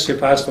 Soon as she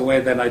passed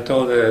away, then I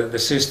told the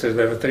sisters,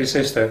 there were 3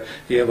 sisters,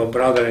 you have a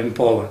brother in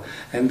Poland.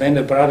 And then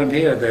they brought him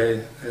here,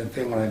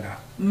 thing like that.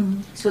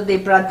 Mm-hmm. So they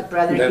brought the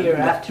brother here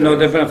after? No,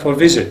 they went for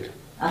visit.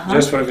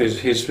 Just for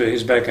visit.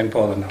 He's back in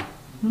Poland now.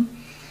 Mm-hmm.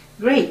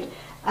 Great.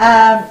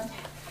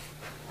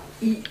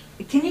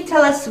 Can you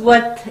tell us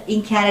what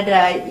in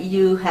Canada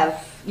you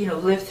have,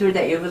 lived through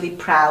that you're really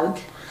proud?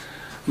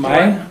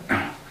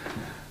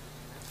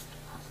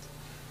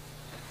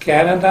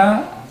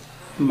 Canada,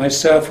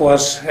 myself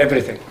was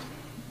everything.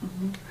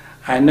 Mm-hmm.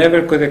 I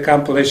never could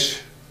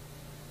accomplish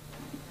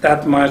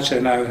that much,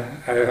 and I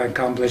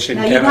accomplished in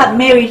Canada. Now you got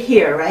married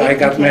here, right? I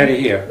got married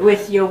here.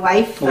 With your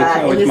wife,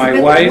 with my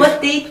wife.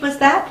 What date was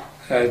that?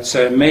 It's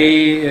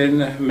May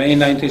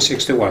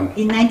 1961.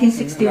 In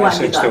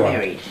 1961 you got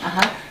married.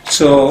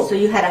 So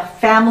you had a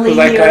family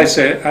like here? Like I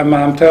said,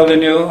 I'm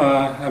telling you,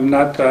 I'm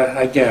not,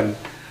 again,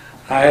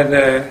 I had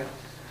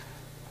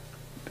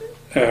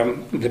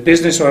the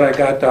business where I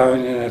got down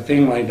in a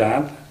thing like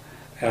that.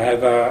 I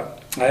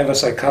have a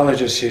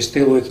psychologist, she's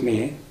still with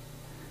me.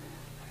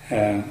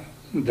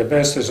 The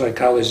best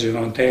psychologist in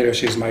Ontario,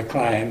 she's my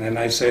client, and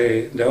I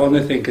say, the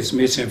only thing that's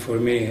missing for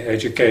me,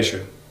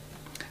 education.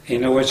 You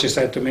know what she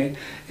said to me?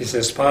 She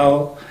says,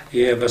 Paul,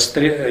 you have a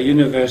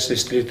university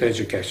street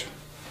education.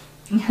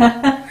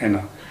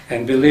 And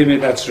believe me,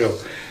 that's true.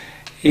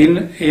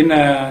 In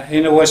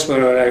West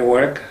where I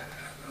work,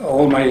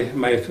 all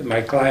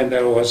my client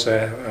there was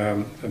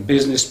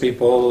business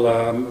people.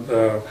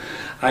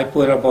 I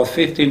put about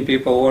 15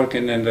 people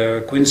working in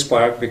the Queen's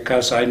Park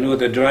because I knew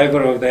the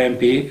driver of the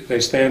MP. They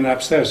stand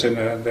upstairs in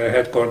the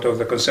headquarters of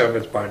the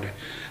Conservative Party.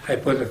 I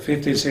put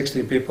 15,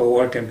 16 people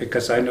working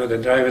because I knew the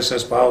driver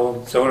says,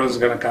 Paul, Zoran's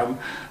going to come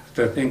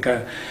to think.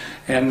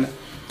 And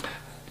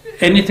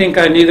anything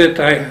I needed,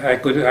 I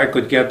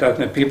could get that.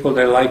 And the people,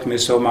 they liked me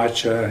so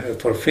much.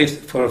 For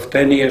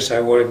 10 years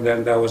I worked,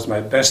 and that was my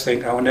best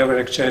thing. I will never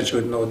exchange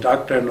with no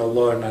doctor, no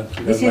lawyer.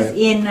 This is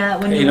in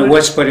when in you a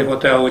Westbury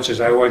hotel, which is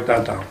I work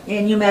downtown.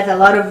 and you met a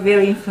lot of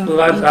very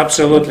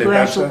Absolutely,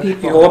 influential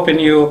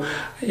people.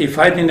 If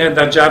I didn't have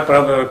that job,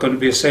 probably it could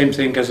be the same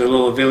thing as a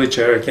little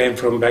villager. I came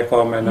from back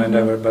home, and I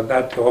never. But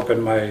that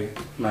opened my.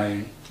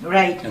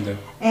 Right.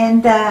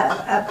 And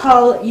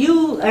Paul,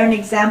 you are an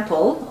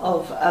example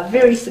of a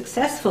very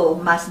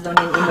successful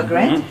Macedonian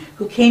immigrant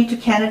who came to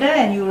Canada,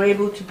 and you were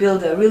able to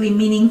build a really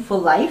meaningful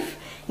life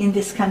in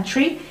this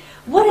country.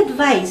 What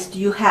advice do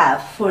you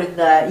have for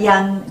the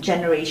young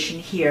generation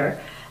here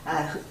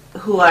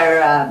who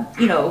are,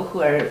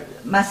 who are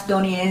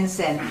Macedonians,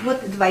 and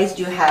what advice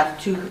do you have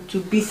to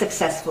be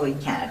successful in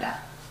Canada?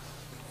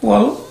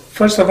 Well,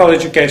 first of all,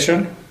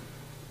 education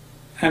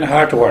and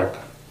hard work.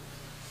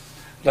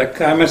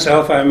 Like I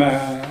myself, I'm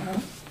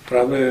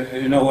probably,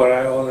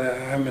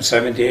 I'm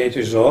 78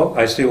 years old.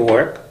 I still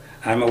work.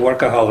 I'm a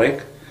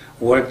workaholic.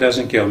 Work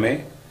doesn't kill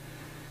me.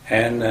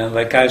 And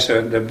like I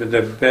said,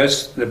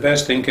 the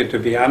best thing is to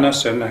be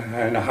honest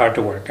and hard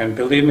to work. And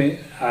believe me,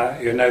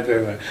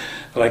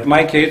 like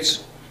my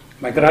kids,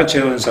 my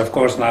grandchildren, of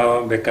course,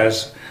 now,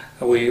 because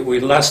we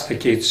lost the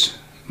kids.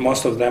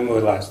 Most of them we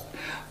lost.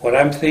 What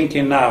I'm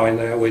thinking now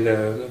with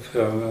the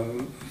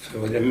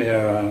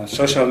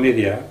social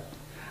media,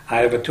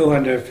 I have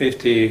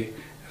 250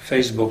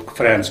 Facebook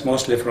friends,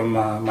 mostly from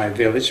my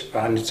village,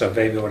 Banitsa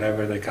Aegean,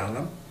 whatever they call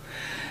them.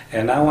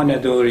 And I want to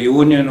do a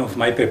reunion of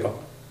my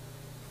people.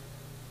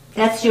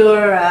 That's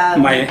your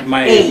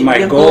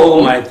my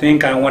goal, my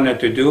thing I wanted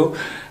to do.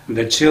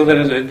 The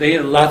children, they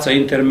lots of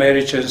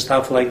intermarriage and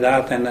stuff like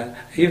that. And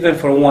even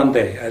for one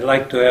day, I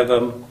like to have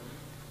them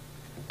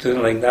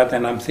do like that.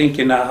 And I'm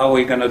thinking how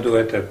we're going to do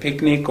it, a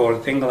picnic or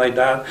thing like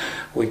that.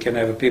 We can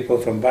have people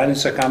from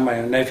Banitsa come. My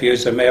nephew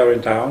is a mayor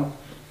in town.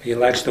 He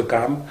likes to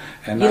come.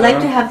 And you like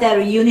to have that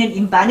reunion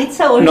in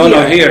Banitsa or no,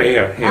 here? No,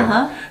 here.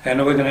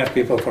 And we're going to have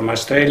people from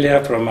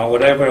Australia, from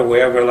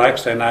wherever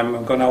likes. And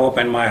I'm going to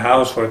open my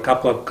house for a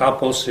couple of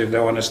couples if they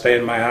want to stay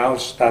in my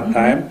house that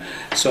time.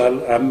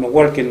 So I'm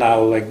working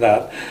now like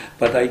that.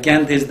 But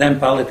again, this then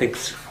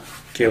politics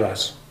kill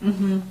us.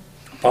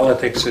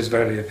 Politics is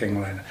very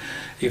thing like that.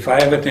 If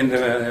I have it in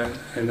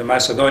the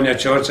Macedonia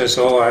church, I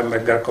say, oh, I'm a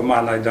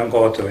Greek-man, I don't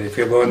go to it. If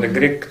you go in the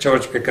Greek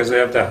church because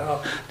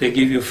they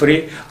give you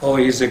free, oh,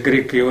 he's a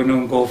Greek, you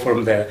don't go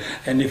from there.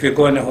 And if you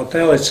go in a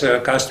hotel, it's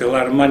cost you a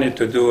lot of money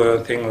to do a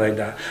thing like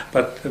that.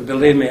 But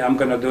believe me, I'm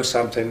going to do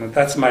something.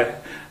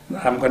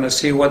 I'm going to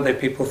see what the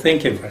people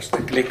thinking first.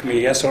 They click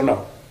me yes or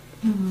no.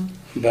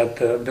 But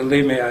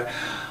believe me,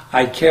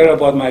 I care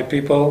about my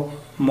people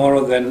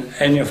more than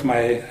any of my,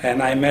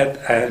 and I met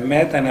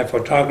and I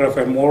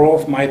photographed more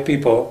of my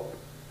people,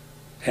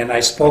 and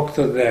I spoke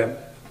to them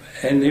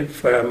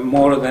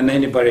more than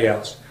anybody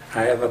else.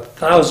 I have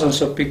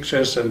thousands of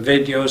pictures and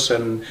videos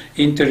and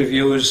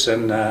interviews,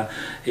 and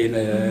in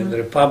the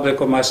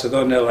Republic of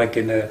Macedonia, like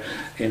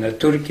in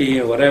Turkey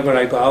or whatever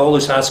I go, I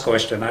always ask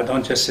questions. I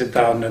don't just sit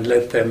down and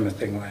let them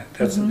think like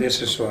that.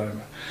 This is what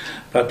I'm.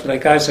 But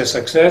like I say,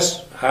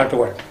 success, hard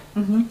work.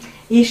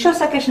 И што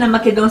сакаш на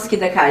македонски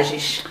да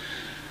кажеш?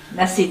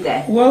 На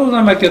сите. Well,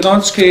 на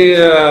македонски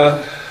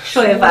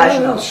Што е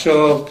важно?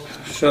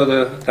 Што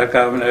да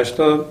така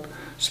нешто,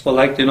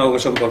 сполајте многу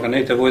сум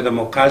поканите во да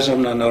му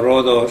кажам на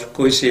народот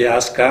кој си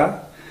јаска,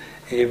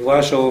 и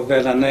вашо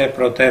веле не е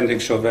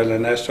протендинг што веле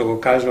нешто, го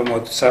кажам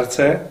од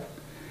срце,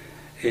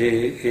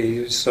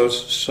 и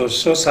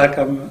со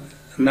сакам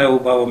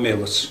неубаво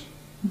милост.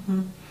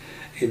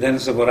 И да не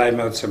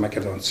забораваме од се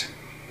македонци.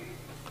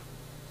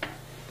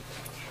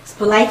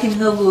 Сполајте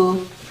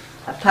многу,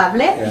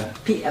 Pavle,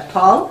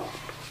 Paul,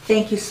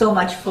 thank you so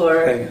much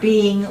for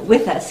being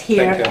with us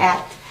here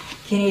at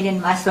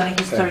Canadian Macedonian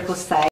Historical Site.